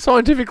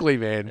 scientifically,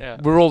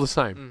 man, we're all the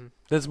same.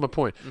 That's my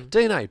point.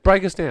 DNA,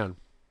 break us down.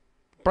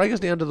 Break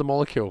us down to the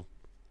molecule.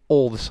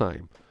 All the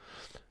same.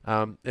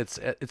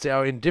 It's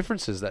our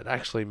indifferences that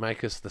actually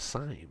make us the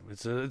same.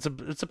 It's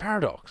a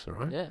paradox, all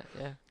right?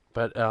 Yeah.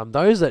 But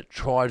those that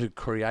try to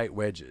create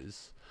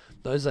wedges,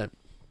 those that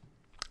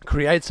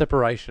create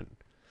separation,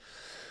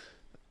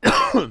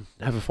 have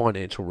a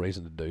financial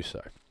reason to do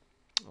so.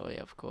 Oh yeah,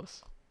 of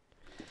course.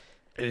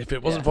 If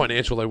it wasn't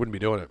financial, they wouldn't be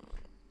doing it,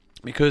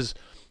 because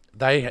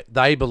they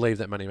believe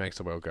that money makes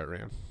the world go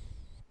round,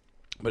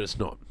 but it's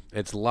not.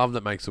 It's love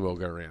that makes the world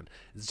go round.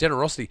 It's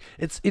generosity.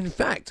 It's in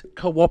fact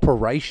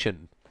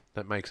cooperation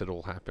that makes it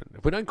all happen.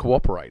 If we don't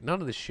cooperate, none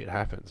of this shit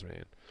happens,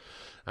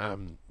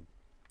 man.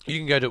 You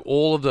can go to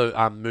all of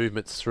the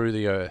movements through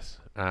the earth,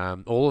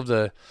 all of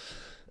the.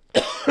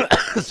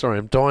 Sorry,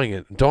 I'm dying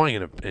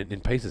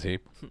in pieces here.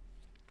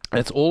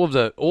 It's all of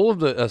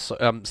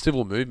the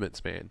civil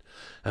movements, man,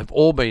 have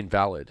all been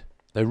valid.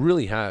 They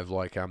really have.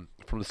 Like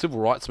from the civil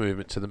rights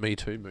movement to the Me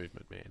Too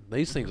movement, man.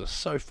 These things are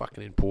so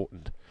fucking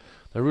important.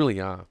 They really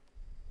are,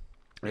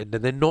 and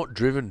they're not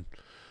driven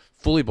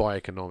fully by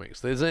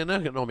economics. There's an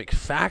economic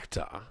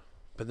factor,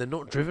 but they're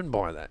not driven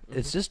by that.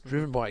 It's just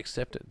driven by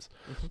acceptance.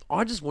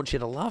 I just want you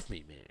to love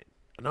me, man,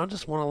 and I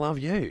just want to love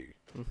you.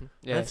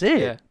 That's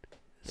it. Yeah.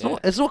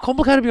 It's not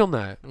complicated beyond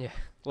that. Yeah.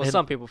 Well,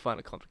 some people find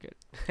it complicated.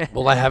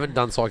 Well, they haven't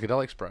done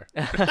psychedelics, bro.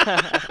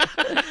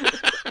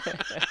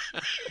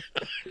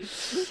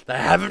 They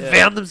haven't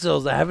found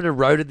themselves. They haven't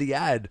eroded the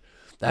ad.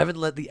 They haven't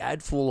let the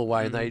ad fall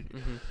away, and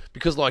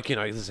because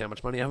this is how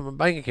much money I have in my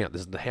bank account.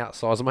 This is the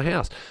size of my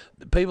house.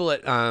 People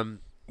that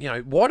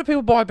why do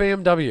people buy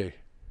BMW?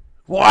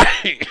 Why?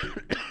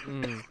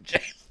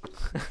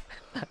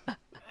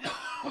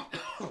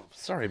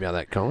 Sorry about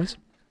that, guys.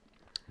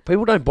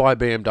 People don't buy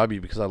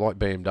BMW because they like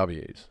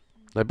BMWs.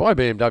 They buy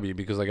BMW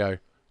because they go,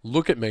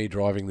 look at me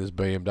driving this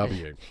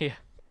BMW.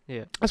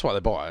 Yeah. That's why they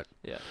buy it.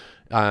 Yeah.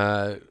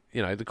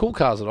 The cool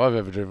cars that I've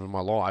ever driven in my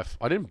life,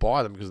 I didn't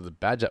buy them because of the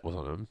badge that was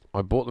on them.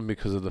 I bought them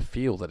because of the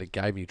feel that it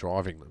gave me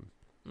driving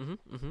them.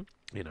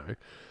 You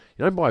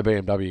don't buy a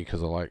BMW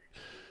because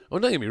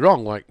don't get me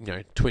wrong,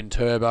 twin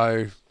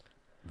turbo,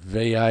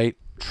 V8,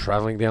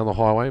 travelling down the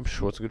highway, I'm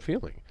sure it's a good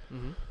feeling.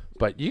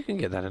 But you can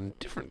get that in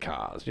different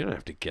cars. You don't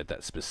have to get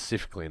that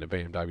specifically in a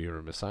BMW or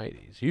a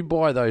Mercedes. You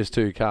buy those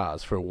two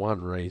cars for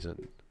one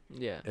reason.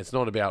 Yeah. It's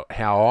not about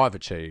how I've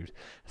achieved.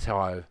 It's how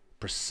I've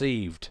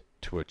perceived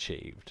to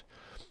achieved.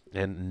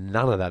 And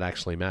none of that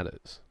actually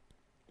matters.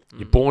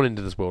 You're born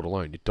into this world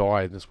alone. You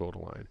die in this world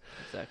alone.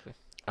 Exactly.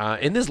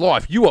 In this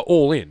life, you are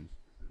all in.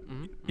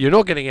 You're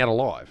not getting out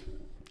alive.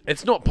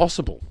 It's not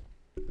possible.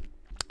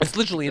 It's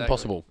literally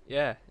impossible.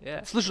 Yeah.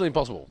 It's literally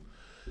impossible.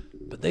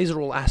 But these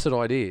are all acid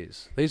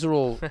ideas. These are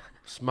all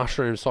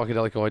mushroom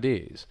psychedelic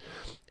ideas.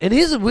 And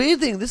here's the weird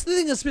thing. This is the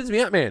thing that spins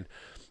me out, man.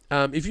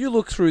 If you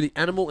look through the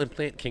animal and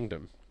plant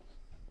kingdom,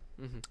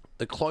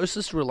 the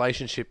closest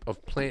relationship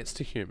of plants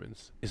to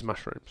humans is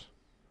mushrooms.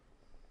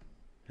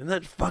 Isn't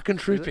that fucking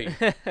trippy?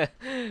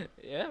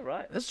 Yeah,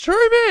 right. That's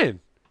true,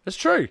 man. That's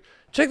true.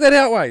 Check that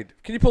out, Wade.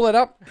 Can you pull that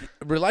up?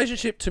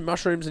 Relationship to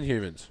mushrooms and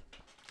humans.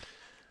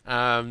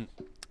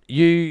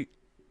 The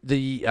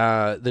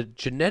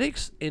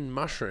genetics in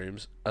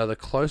mushrooms are the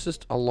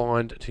closest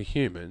aligned to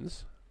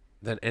humans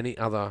than any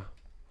other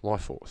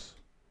life force.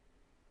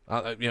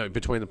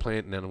 Between the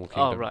plant and animal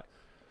kingdom. Oh, right.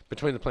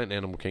 Between the plant and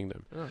animal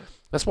kingdom. Oh.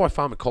 That's why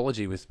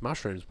pharmacology with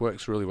mushrooms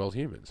works really well with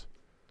humans.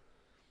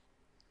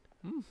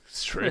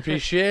 It's trippy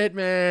shit,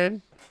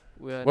 man.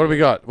 What do we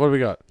got?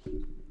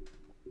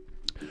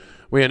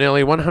 We are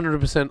nearly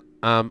 100%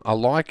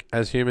 alike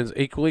as humans,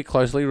 equally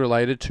closely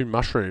related to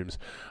mushrooms.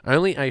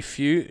 Only a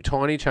few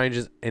tiny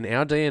changes in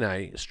our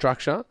DNA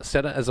structure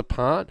set us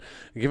apart,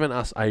 giving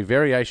us a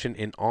variation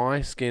in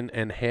eye, skin,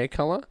 and hair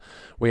color.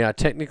 We are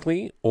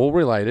technically all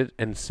related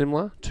and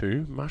similar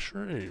to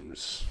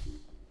mushrooms.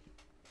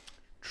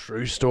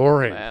 True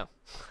story. Wow.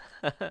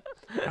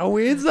 How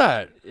weird's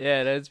that?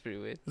 Yeah, that's pretty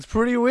weird. It's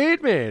pretty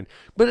weird, man.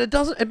 But it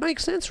doesn't. It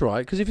makes sense,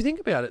 right? Because if you think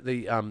about it,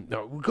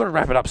 no, we've got to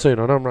wrap it up soon.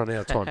 I know I'm running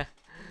out of time.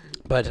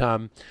 But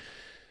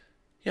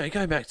you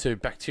go back to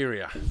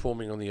bacteria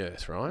forming on the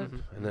earth, right?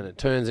 Mm-hmm. And then it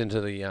turns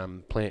into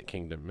the plant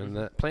kingdom, and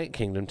that plant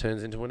kingdom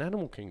turns into an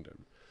animal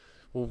kingdom.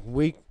 Well,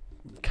 we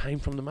came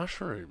from the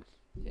mushroom.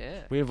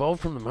 Yeah. We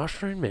evolved from the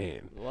mushroom,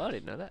 man. Well, I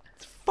didn't know that.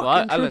 It's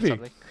fucking I learned trippy.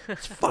 something.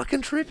 It's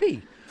fucking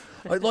trippy.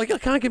 I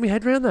can't get my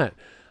head around that.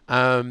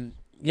 Don't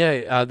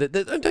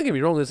get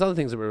me wrong, there's other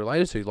things that we're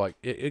related to. Like,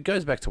 it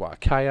goes back to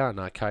archaea, and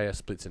archaea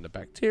splits into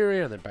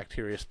bacteria, and then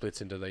bacteria splits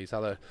into these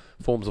other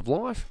forms of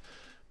life.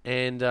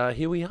 And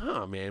here we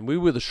are, man. We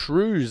were the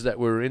shrews that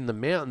were in the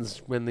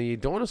mountains when the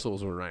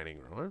dinosaurs were reigning,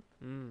 right?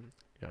 Mm.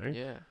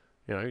 Yeah.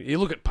 You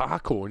look at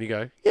parkour and you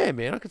go, yeah,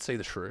 man, I could see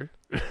the shrew.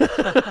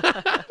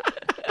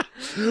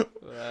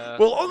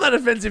 Well, on that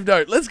offensive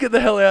note, let's get the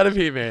hell out of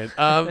here, man.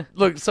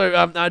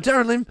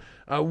 Darren Lim,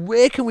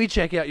 where can we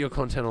check out your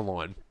content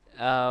online?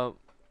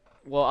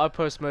 Well, I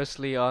post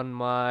mostly on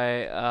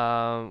my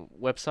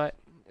website,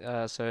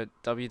 so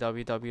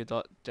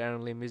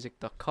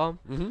www.darrenlimmusic.com.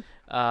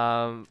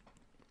 Mm-hmm.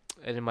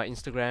 And in my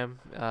Instagram,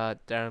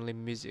 Darren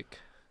Lim Music.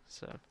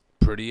 So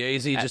pretty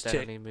easy. Just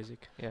check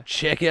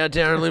out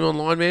Darren Lim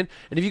online, man.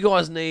 And if you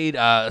guys need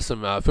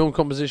some film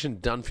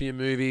composition done for your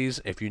movies,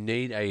 if you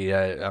need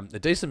a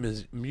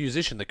decent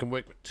musician that can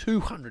work with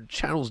 200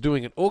 channels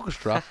doing an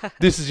orchestra,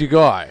 this is your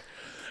guy.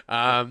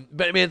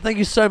 But man, thank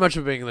you so much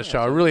for being on the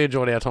show. I really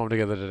enjoyed our time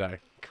together today.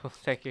 Cool,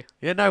 thank you.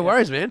 Yeah, no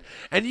worries, man.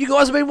 And you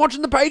guys have been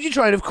watching the Pagey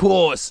Train, of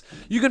course.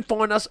 You can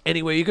find us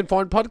anywhere you can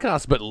find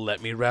podcasts, but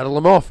let me rattle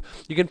them off.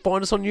 You can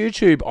find us on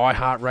YouTube,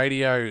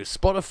 iHeartRadio,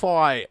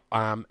 Spotify,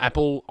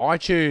 Apple,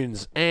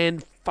 iTunes,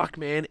 and fuck,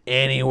 man,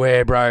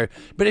 anywhere, bro.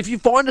 But if you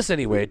find us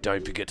anywhere,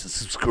 don't forget to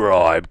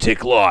subscribe,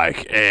 tick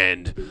like,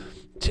 and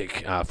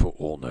tick for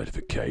all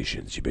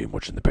notifications. You've been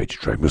watching the Pagey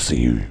Train. We'll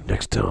see you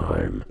next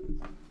time.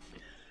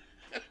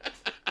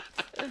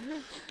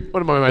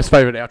 One of my most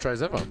favourite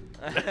outros ever.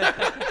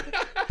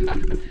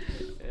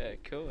 Yeah,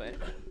 cool, man.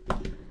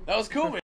 That was cool, man.